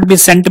that cannot be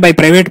sent by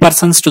private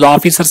persons to the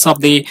officers of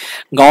the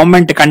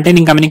government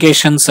containing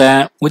communications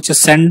which a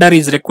sender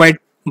is required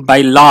by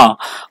law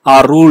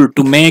or rule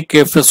to make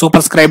if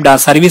superscribed or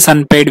service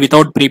unpaid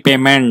without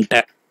prepayment?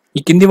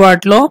 ఈ కింది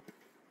వాటిలో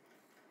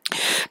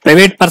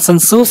private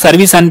persons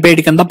service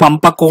unpaid కింద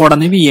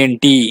పంపకూడనివి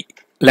ఏంటి?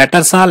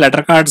 లెటర్సా,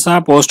 letter కార్డ్సా,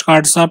 post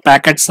కార్డ్సా,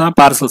 ప్యాకెట్సా,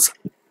 parcels?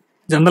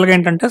 General గా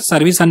ఏంటంటే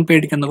service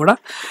unpaid కింద కూడా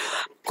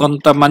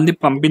కొంతమంది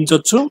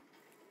పంపించవచ్చు,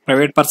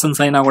 ప్రైవేట్ పర్సన్స్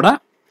అయినా కూడా.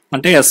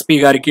 అంటే ఎస్పీ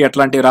గారికి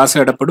అట్లాంటివి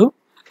రాసేటప్పుడు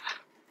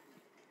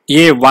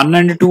A1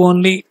 and 2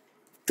 only,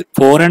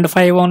 4 and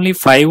 5 only,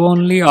 5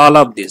 only, all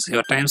of this.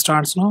 Your time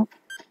starts now.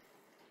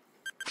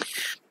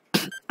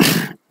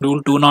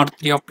 Rule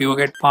 203 of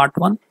POGAT part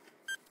 1.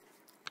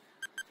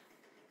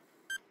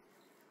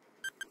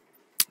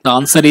 The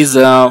answer is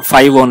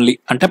 5 only.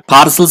 అంటే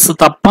పార్సల్స్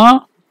తప్ప,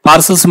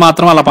 పార్సల్స్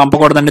మాత్రం అలా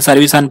పంపకూడదండి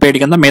సర్వీస్ అన్పెయిడ్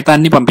కింద, మిగతా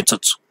అన్ని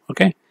పంపించవచ్చు.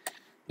 Okay,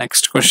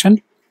 next question.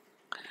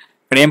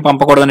 ఇక్కడ ఏం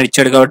పంపకూడదని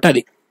ఇచ్చాడు కాబట్టి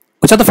అది.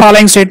 Which of the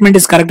following statement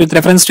is correct with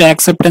reference to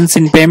acceptance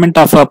in payment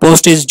of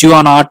postage due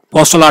on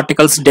postal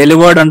articles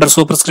delivered under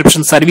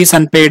superscription, service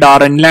unpaid, or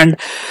inland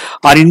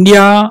or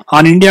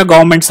India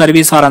government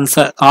service or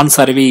on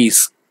service?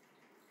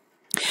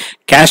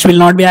 Cash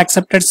will not be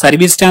accepted.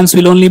 Service stamps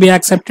will only be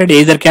accepted.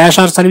 Either cash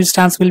or service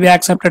stamps will be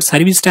accepted.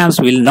 Service stamps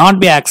will not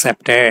be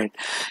accepted.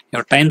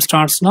 Your time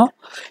starts now.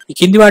 ఈ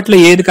కింది వాటిలో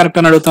ఏది correct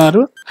అని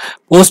అడుగుతున్నారు.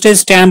 Postage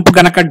stamp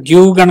గనక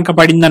due గనక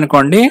పడింది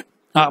అనుకోండి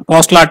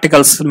పోస్టల్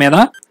ఆర్టికల్స్ మీద,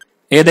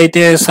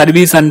 ఏదైతే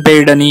సర్వీస్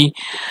అన్పెయిడ్ అని,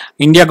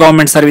 ఇండియా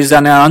గవర్నమెంట్ సర్వీస్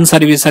అని, ఆన్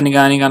సర్వీస్ అని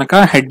కానీ గనక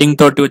హెడ్డింగ్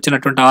తోటి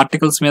వచ్చినటువంటి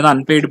ఆర్టికల్స్ మీద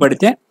అన్పెయిడ్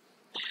పడితే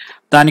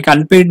దానికి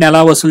అన్పెయిడ్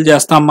ఎలా వసూలు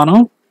చేస్తాం మనం?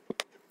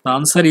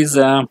 ఆన్సర్ ఈజ్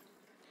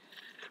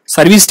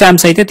సర్వీస్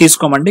స్టాంప్స్ అయితే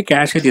తీసుకోమండి,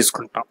 క్యాష్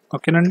తీసుకుంటాం.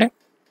 ఓకేనండి,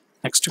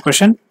 next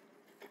question.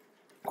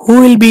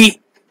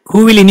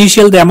 Who will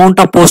initial the amount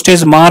of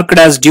postage marked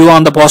as due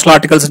on the postal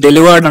articles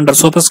delivered under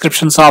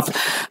superscriptions of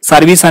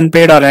service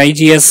unpaid or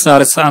IGS or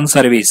on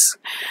service?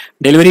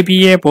 Delivery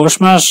PA,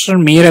 postmaster,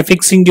 mere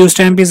affixing due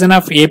stamp is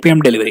enough. APM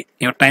delivery.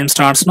 Your time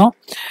starts now.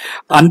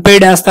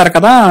 Unpaid వేస్తారు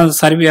కదా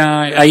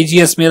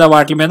IGS మీద,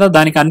 వాటి మీద.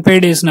 దానికి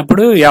unpaid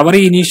వేసినప్పుడు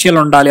ఎవరి initial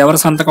ఉండాలి,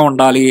 ఎవరి సంతకం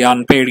ఉండాలి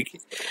అన్పెయిడ్ కి?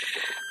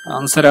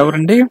 ఆన్సర్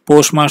ఎవరండి?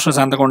 పోస్ట్ మాస్టర్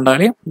సంతకం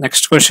ఉండాలి.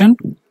 Next question.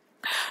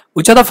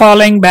 Which of the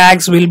following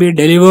bags will be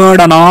delivered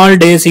on all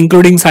days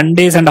including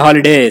Sundays and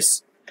holidays?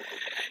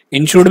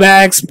 Insured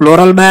bags,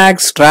 plural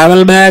bags,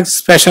 travel bags,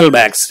 special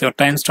bags. Your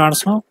time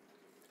starts now.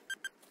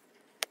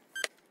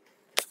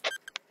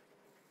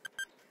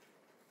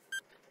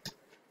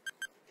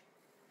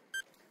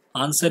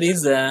 Answer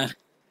is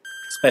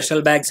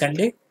special bags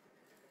అండి.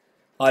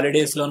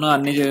 Holidays లోను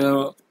అన్ని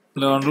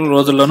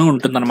రోజుల్లోనూ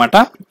ఉంటుందన్నమాట.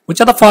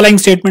 Which of the following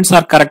statements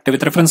are correct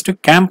with reference to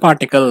camp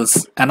articles?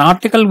 An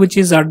article which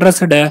is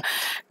addressed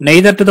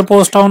neither to the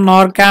post town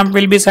nor camp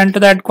will be sent to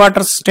the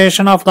headquarters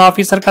station of the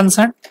officer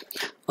concerned.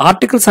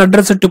 Articles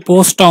addressed to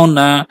post town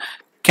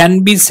can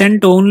be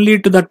sent only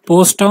to that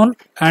post town,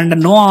 and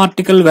no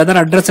article whether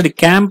addressed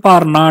camp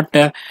or not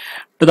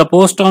to the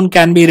post town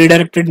can be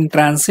redirected in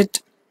transit.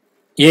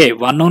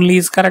 A1 only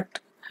is correct.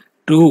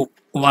 2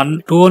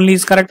 only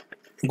is correct.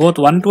 Both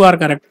 1, 2 are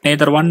correct.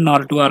 Neither 1 nor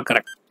 2 are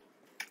correct.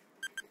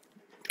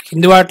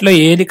 కింది వాటిలో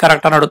ఏది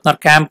correct అని అడుగుతున్నారు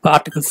camp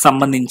articles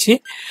సంబంధించి.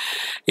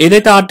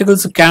 ఏదైతే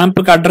articles camp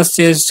కి address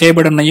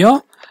చేయబడి ఉన్నాయో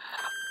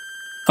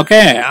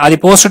ఓకే అది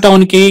పోస్ట్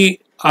టౌన్ కి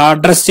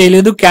అడ్రస్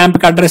చేయలేదు, క్యాంప్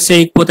కి అడ్రస్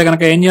చేయకపోతే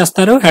కనుక ఏం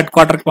చేస్తారు, హెడ్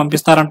క్వార్టర్ కి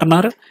పంపిస్తారు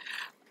అంటున్నారు.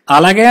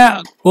 అలాగే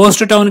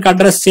పోస్ట్ టౌన్ కి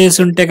అడ్రస్ చేసి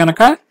ఉంటే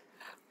కనుక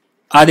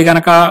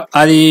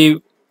అది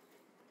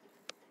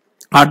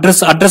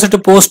address to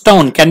post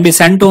town can be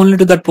sent only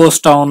to that post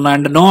town,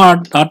 and no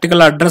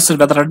article address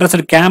whether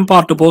addressed camp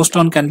or to post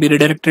town can be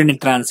redirected in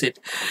transit.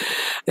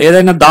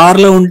 ఏదైనా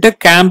దారిలో ఉంటే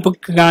camp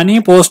కానీ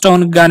post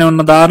town కానీ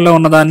ఉన్న దారిలో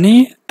ఉన్నదాన్ని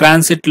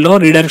transit లో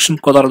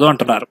redirection కుదరదు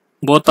అంటున్నారు.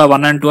 Both are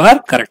 1 and 2 are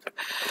correct.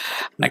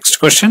 Next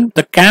question.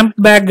 The camp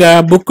bag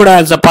booked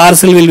as a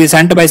parcel will be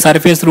sent by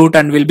surface route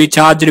and will be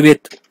charged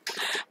with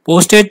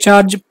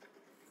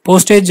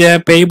postage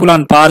payable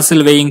on parcel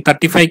weighing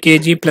 35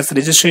 kg plus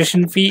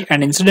registration fee and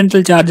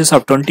incidental charges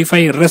of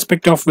 25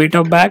 irrespective of weight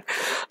of bag,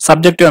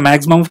 subject to a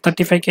maximum of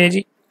 35 kg.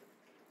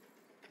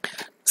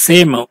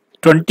 Same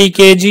 20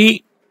 kg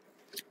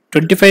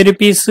 25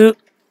 rupees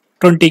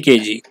 20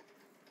 kg,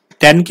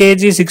 10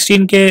 kg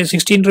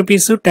 16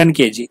 rupees 10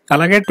 kg,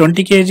 అలాగే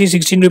 20 kg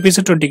 16 rupees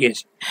 20 kg.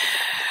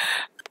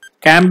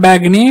 Camp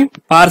bag ని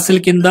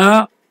parcel కింద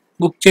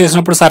book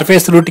చేసినప్పుడు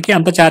surface route కి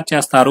అంత charge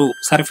చేస్తారు.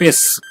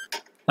 Surface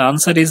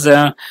answer is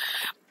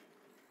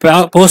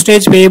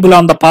postage payable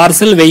on the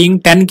parcel weighing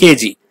 10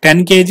 kg 10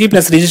 kg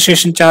plus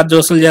registration charge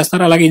వసూలు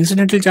చేస్తారు. అలాగే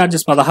ఇన్సిడెంటల్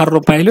చార్జెస్ 16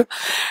 రూపాయలు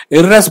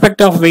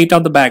irrespective of weight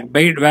of the bag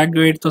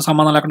weight తో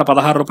సంబంధం లేకుండా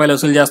 16 రూపాయలు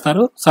వసూలు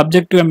చేస్తారు.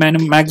 Subject to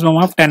maximum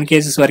of 10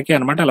 kg వరకే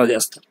అనమాట అలా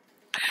చేస్తారు.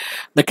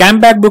 The camp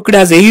bag booked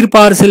as air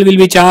parcel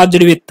will be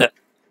charged with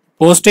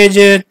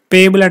postage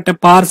payable at a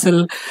parcel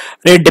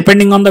rate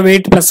depending on the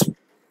weight plus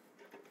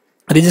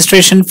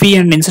registration fee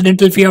and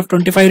incidental fee of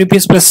 25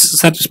 rupees plus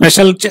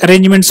special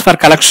arrangements for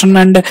collection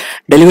and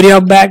delivery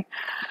of bag.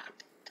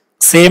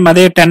 Same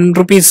అదే 10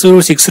 rupees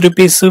 6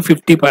 rupees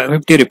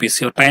 50 rupees.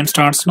 Your time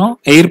starts now.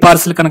 Air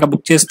parcel కనుక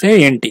book చేస్తే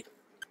ఏంటి?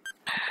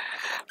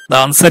 The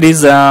answer is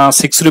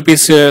 6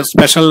 rupees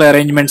special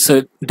arrangements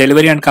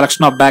delivery and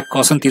collection of bag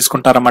కోసం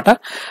తీసుకుంటారన్నమాట.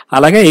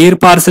 అలాగే air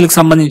parcel కి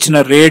సంబంధించిన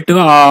rate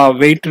ఆ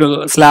wait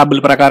slab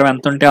ప్రకారం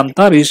ఎంత ఉంటే అంత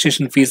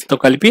రిజిస్ట్రేషన్ ఫీజుతో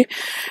కలిపి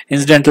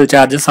ఇన్సిడెంటల్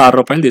చార్జెస్ 6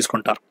 రూపాయలు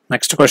తీసుకుంటారు.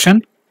 Next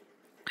question.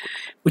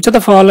 Which of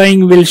the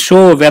following will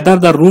show whether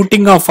the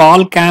routing of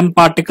all camp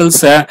articles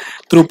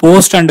through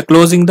post and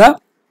closing the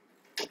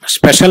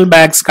special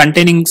bags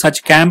containing such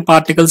camp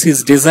articles is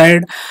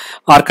desired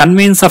or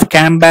conveyance of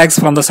camp bags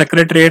from the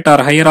secretariat or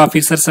higher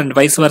officers and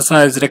vice versa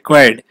is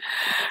required?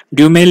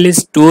 Due mail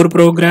list, tour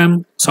program,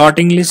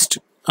 sorting list,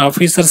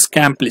 officers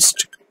camp list.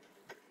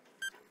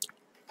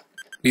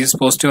 Please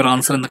post your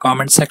answer in the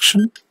comment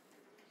section.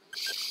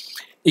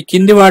 ఈ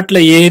కింది వాటిలో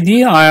ఏది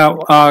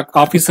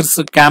officers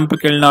camp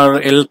కి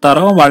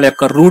వెళ్తారో వాళ్ళ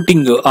యొక్క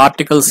routing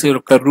articles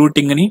యొక్క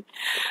routing ని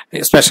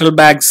స్పెషల్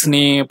బ్యాగ్స్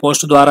ని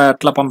పోస్ట్ ద్వారా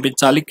ఎట్లా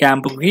పంపించాలి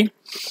క్యాంప్ కి,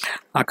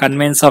 ఆ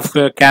conveyance of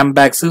camp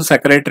bags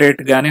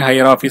secretariat గానీ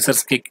హైయర్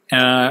ఆఫీసర్స్ కి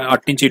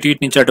అటు నుంచి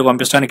ఇటు నుంచి అటు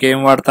పంపించడానికి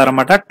ఏం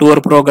వాడతారన్నమాట,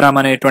 టూర్ ప్రోగ్రామ్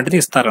అనేటువంటిది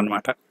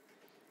ఇస్తారనమాట.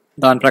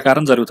 దాని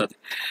ప్రకారం జరుగుతుంది.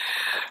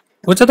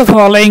 Which of the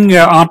following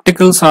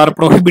articles are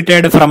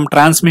prohibited from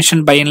transmission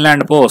by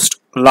inland post?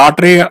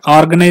 Lottery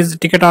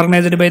ticket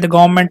organized by the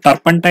government,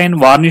 turpentine,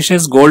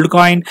 varnishes, gold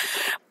coin,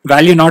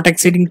 value not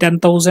exceeding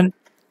 10,000,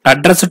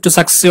 addressed to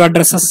successive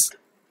addresses.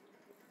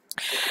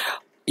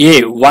 A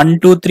 1,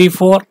 2, 3,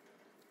 4,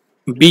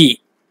 B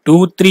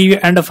 2, 3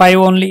 and 5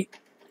 only,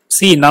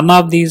 C none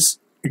of these,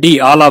 D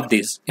all of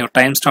these. Your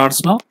time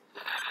starts now.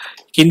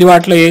 కింది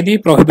వాటిలో ఏది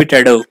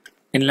prohibited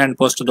inland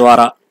post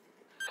ద్వారా?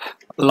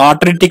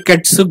 Lottery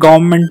tickets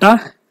government,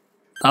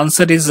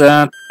 answer is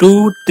 2,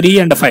 3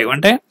 and 5.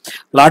 అంటే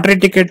lottery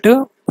ticket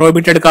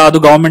prohibited కాదు,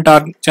 government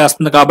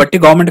చేస్తుంది కాబట్టి.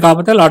 Government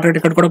కాకపోతే lottery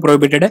ticket కూడా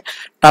ప్రొహిబిటెడ్.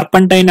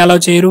 టర్పంటైన్ అలౌ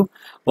చేయరు,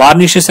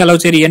 వార్నిషెస్ అలౌ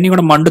చేయరు, ఇవన్నీ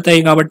కూడా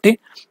మండుతాయి కాబట్టి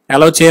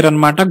అలౌ చేయరు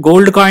అనమాట.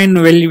 Gold coin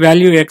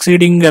value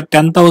exceeding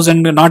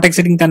 10,000 not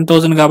exceeding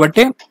 10,000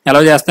 కాబట్టి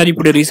అలౌ చేస్తారు.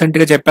 ఇప్పుడు రీసెంట్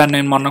గా చెప్పాను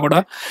నేను మొన్న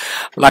కూడా,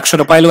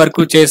 ₹1,00,000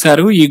 వరకు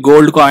చేశారు ఈ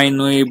గోల్డ్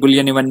కాయిన్, ఈ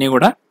బులియన్ ఇవన్నీ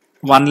కూడా.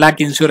 1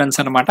 lakh ఇన్సూరెన్స్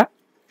అనమాట,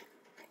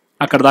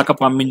 అక్కడ దాకా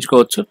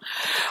పంపించుకోవచ్చు.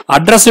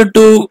 అడ్రస్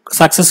టు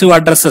సక్సెసివ్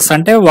అడ్రసెస్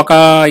అంటే ఒక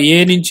ఏ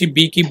నుంచి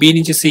బికి, బి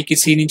నుంచి సికి,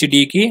 సి నుంచి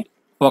డికి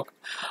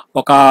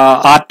ఒక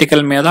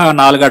ఆర్టికల్ మీద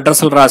 4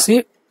 అడ్రస్లు రాసి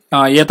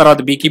ఏ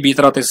తర్వాత బికి, బి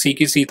తర్వాత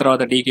సికి, సి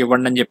తర్వాత డికి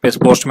ఇవ్వండి అని చెప్పేసి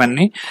పోస్ట్ మ్యాన్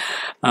ని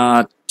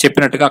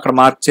చెప్పినట్టుగా అక్కడ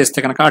మార్క్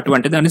చేస్తే కనుక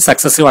అటువంటిది దాన్ని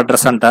సక్సెసివ్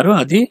అడ్రస్ అంటారు.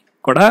 అది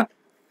కూడా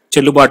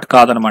చెల్లుబాటు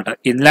కాదనమాట.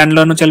 ఇన్లాండ్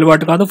లోను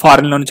చెల్లుబాటు కాదు,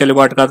 ఫారిన్ లోను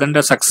చెల్లుబాటు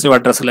కాదంటే సక్సెసివ్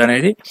అడ్రస్లు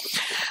అనేది.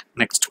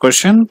 Next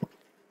question.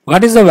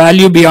 What is the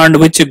value beyond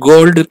which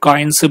gold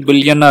coins,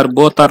 bullion or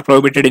both are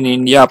prohibited in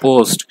India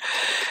post?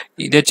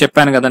 ఇదే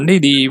చెప్పాను కదండి,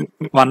 ఇది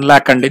 1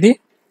 lakh అండి,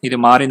 ఇది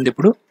మారింది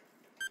ఇప్పుడు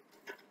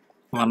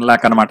 1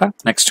 lakh అనమాట.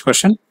 Next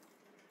question.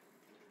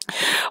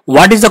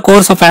 What is the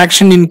course of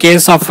action in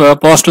case of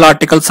postal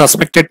articles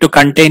suspected to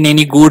contain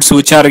any goods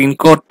which are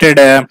imported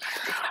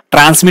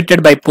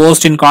transmitted by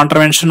post in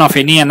contravention of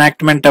any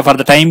enactment for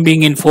the time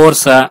being in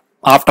force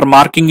after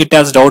marking it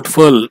as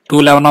doubtful,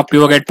 211 of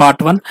PO Guide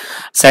Part 1,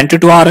 sent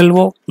to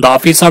RLO, the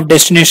office of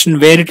destination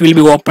where it will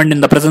be opened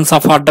in the presence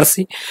of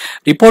addressee,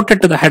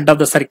 reported to the head of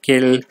the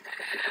circle,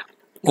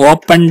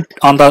 opened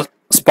on the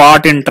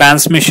spot in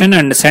transmission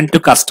and sent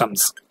to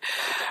customs.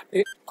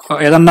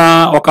 ఏదన్నా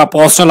ఒక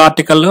postal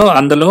article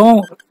అందులో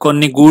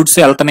కొన్ని goods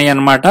వెళ్తున్నాయి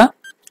అన్నమాట.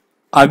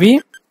 అవి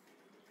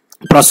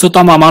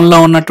ప్రస్తుతం అమల్లో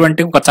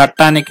ఉన్నటువంటి ఒక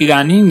చట్టానికి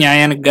కానీ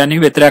న్యాయానికి కానీ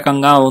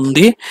వ్యతిరేకంగా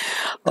ఉంది.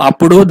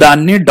 అప్పుడు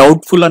దాన్ని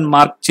డౌట్ఫుల్ అని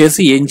మార్క్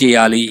చేసి ఏం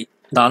చేయాలి?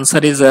 The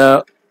answer is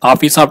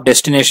office of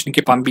destination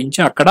కి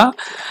పంపించి అక్కడ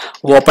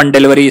ఓపెన్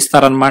డెలివరీ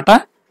ఇస్తారనమాట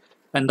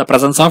in the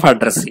presence of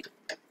address.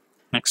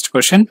 Next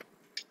question,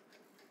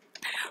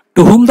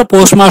 to whom the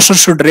postmaster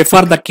should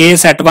refer the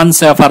case at once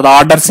for the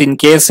orders in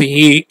case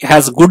he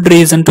has good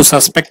reason to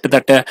suspect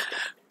that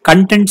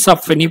contents of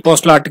any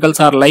postal articles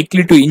are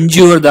likely to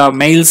injure the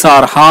mails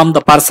or harm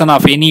the person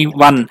of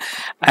anyone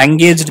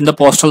engaged in the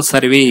postal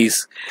service.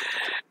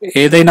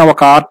 ఏదైనా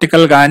ఒక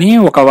article కానీ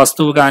ఒక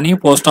వస్తువు కానీ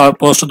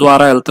post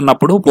ద్వారా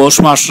వెళ్తున్నప్పుడు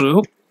post master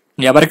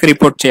ఎవరికి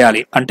report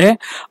చేయాలి అంటే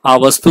ఆ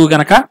వస్తువు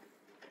గనక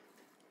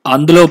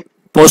అందులో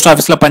పోస్ట్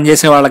ఆఫీస్ లో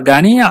పనిచేసే వాళ్ళకి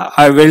కానీ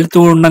వెళ్తూ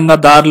ఉండగా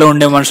దారిలో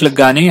ఉండే మనుషులకు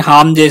కానీ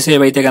హామ్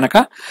చేసేవైతే గనక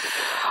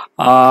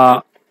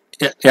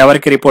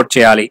ఎవరికి రిపోర్ట్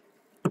చేయాలి?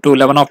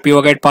 211 of PO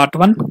Guide Part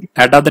 1,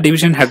 head of the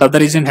division, head of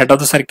the region, head of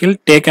the circle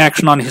take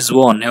action on his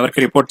own.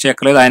 ఎవరికి రిపోర్ట్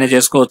చేయక్కర్లేదు, ఆయన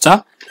చేసుకోవచ్చా?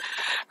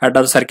 హెడ్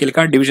ఆఫ్ ద సర్కిల్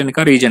కా, డివిజన్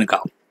కా, రీజన్ కా?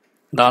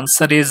 The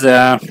answer is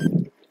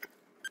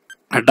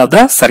head of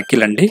the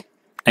circle అండి.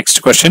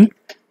 Next question,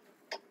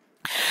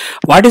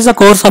 what is the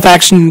course of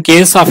action in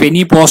case of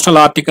any postal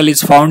article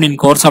is found in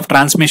course of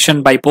transmission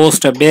by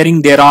post bearing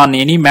thereon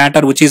any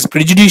matter which is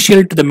prejudicial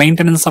to the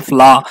maintenance of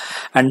law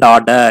and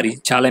order?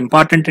 చాలా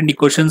important అండి.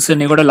 Questions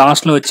అన్ని కూడా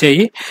last లో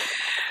వచ్చాయి.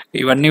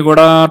 ఇవన్నీ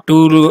కూడా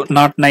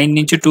 209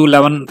 నుంచి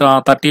 211,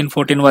 13,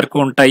 14 వరకు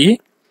ఉంటాయి.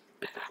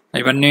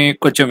 ఇవన్నీ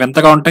కొంచెం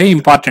వింతగా ఉంటాయి,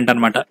 ఇంపార్టెంట్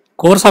అనమాట.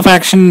 Course of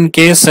action in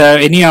case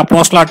any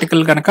postal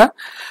article కనుక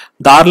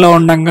దారిలో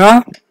ఉండగా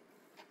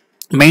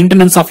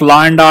maintenance of law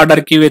and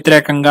order కి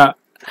వ్యతిరేకంగా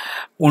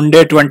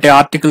ఉండేటువంటి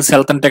ఆర్టికల్స్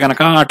వెళ్తుంటే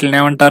కనుక వాటిని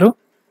ఏమంటారు?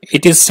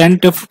 It is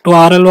sent to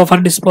RLO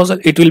for disposal.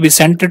 It will be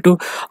sent to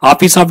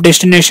office of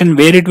destination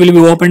wear it will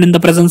be open in the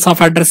presence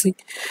of అడ్రసీ.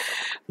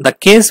 The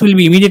case will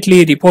be immediately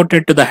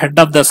reported to the head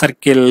of the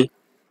circle,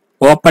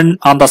 open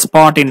on the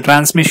spot in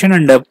transmission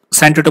and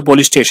sent to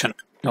police station.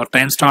 Your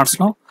time starts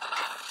now.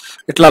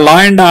 ఇట్లా law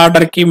and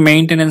order కి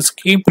maintenance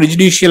కి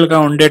ప్రిజుడిషియల్ గా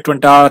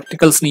ఉండేటువంటి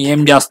articles ని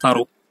ఏం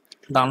చేస్తారు?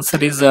 The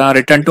answer is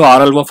return to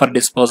RLO for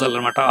disposal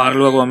అనమాట.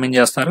 RLO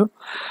పంపించేస్తారు.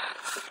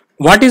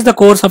 What is the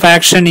course of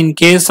action in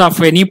case of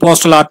any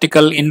postal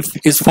article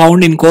is found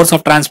in course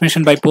of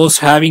transmission by post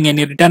having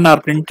any written or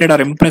printed or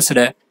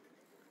impressed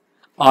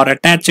or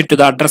attached to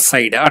the address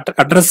side?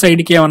 Address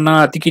side కి ఏమన్నా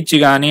అతికిచ్చి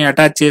కానీ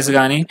attach చేసి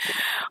కానీ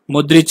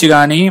ముద్రించి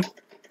కానీ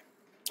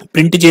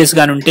print చేసి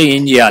కానీ ఉంటే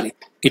ఏం చేయాలి?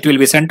 It will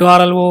be sent to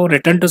RLO,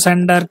 return to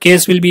sender,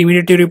 case will be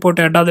immediately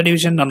reported head of the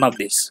division, none of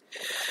this.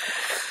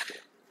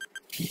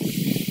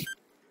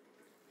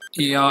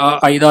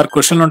 5-6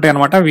 క్వశ్చన్లు ఉంటాయి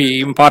అనమాట. అవి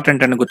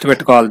ఇంపార్టెంట్ అని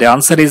గుర్తుపెట్టుకోవాలి. The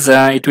answer is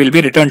it will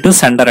be return to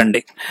sender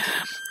అండి.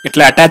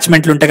 ఇట్లా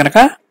అటాచ్మెంట్లు ఉంటే కనుక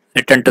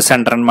రిటర్న్ టు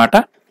సెండర్ అనమాట.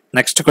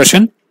 Next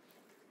question,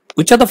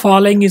 which of the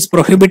following is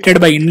prohibited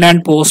by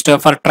inland post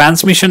for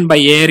transmission by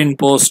air in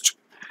post?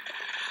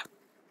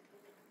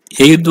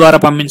 Air ద్వారా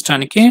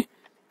పంపించడానికి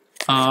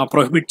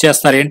prohibit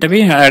చేస్తారు. ఏంటవి?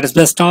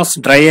 asbestos,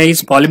 dry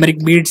ice,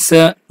 polymeric beads,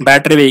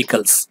 battery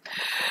vehicles.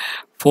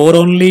 4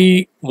 only,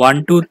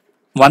 1, 2,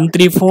 1,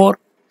 3, 4,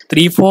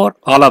 3, 4,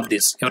 all of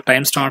this. Your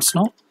time starts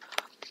now.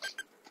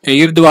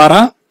 Air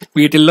ద్వారా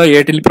వీటిల్లో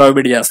ఏటిని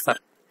prohibit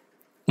చేస్తారు?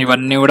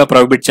 ఇవన్నీ కూడా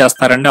prohibit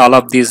చేస్తారండి. ఆల్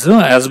ఆఫ్ దీస్,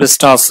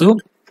 asbestos,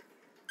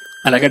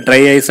 అలాగే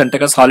డ్రై ఐస్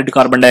అంటే సాలిడ్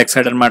కార్బన్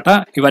డైఆక్సైడ్ అనమాట.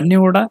 ఇవన్నీ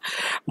కూడా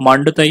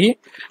మండుతాయి.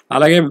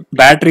 అలాగే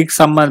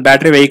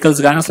బ్యాటరీ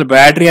వెహికల్స్ కానీ అసలు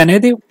బ్యాటరీ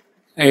అనేది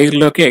ఎయిర్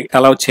లోకి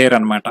అలౌ చేయరు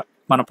అనమాట.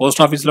 మన పోస్ట్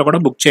ఆఫీస్ లో కూడా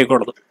బుక్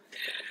చేయకూడదు.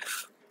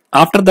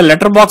 After the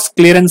letter box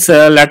clearance,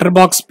 letter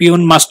box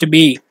peon must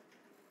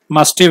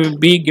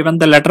be given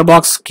the letter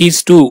box keys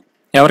to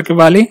ఎవరికి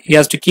ఇవ్వాలి? He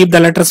has to keep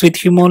the letters with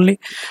him only,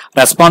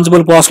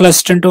 responsible postal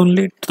assistant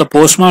only, to the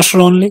post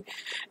master only,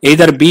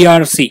 either B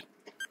or C.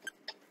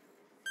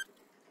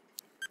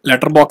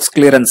 Letter box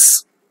clearance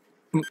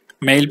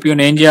mail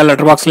peon ఏం చేయాలి?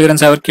 Letter box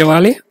clearance ఎవరికి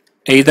ఇవ్వాలి?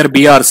 Either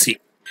B or C.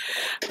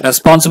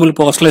 Responsible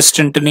postal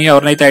assistant ని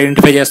ఎవరినైతే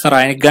identify చేస్తారో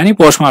ఆయనకి కానీ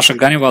post master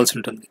కానీ ఇవ్వాల్సి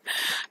ఉంటుంది.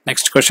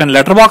 Next question,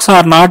 letter box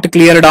are not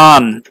cleared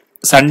on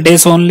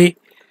Sundays only,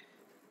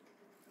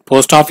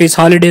 post office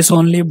holidays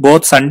only,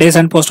 both Sundays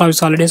and post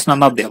office holidays,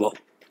 none of the above.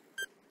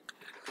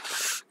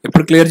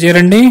 ఎప్పుడు clear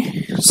చేయరండి?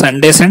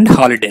 Sundays and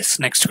holidays.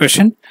 Next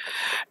question,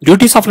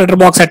 duties of letter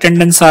box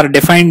attendance are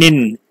defined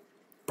in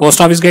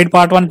post office guide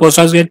part 1, post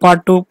office guide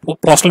part 2,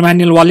 postal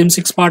manual volume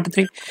 6 part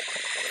 3,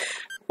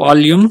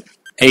 volume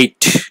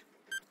 8.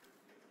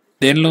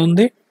 దేనిలో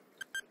ఉంది?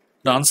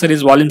 The answer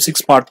is volume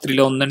 6 part 3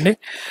 లో ఉందండి.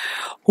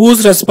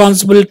 Whose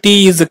responsibility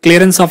is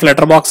clearance of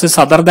letter boxes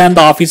other than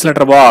the office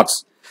letter box?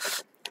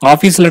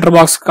 Office letter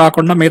box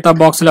కాకుండా మిగతా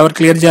బాక్సులు ఎవరు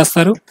clear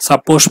చేస్తారు?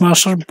 Sub post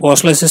master,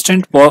 postal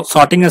assistant,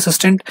 sorting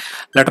assistant,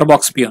 letter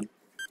box peon.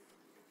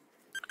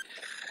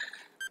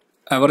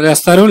 ఎవరు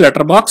చేస్తారు?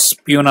 Letter box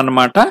peon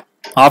అన్నమాట.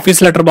 ఆఫీస్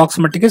లెటర్ బాక్స్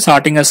మట్టికి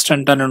sorting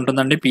assistant అని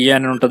ఉంటుందండి, పిఏ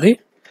అని ఉంటుంది.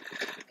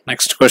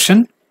 నెక్స్ట్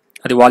క్వశ్చన్,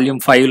 అది వాల్యూమ్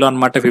 5 లో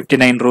అనమాట,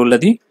 59 రూల్,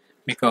 అది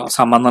మీకు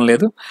సంబంధం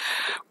లేదు.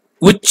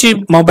 Which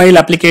mobile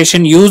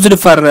application used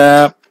for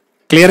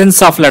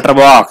clearance of letter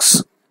box?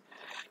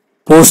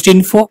 Post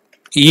info,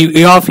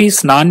 ఈ ఆఫీస్,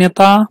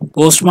 నాణ్యత,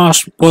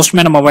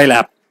 పోస్ట్మ్యాన్ మొబైల్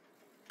యాప్.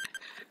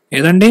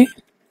 ఏదండి?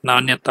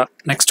 నాణ్యత.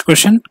 నెక్స్ట్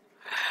క్వశ్చన్,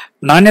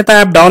 నాణ్యత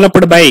app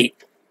developed by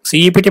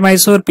CEPT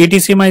Mysore,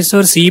 PTC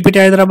Mysore, CEPT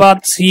Hyderabad,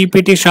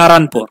 CEPT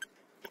షారాన్పూర్.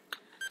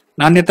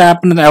 నాణ్యత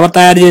యాప్ ఎవరు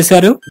తయారు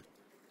చేశారు?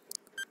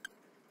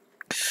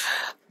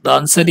 The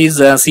answer is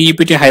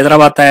CEPT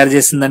Hyderabad తయారు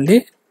చేసిందండి.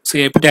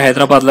 CEPT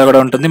హైదరాబాద్ లో కూడా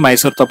ఉంటుంది,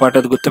 మైసూర్ తో పాటు,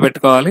 అది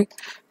గుర్తుపెట్టుకోవాలి.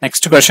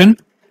 Next question,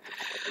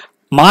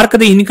 mark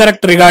the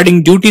incorrect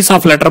regarding duties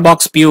of letter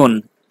box peon.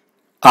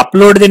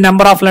 Upload the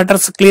number of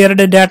letters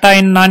cleared data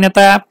in నాణ్యత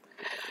app.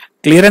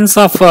 Clearance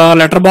of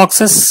letter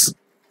boxes.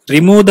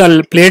 Remove the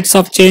plates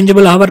of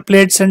changeable hour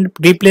plates and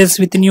replace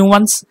with new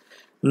ones.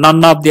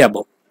 None of the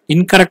above.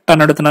 Incorrect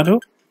అని అడుగుతున్నారు.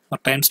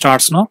 Time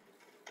starts now.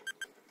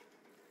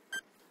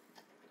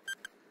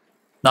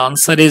 The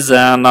answer is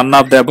none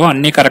of the above.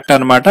 అన్ని correct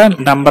అనమాట.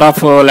 Number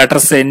of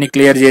letters ఎన్ని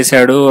clear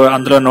చేశాడు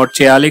అందులో note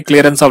చేయాలి.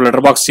 Clearance of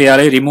letter box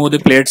చేయాలి. Remove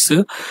the plates,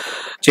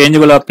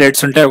 changeable of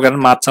plates ఉంటే అవి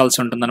మార్చాల్సి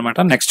ఉంటుంది అనమాట.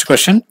 Next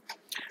question,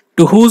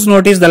 to whose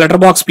notice the letter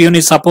box peon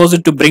is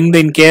supposed to bring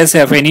in case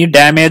of any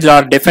damage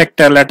or defect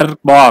letter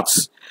box?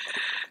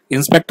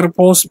 Inspector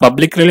post,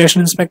 public relation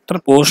inspector,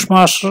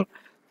 postmaster,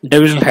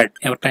 divisional head.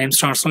 Your time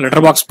starts.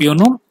 Letter box peon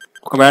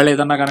ఒకవేళ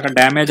ఏదన్నా కనుక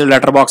damage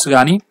letter box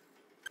కానీ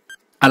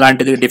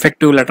అలాంటిది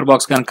defective letter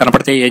box కానీ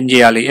కనపడితే ఏం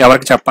చేయాలి?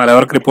 ఎవరికి చెప్పాలి?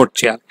 ఎవరికి రిపోర్ట్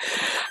చేయాలి?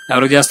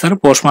 ఎవరికి చేస్తారు?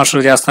 పోస్ట్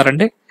మాస్టర్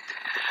చేస్తారండి.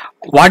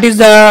 What is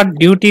the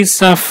duties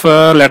of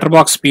letter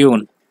box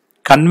peon?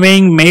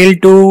 Conveying mail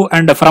to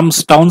and from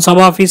town sub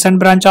office and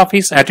branch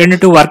office, attend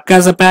to work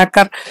as a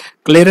packer,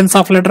 clearance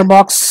of letter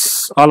box,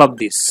 all of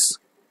these.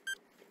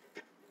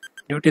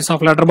 Duties of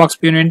letter box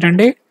peon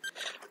entandi?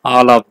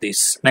 All of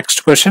these. Next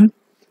question,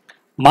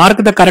 mark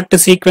the correct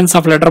sequence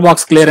of letter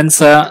box clearance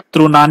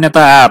through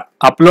Nanyata app.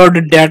 Upload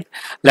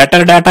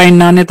letter data in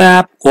Nanyata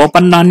app,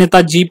 open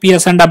Nanyata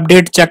GPS and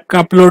update, check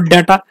upload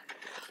data,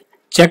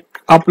 check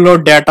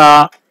upload data,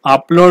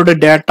 upload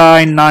data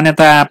in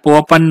Nanyata app,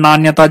 open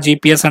Nanyata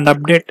GPS and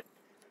update.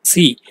 C,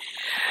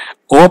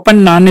 open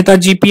Nanyata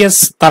GPS,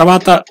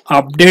 tarvata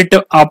update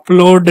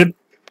upload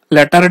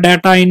letter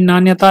data in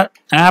Nanyata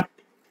app,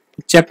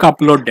 check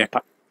upload data.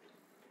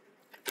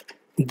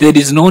 There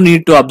is no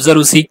need to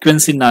observe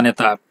sequence in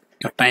Nanyata app.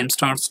 Your time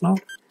starts now.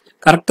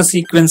 Correct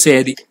sequence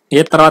ఏది?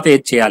 ఏ తర్వాత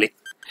ఏది చేయాలి?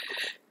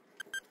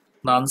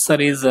 The answer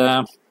is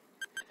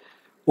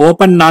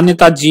open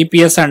Nanyata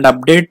GPS and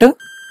update,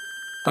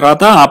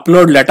 తర్వాత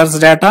upload letters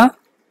data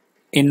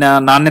in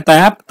నాణ్యత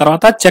app,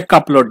 తర్వాత check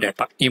upload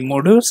data. ఈ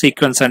మూడు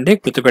sequence అండి,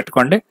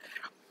 గుర్తుపెట్టుకోండి.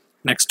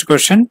 Next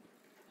question,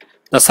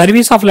 the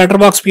service of letter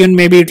box peon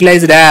may be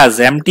utilised as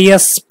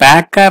MTS,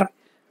 packer,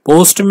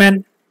 postmen.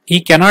 ఈ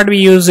cannot be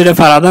used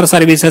for other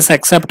services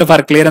except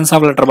for clearance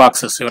of letter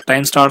boxes. Your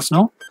time starts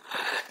now.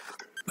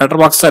 Letter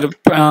box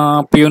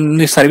peon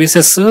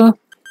services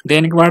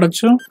దేనికి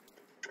వాడచ్చు?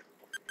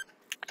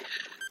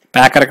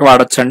 ప్యాకర్కి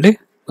వాడచ్చు అండి,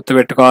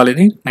 గుర్తుపెట్టుకోవాలి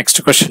ఇది.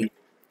 Next question,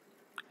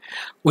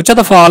 which of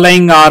the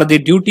following are the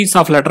duties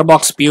of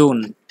letterbox peon?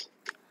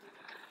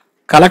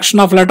 Collection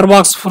of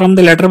letterbox from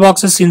the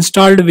letterboxes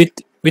installed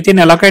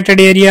within allocated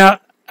area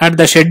at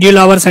the scheduled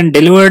hours and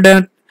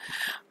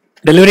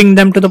delivering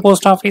them to the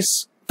post office.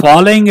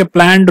 Following a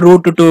planned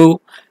route to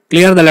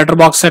clear the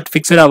letterbox at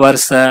fixed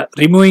hours,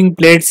 removing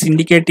plates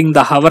indicating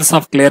the hours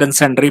of clearance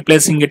and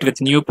replacing it with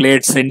new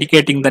plates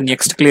indicating the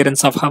next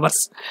clearance of hours.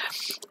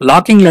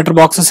 Locking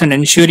letterboxes and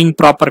ensuring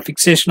proper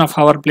fixation of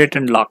hour plate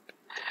and lock.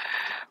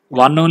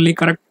 1 only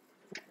correct,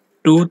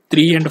 2,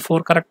 3 and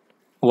 4 correct,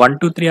 1,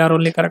 2, 3 are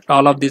only correct.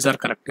 All of these are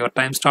correct. Your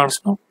time starts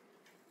now.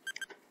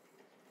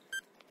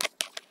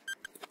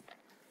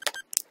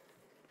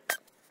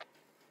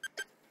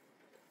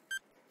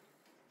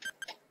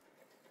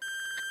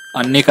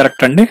 Anni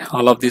correct andi.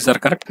 All of these are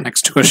correct.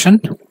 Next question,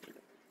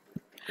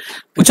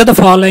 which of the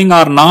following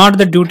are not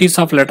the duties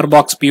of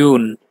letterbox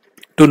peon?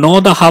 To know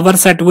the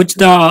hours at which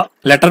the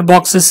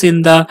letterboxes in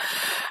the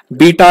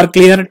beat are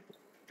cleared,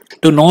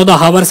 to know the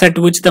hours at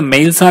which the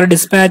mails are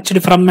dispatched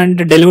from and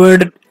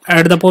delivered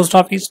at the post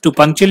office, to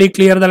punctually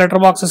clear the letter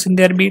boxes in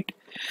their beat.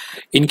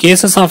 In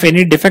cases of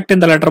any defect in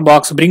the letter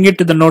box, bring it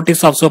to the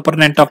notice of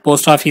superintendent of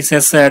post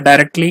offices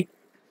directly.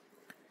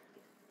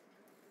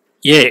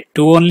 A,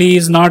 2 only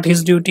is not his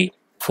duty,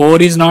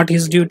 4 is not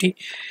his duty,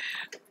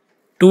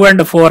 2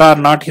 and 4 are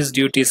not his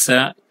duties.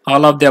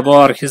 All of the above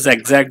are his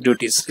exact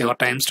duties. Your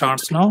time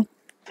starts now.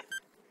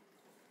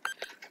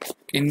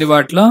 కింది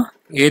వాటిలో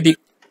ఏది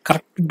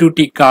correct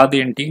duty కాదు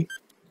ఏంటి?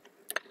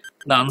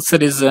 The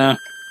answer is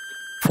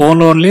phone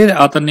only,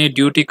 అతని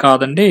duty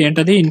కాదండి.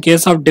 ఏంటది? In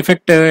case of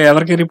defect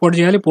ఎవరికి report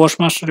చేయాలి? పోస్ట్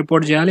మాస్టర్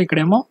రిపోర్ట్ చేయాలి.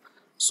 ఇక్కడేమో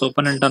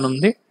సూపరింటెండెంట్ అని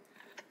ఉంది.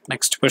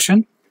 Next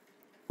question,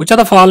 which of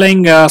the following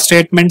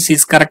statements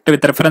is correct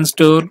with reference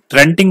to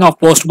renting of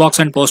post box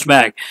and post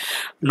bag?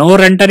 No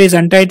renter is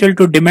entitled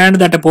to demand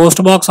that a post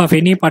box of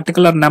any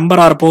particular number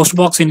or post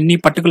box in any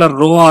particular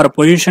row or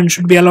position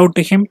should be allowed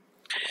to him.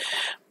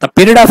 The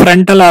period of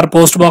rental or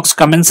post box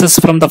commences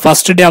from the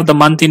first day of the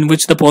month in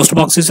which the post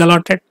box is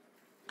allotted.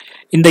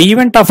 In the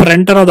event of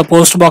renter of the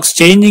post box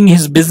changing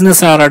his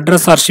business or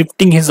address or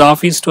shifting his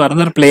office to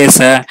another place,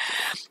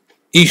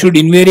 he should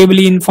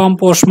invariably inform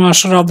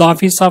postmaster of the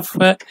office of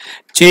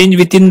change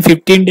within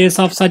 15 days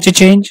of such a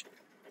change.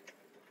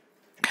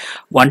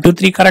 1 2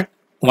 3 correct,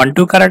 1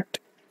 2 correct,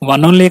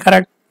 1 only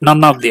correct,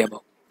 none of the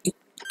above.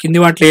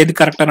 కింది వాటిలో ఏది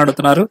correct అని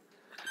అడుగుతున్నారు.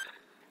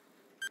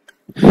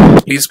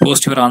 Please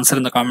post your answer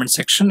in the comment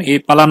section. ఈ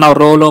పలానా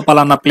రోలో,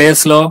 పలానా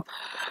place లో,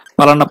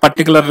 పలానా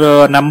పర్టికులర్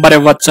నెంబర్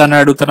ఇవ్వచ్చు అని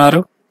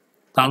అడుగుతున్నారు.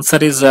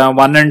 Answer is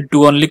 1 and 2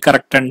 only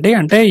correct అండి.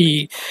 అంటే ఈ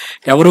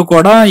ఎవరు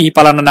కూడా ఈ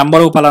పలానా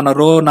నెంబరు, పలానా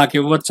రో నాకు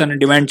ఇవ్వచ్చు అని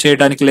డిమాండ్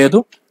చేయడానికి లేదు.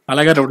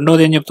 అలాగే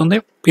రెండోది ఏం చెప్తుంది?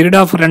 Period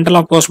of rental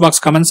of post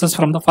box commences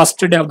from the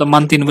first day of the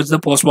month in which the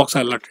post box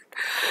allotted.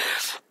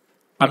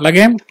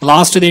 అట్లాగే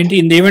లాస్ట్ ఏంటి?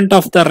 In the event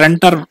of the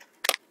renter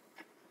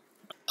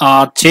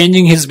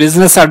changing his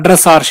business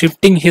address or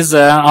shifting his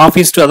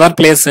office to other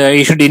place,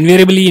 he should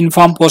invariably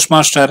inform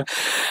postmaster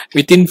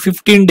within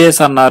 15 days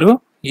అన్నారు.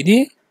 ఇది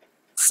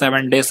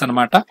 7 days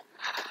అన్నమాట.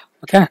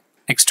 Okay,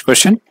 next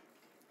question.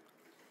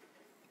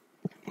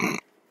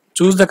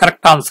 Choose the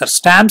correct answer.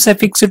 Stamps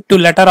affixed to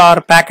letter or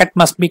packet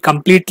must be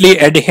completely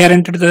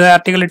adherent to the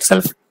article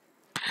itself.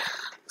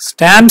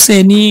 Stamps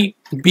any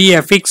be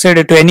affixed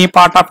to any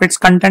part of its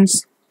contents.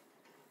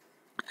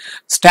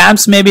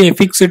 Stamps may be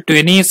affixed to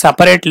any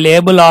separate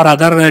label or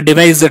other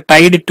device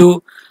tied to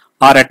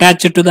or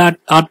attached to that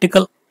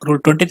article.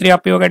 Rule 23 of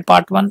PO Guide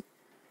Part 1.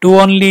 2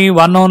 only,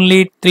 1 only,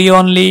 3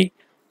 only,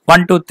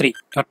 1 2 3.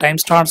 Your time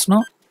starts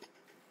now.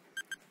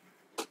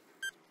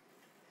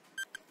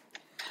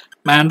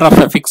 Manner of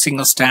affixing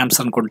the stamps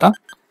anukunta.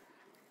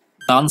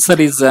 The answer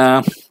is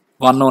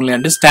 1 only.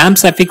 And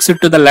stamps affixed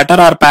to the letter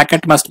or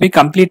packet must be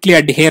completely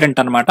adherent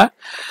anamata.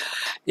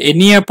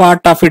 Any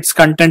part of its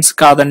contents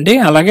kaadandi.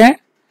 Alage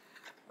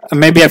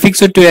may be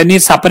affixed to any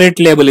separate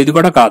label. Idi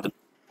kuda kaadu.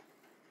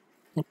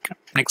 Okay.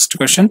 Next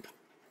question.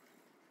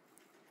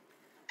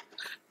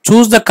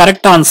 Choose the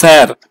correct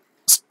answer.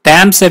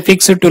 Stamps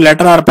affixed to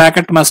letter or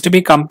packet must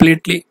be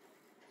completely.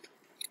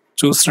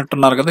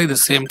 చూసినట్టున్నారు కదా, ఇది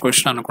same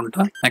question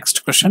అనుకుంటా. Next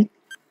question.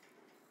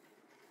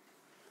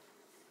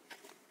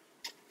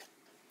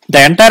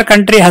 The entire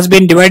country has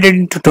been divided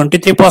into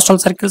 23 postal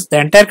circles. The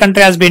entire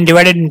country has been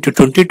divided into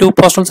 22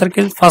 postal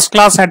circles. First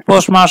class head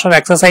postmaster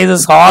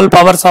exercises all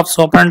powers of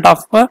superintendent of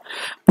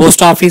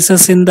post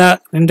offices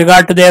in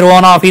regard to their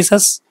own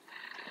offices.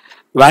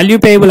 Value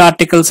payable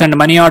articles and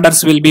money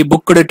orders will be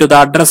booked to the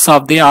address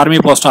of the army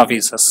post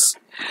offices.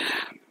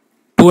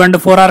 2 and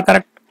 4 are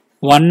correct.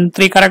 1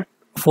 3 correct.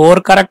 4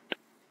 correct.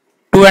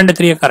 2 and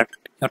 3 are correct.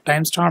 Your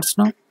time starts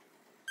now.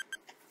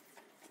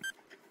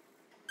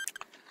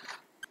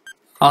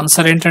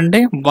 Answer ఏంటండి?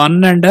 1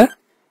 and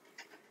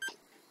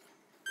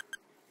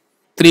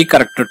 3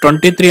 correct.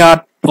 23 are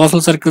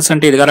postal circles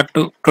అంటే ఇది correct.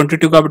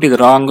 22 కాబట్టి ఇది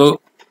wrong.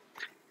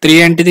 3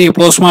 ఏంటిది?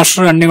 Post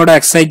master అన్ని కూడా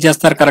exercise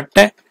చేస్తారు,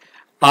 కరెక్టే.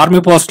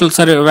 Army postal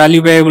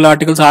valuable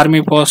articles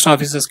army post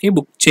offices కి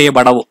బుక్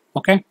చేయబడవు.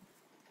 ఓకే,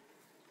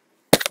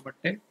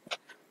 కాబట్టి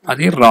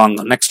అది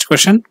wrong. Next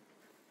question.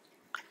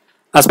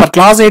 As per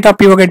clause 8 of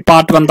PO Guide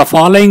Part 1, the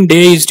following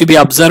day is to be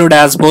observed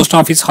as post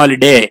office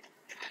holiday: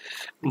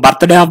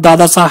 birthday of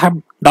Dada Saheb,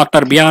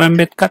 Dr. B.R.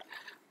 Ambedkar,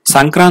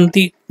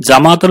 Sankranti,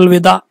 Jamatul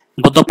Vida,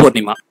 Buddha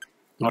Purnima.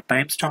 Now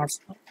time starts.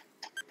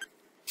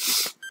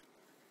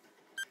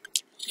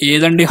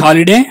 ఏదండి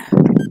holiday?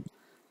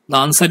 The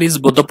answer is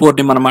Buddha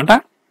Purnima అన్నమాట.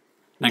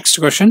 Next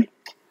question.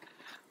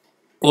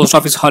 Post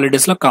office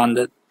holidays లో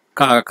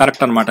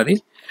correct అన్నమాట అది.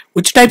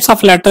 Which types of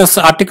letters,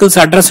 articles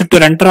addressed to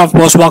renter of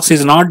post box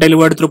is not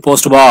delivered through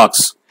post box?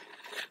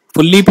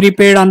 Fully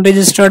prepaid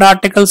unregistered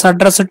articles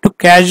addressed to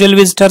casual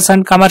visitors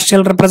and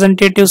commercial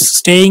representatives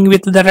staying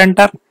with the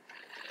renter.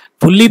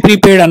 Fully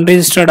prepaid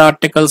unregistered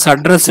articles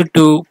addressed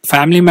to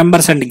family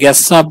members and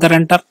guests of the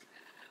renter.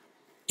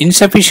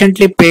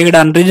 Insufficiently paid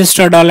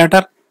unregistered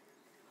letter.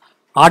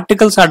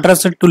 Articles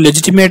addressed to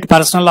legitimate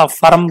personnel of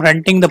firm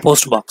renting the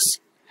post box.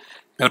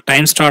 Your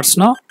time starts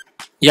now.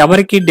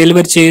 ఎవరికి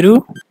delivery చేయరు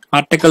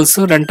articles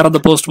renter of the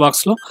post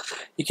box లో?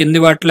 ఈ కింది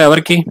వాటిలో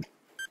ఎవరికి?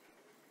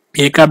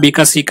 ఏకా,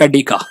 బీకా, సీకా,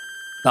 డీకా?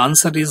 The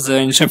answer is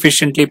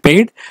insufficiently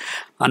paid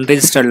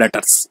unregistered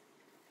letters.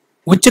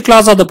 Which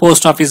clause of the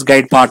Post Office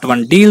Guide Part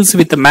 1 deals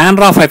with the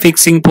manner of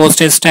affixing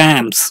postage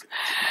stamps?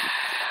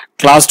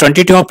 Clause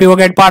 22 of PO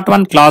Guide Part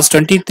 1, Clause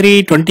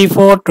 23,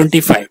 24,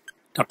 25.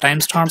 The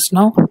time starts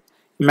now.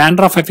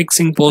 Manner of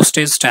affixing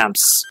postage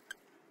stamps.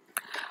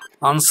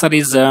 Answer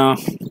is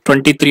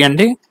 23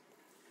 అండి.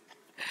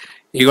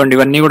 ఇగోండి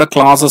ఇవన్నీ కూడా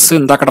classes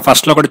ఇందాక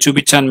first లో కూడా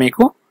చూపించాను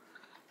మీకు.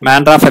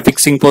 Manner of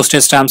అఫిక్సింగ్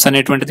postage stamps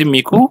అనేటువంటిది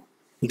మీకు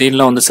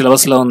దీనిలో ఉంది,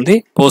 సిలబస్ లో ఉంది.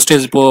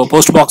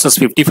 Post boxes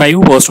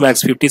 55, post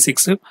bags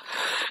 56.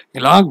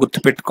 ఇలా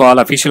గుర్తుపెట్టుకోవాలి.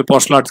 Official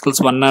postal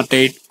articles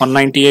 108,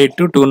 198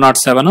 to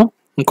 207.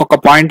 ఇంకొక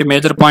పాయింట్,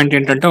 మేజర్ పాయింట్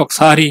ఏంటంటే,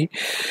 ఒకసారి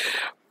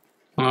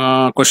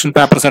క్వశ్చన్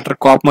పేపర్ సెటర్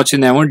కోపం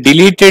వచ్చిందేమో,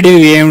 డిలీటెడ్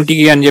ఏమిటి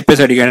అని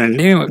చెప్పేసి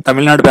అడిగాడండి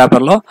తమిళనాడు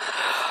పేపర్లో.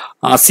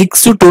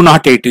 6,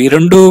 208 ఈ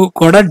రెండు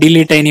కూడా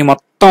డిలీట్ అయినాయి.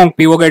 మొత్తం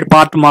పిఓ గైడ్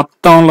పార్ట్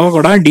మొత్తంలో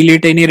కూడా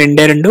డిలీట్ అయినాయి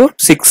రెండు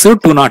 6,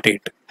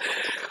 208.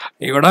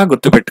 ఇవి కూడా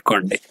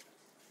గుర్తుపెట్టుకోండి.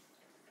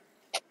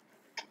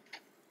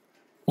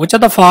 Which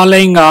of the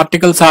following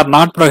articles are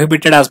not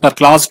prohibited as per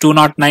clause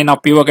 209 of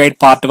PO Guide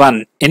Part 1?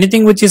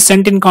 Anything which is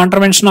sent in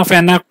contravention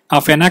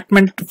of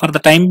enactment for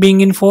the time being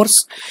in force.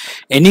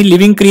 Any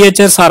living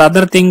creatures or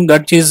other thing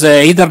that is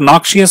either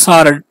noxious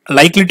or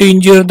likely to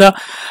injure the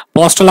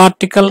postal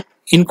article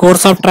in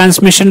course of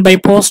transmission by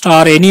post,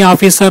 or any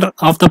officer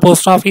of the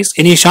post office.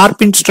 Any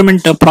sharp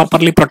instrument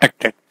properly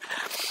protected.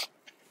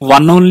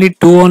 1 only,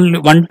 2 only,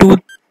 1, 2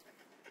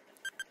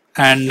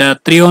 and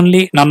 3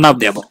 only, none of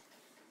the above.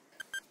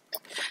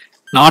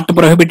 Not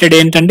prohibited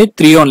ఏంటండి?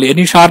 3 only.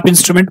 Any sharp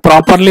instrument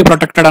properly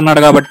protected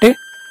అన్నాడు కాబట్టి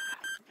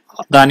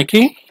దానికి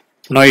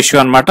no issue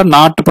అనమాట.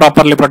 Not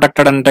properly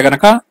protected అంటే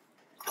కనుక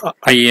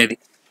అయ్యేది.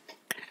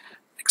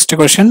 Next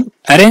question,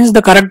 arrange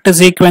the correct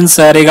sequence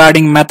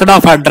regarding method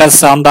of address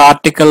on the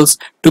articles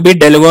to be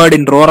delivered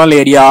in rural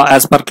area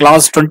as per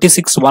class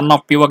 26(1)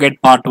 of PO Guide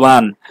Part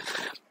 1.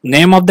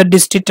 Name of the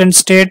district and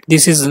state.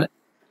 This is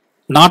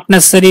not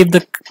necessary if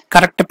the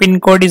correct pin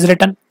code is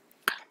written.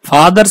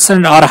 Father's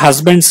and or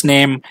husband's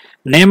name,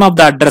 name of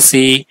the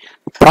addressee,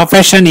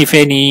 profession if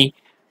any,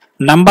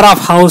 number of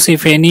house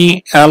if any,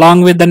 along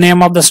with the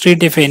name of the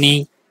street if any,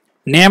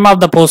 name of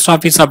the post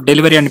office of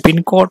delivery and pin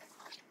code,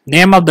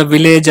 name of the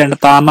village and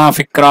Thana,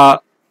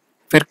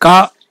 Firka,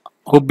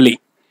 Hubli.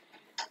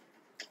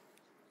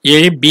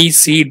 A, B,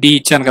 C, D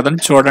ఇచ్చాను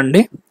కదండి,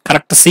 చూడండి.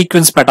 Correct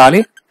sequence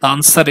పెట్టాలి.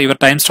 Answer,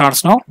 your time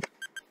starts now.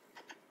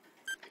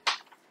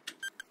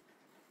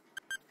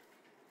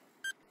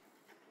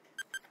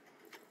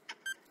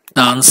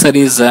 The answer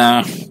is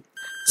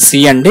C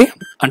అండి.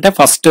 అంటే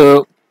first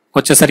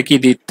వచ్చేసరికి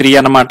ఇది 3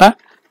 అనమాట.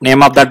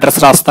 Name of the address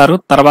రాస్తారు,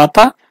 తర్వాత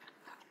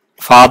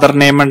ఫాదర్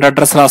నేమ్ అండ్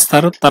అడ్రస్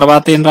రాస్తారు,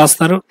 తర్వాత ఏం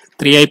రాస్తారు?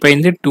 3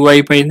 అయిపోయింది, 2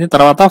 అయిపోయింది,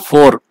 తర్వాత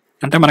 4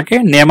 అంటే మనకి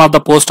name of the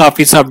post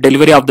office of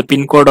delivery of the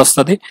pin code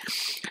వస్తుంది.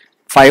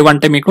 5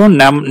 అంటే మీకు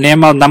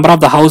name of number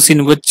of the house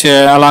in which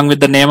along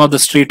with the name of the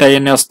street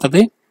అవన్నీ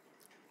వస్తుంది.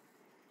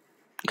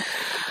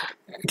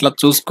 ఇట్లా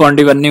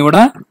చూసుకోండి, ఇవన్నీ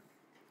కూడా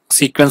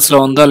సీక్వెన్స్ లో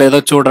ఉందో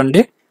లేదో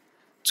చూడండి.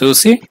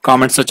 చూసి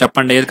కామెంట్స్ లో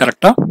చెప్పండి ఏది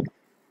కరెక్టో.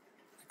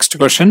 Next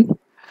question,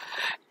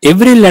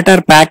 every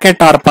letter,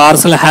 packet are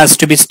parcel has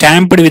to be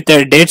stamped with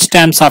date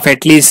stamps of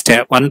at least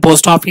 1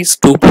 post office,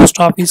 2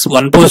 post office,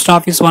 1 post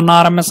office, 1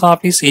 RMS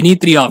office, any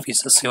 3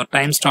 offices. Your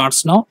time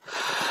starts now.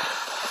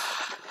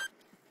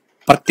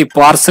 ప్రతి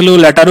parcel,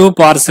 letter,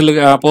 parcel,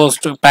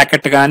 post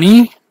packet కానీ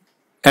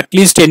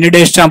at least ఎన్ని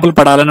date స్టాంపులు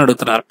పడాలని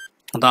అడుగుతున్నారు.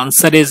 The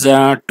answer is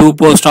 2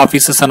 post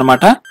offices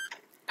అనమాట.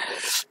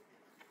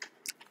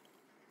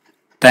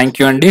 Thank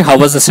you Andy. How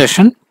was the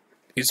session?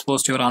 Please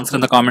post your answer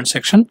in the comment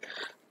section.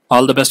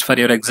 All the best for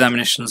your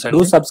examinations.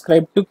 Do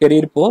subscribe to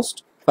Career Post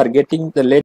for getting the latest